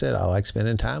just, like I said, I like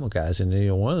spending time with guys. And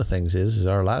one of the things is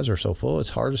our lives are so full, it's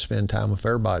hard to spend time with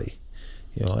everybody.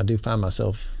 I do find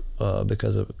myself,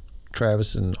 because of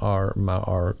Travis and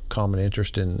our common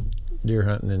interest in deer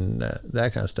hunting and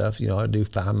that kind of stuff, I do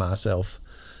find myself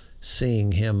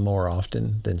seeing him more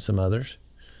often than some others.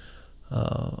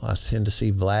 I tend to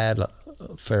see Vlad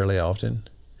fairly often.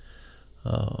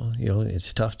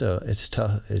 It's tough to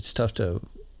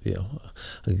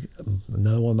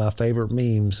another one of my favorite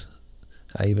memes.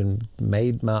 I even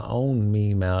made my own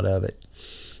meme out of it.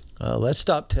 Let's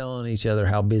stop telling each other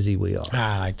how busy we are.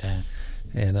 I like that.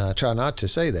 And I try not to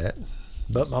say that,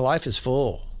 but my life is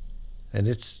full, and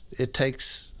it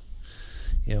takes,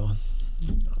 I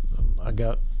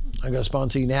got a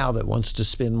sponsee now that wants to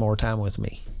spend more time with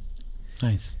me.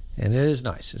 Nice. And it is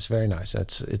nice. It's very nice.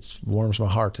 It warms my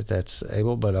heart that that's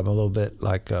able, but I'm a little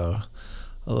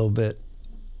bit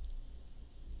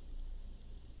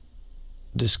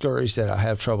discouraged that I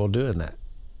have trouble doing that,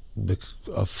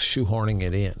 of shoehorning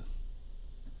it in,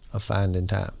 of finding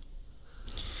time.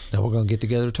 Now we're going to get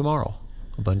together tomorrow.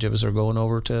 A bunch of us are going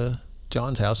over to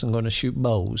John's house and going to shoot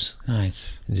bows.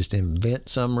 Nice. And just invent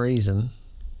some reason.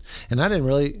 And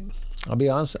I'll be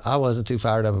honest, I wasn't too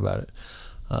fired up about it.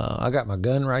 I got my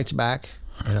gun rights back,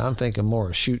 and I'm thinking more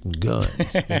of shooting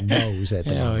guns than bows at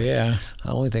the moment. Oh, yeah.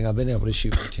 The only thing I've been able to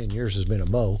shoot for 10 years has been a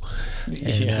bow.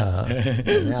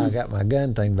 And now I got my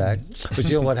gun thing back. But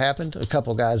you know what happened? A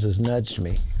couple guys has nudged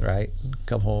me, right? A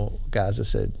couple guys have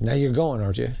said, now you're going,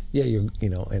 aren't you? Yeah,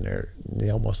 and they're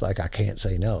almost like I can't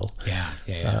say no. Yeah.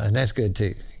 And that's good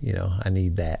too. I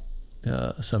need that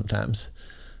sometimes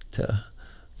to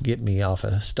get me off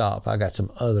a stop. I got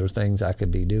some other things I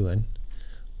could be doing,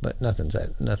 but nothing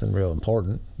real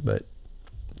important. But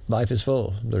life is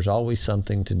full. There's always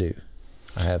something to do.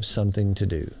 I have something to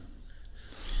do.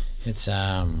 It's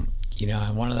one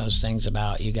of those things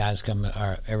about you guys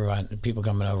people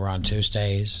coming over on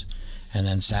Tuesdays, and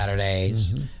then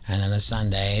Saturdays, and then the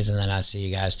Sundays, and then I see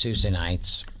you guys Tuesday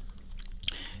nights,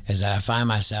 is that I find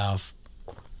myself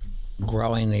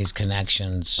growing these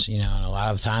connections, you know, and a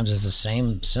lot of times it's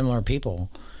the similar people.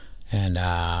 And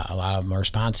a lot of them are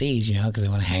sponsees, you know, because they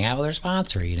want to hang out with their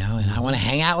sponsor, you know, and I want to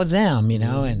hang out with them, you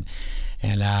know, and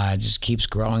it just keeps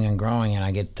growing and growing, and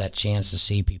I get that chance to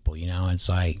see people, you know. It's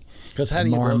like, because how do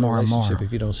you build a relationship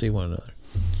if you don't see one another,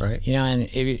 right? You know, and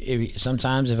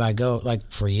sometimes if I go, like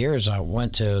for years, I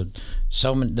went to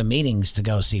the meetings to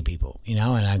go see people, you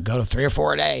know, and I go to 3 or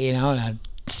 4 a day, you know, and I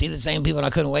see the same people, and I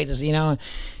couldn't wait to see, you know,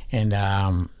 and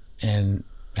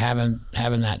having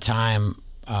that time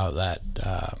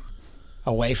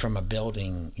away from a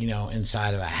building, you know,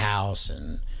 inside of a house,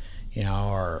 and you know,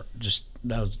 or just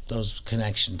those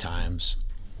connection times.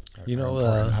 You know,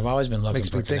 I've always been looking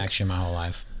for connection my whole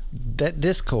life. That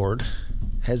Discord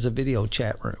has a video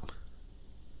chat room,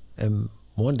 and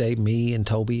one day me and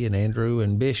Toby and Andrew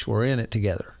and Bish were in it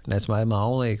together, and that's my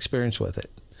only experience with it.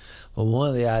 But one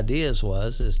of the ideas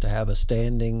is to have a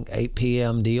standing 8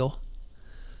 p.m. deal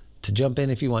to jump in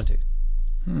if you want to,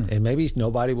 and maybe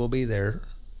nobody will be there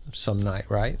some night,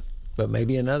 right? But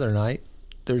maybe another night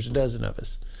there's a dozen of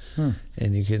us,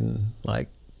 and you can, like,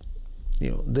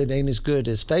 you know, that ain't as good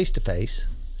as face to face,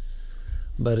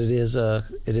 but it is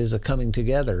a coming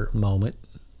together moment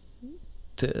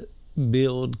to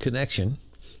build connection,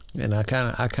 and I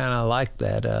kind of like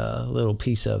that little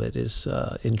piece of it. Is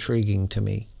intriguing to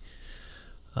me.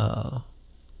 You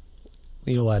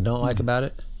know what I don't like about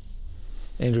it?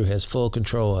 Andrew has full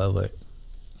control of it.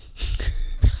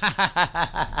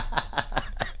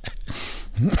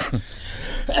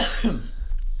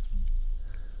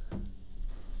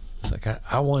 It's like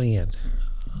I want in.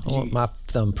 I want my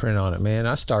thumbprint on it, man.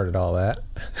 I started all that.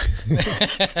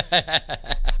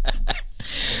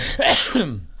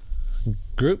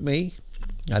 GroupMe.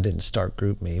 I didn't start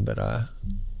GroupMe, but I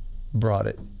brought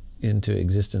it into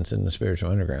existence in the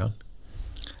Spiritual Underground.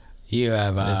 You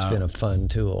have. It's been a fun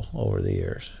tool over the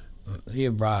years.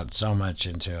 You brought so much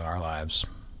into our lives.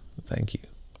 Thank you.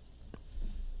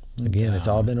 Again, it's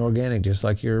all been organic, just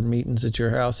like your meetings at your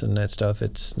house and that stuff.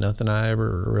 It's nothing I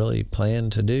ever really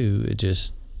planned to do. It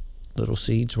just, little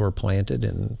seeds were planted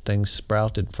and things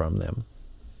sprouted from them.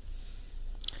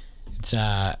 It's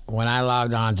when I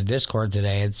logged on to Discord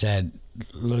today, it said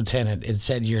Lieutenant. It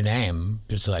said your name,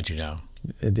 just to let you know.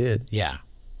 It did. Yeah,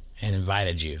 and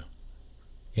invited you.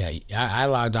 Yeah, I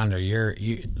logged on to your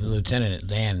Lieutenant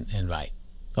Dan invite.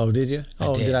 Oh, did you?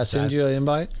 Did I send you an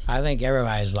invite? I think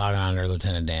everybody's logging on to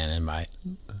Lieutenant Dan invite.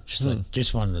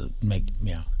 Just wanted to make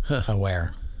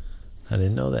aware. I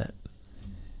didn't know that.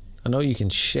 I know you can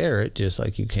share it just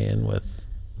like you can with,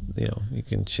 you know, you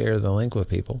can share the link with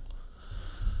people.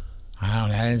 I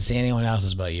didn't see anyone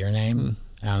else's but your name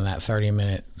on that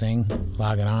 30-minute thing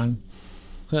logging on.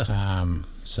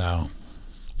 So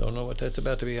don't know what that's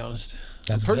about, to be honest.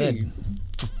 That's pretty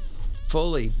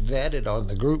fully vetted on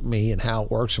the GroupMe and how it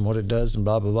works and what it does and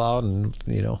blah blah blah, and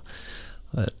you know,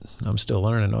 but I'm still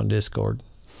learning on Discord.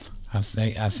 I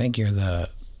think you're the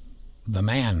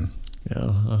man.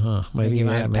 Yeah, maybe you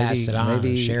might have passed it on.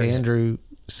 Maybe Andrew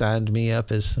signed me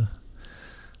up as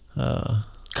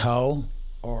co,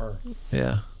 or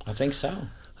yeah, I think so.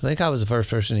 I think I was the first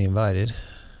person he invited.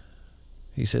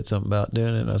 He said something about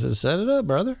doing it, and I said, "Set it up,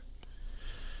 brother."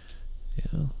 You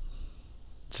know,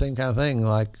 same kind of thing.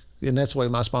 Like, and that's the way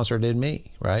my sponsor did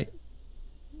me, right?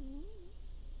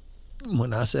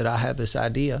 When I said I have this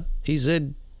idea, he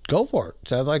said, "Go for it.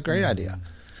 Sounds like a great idea."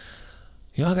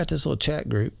 You know, I got this little chat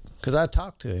group because I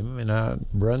talked to him and I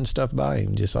run stuff by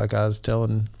him, just like I was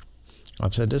telling.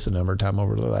 I've said this a number of times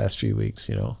over the last few weeks.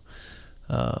 You know,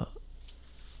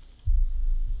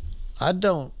 I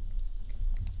don't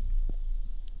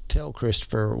tell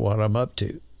Christopher what I'm up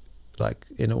to, like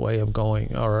in a way of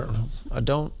going, or I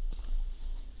don't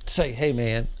say, "Hey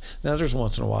man." Now there's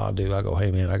once in a while I do. I go,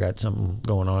 "Hey man, I got something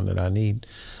going on that I need,"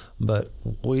 but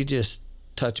we just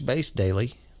touch base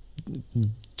daily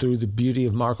through the beauty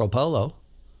of Marco Polo.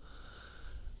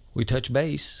 We touch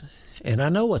base, and I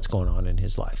know what's going on in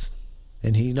his life,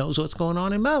 and he knows what's going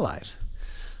on in my life.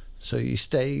 So you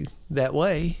stay that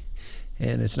way,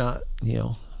 and it's not, you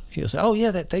know, he'll say, "Oh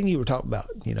yeah, that thing you were talking about,"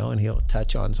 you know, and he'll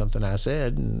touch on something I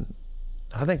said, and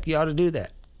I think you ought to do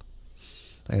that.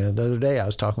 Like the other day I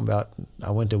was talking about,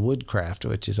 I went to Woodcraft,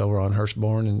 which is over on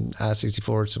Hurstbourne and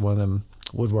I-64. It's one of them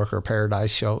woodworker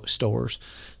paradise stores.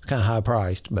 It's kind of high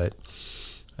priced, but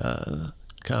kind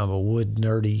of a wood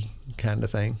nerdy kind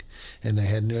of thing. And they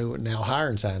had now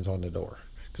hiring signs on the door.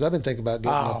 because I've been thinking about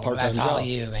getting a part-time that's job. all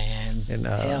you, man. And,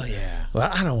 Hell yeah. Well,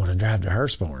 I don't want to drive to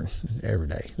Hurstbourne every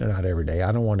day. No, not every day.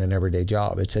 I don't want an everyday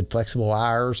job. It said flexible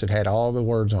hours. It had all the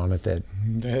words on it that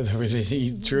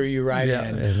He drew you right in.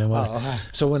 And then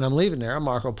so when I'm leaving there, I'm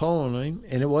Marco Polo, and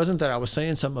it wasn't that I was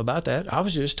saying something about that. I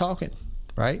was just talking,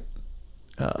 right?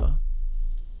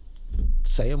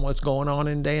 Saying what's going on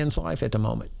in Dan's life at the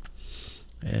moment.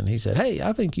 And he said, hey,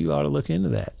 I think you ought to look into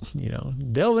that,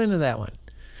 delve into that one.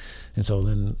 And so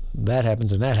then that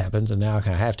happens, and now I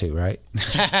kind of have to, right?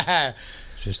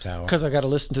 Just how. Because I got to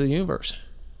listen to the universe.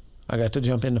 I got to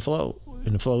jump in the flow,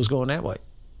 and the flow's going that way,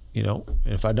 And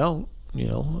if I don't,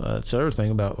 it's the other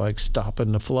thing about like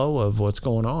stopping the flow of what's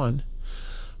going on.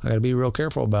 I got to be real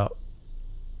careful about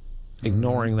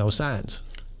ignoring those signs.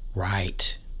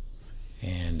 Right.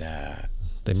 And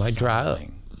they might dry up.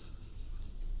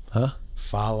 Huh?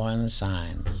 Following the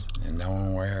signs and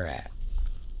knowing where you're at.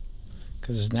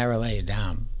 Because it's never let you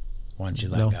down once you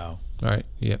let go. Right.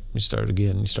 Yep. You start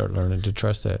again. You start learning to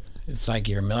trust that. It's like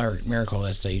your miracle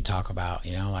list that you talk about,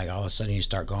 like all of a sudden you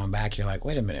start going back. You're like,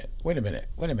 wait a minute. Wait a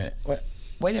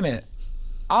minute.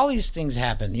 All these things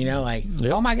happen, like,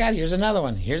 yep. Oh my God, here's another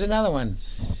one.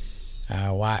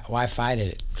 Why fight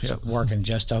it? It's working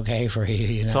just okay for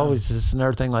you, It's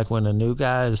another thing, like when a new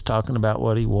guy is talking about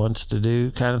what he wants to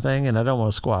do kind of thing, and I don't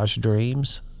want to squash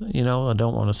dreams, I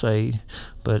don't want to say,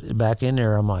 but back in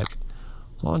there I'm like,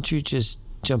 why don't you just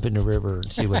jump in the river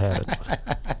and see what happens?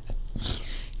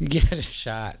 You give it a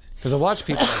shot. Because I watch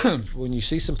people, when you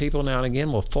see some people now and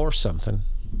again will force something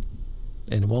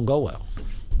and it won't go well.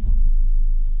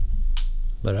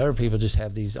 But other people just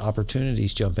have these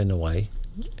opportunities jump in the way.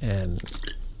 And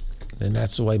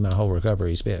that's the way my whole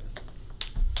recovery's been.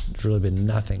 It's really been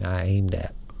nothing I aimed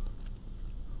at.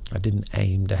 I didn't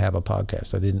aim to have a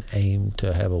podcast. I didn't aim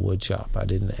to have a wood shop. I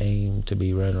didn't aim to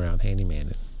be running around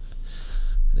handymanning.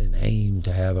 I didn't aim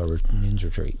to have a men's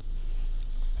retreat.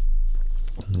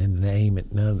 I didn't aim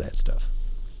at none of that stuff.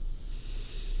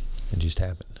 It just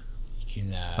happened.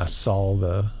 I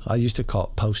saw I used to call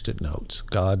it Post-it notes.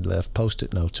 God left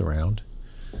Post-it notes around.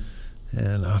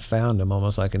 And I found them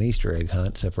almost like an Easter egg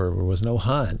hunt, except for there was no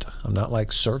hunt. I'm not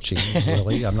like searching,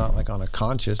 really. I'm not like on a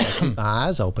conscious. I keep my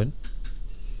eyes open.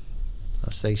 I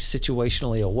stay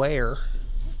situationally aware,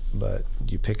 but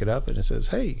you pick it up and it says,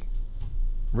 hey,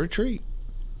 retreat.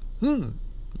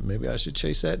 Maybe I should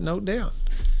chase that note down.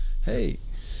 Hey.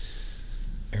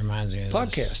 It reminds me of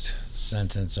podcast. This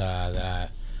sentence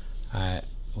that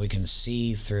we can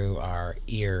see through our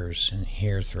ears and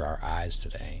hear through our eyes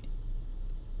today.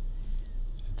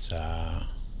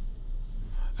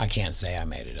 I can't say I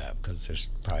made it up because there's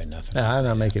probably nothing. I'm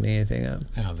not making anything up.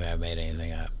 I don't think I made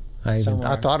anything up. I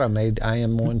thought I made I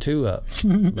Am 1-2 up.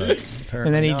 But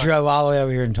and then he drove all the way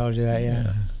over here and told you that,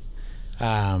 yeah.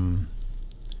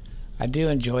 I do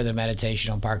enjoy the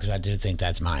meditational part because I do think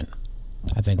that's mine.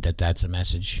 I think that's a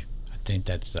message. I think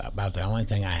that's about the only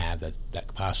thing I have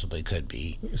that possibly could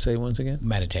be. Say once again?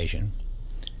 Meditation.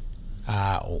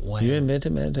 You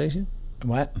invented meditation?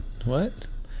 What?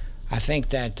 I think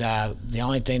that the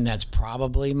only thing that's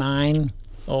probably mine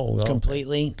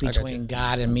completely between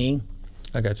God and me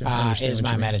I got you. is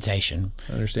my meditation.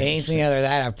 I understand. Anything other than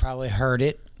that, I've probably heard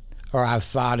it or I've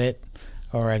thought it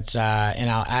or it's and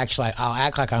I'll act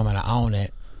like I'm going to own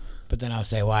it, but then I'll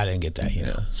say, well, I didn't get that.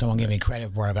 Someone give me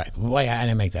credit for it. But wait, I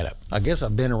didn't make that up. I guess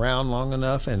I've been around long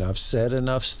enough and I've said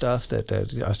enough stuff that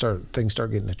things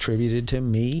start getting attributed to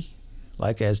me,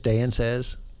 like as Dan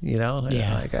says. Yeah.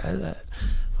 Like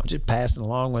I'm just passing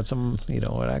along with some,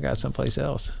 what I got someplace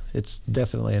else. It's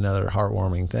definitely another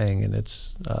heartwarming thing, and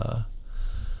it's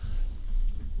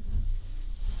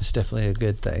definitely a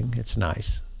good thing. It's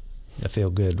nice. I feel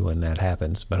good when that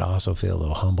happens, but I also feel a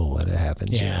little humble when it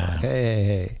happens. Yeah.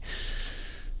 Hey.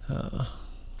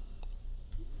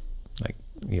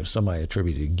 Somebody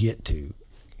attributed get to,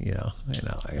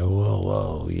 like,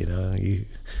 whoa,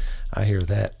 I hear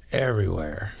that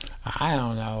everywhere. I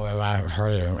don't know if I've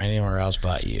heard it anywhere else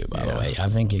but you, by the way. I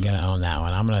think you're going to own that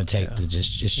one. I'm going to take the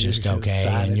just okay,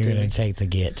 and you're going to take the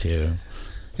get to.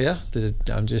 Yeah,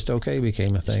 I'm just okay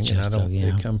became a thing, and I don't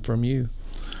it come from you.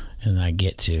 And I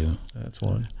get to. That's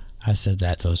one. I said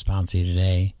that to a sponsor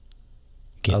today.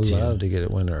 I love to get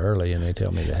it when they're early and they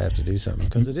tell me they have to do something,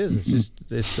 because it is.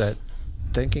 It's that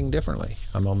thinking differently.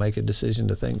 I'm going to make a decision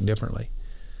to think differently.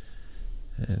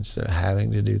 And instead of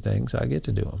having to do things, I get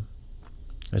to do them.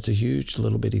 It's a huge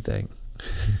little bitty thing.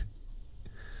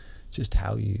 Just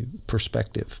how you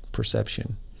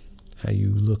perception, how you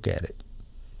look at it.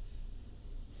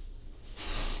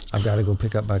 I've got to go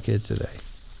pick up my kids today.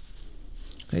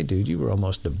 Hey, dude, you were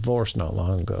almost divorced not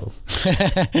long ago.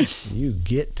 You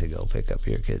get to go pick up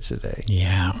your kids today.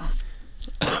 Yeah.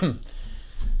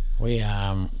 We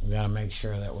got to make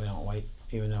sure that we don't wait,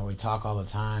 even though we talk all the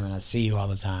time and I see you all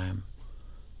the time.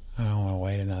 I don't want to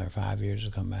wait another 5 years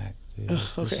to come back.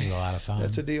 This is a lot of fun.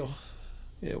 That's a deal.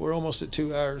 Yeah, we're almost at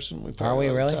 2 hours, and we Are we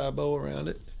really? tie a bow around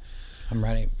it. I'm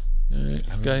ready. All right.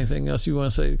 Got anything else you want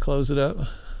to say to close it up?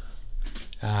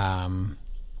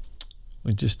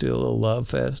 We just do a little love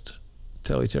fest.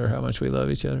 Tell each other how much we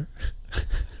love each other.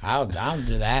 I'll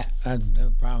do that.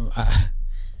 No problem.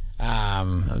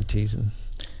 I'm teasing,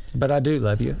 but I do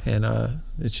love you, and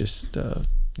it's just that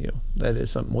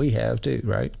is something we have too,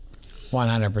 right?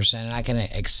 100%, and I can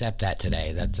accept that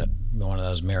today. That's one of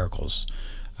those miracles,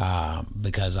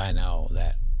 because I know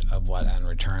that of what in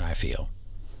return I feel,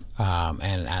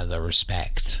 and out of the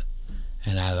respect,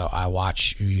 and I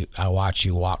watch you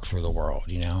walk through the world,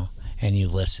 and you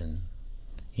listen,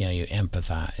 you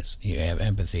empathize, you have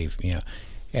empathy,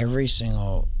 every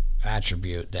single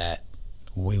attribute that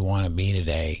we want to be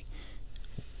today,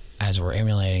 as we're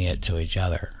emulating it to each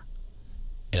other,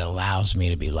 it allows me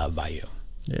to be loved by you.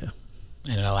 Yeah.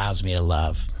 And it allows me to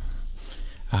love.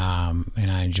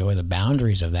 And I enjoy the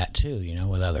boundaries of that too,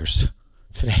 with others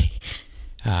today.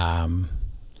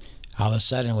 All of a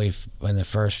sudden, in the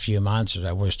first few months,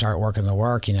 we start working the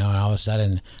work, and all of a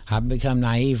sudden, I've become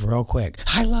naive real quick.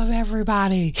 I love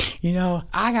everybody,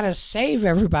 I got to save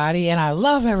everybody, and I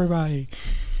love everybody.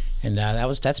 And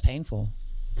that's painful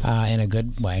in a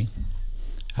good way.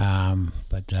 I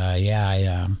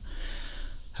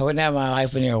wouldn't have my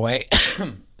life any other way.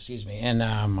 Excuse me. And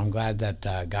I'm glad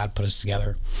that God put us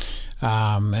together.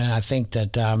 And I think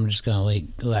that I'm just going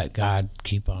to let God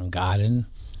keep on guiding.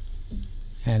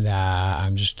 And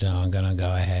I'm just going to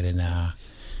go ahead and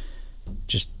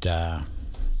just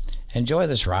enjoy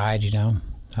this ride,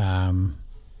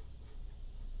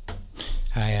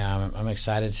 I'm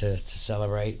excited to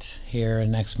celebrate here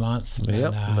next month.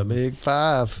 Yep, and, the Big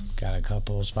 5. Got a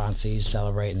couple of sponsees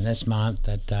celebrating this month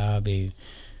that I'll be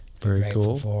very grateful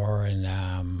cool for, and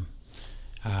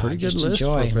pretty good just list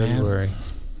enjoy, for February. Man.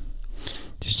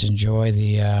 Just enjoy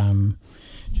the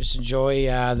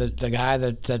guy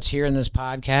that's here in this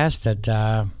podcast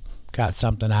that got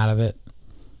something out of it,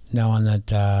 knowing that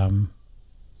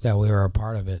that we were a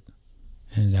part of it,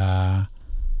 and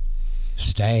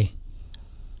stay.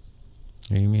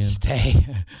 Amen. Stay.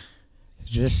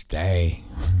 Just stay.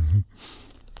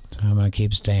 So I'm going to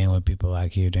keep staying with people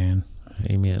like you, Dan.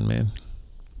 Amen, man.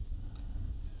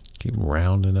 Keep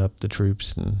rounding up the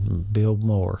troops and build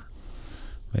more.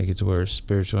 Make it to where it's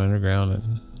spiritual underground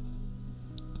and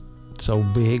so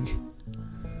big.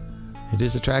 It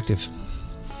is attractive.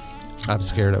 I'm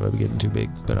scared of it getting too big,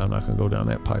 but I'm not going to go down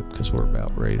that pipe because we're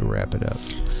about ready to wrap it up.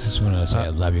 I just want to say I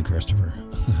love you, Christopher.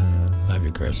 Love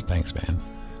you, Chris. Thanks, man.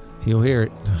 He'll hear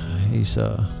it. He's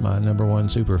my #1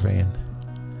 super fan.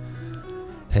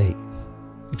 Hey,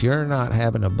 if you're not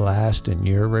having a blast in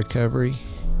your recovery,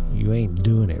 you ain't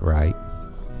doing it right.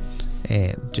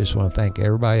 And just want to thank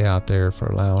everybody out there for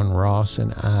allowing Ross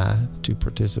and I to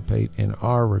participate in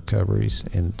our recoveries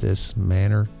in this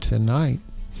manner tonight.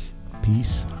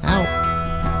 Peace out.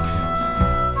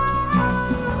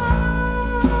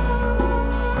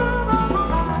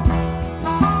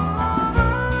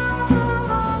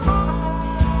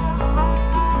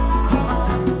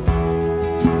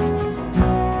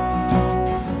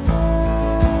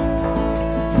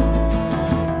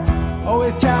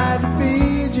 Always tried to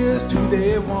be just who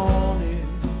they wanted.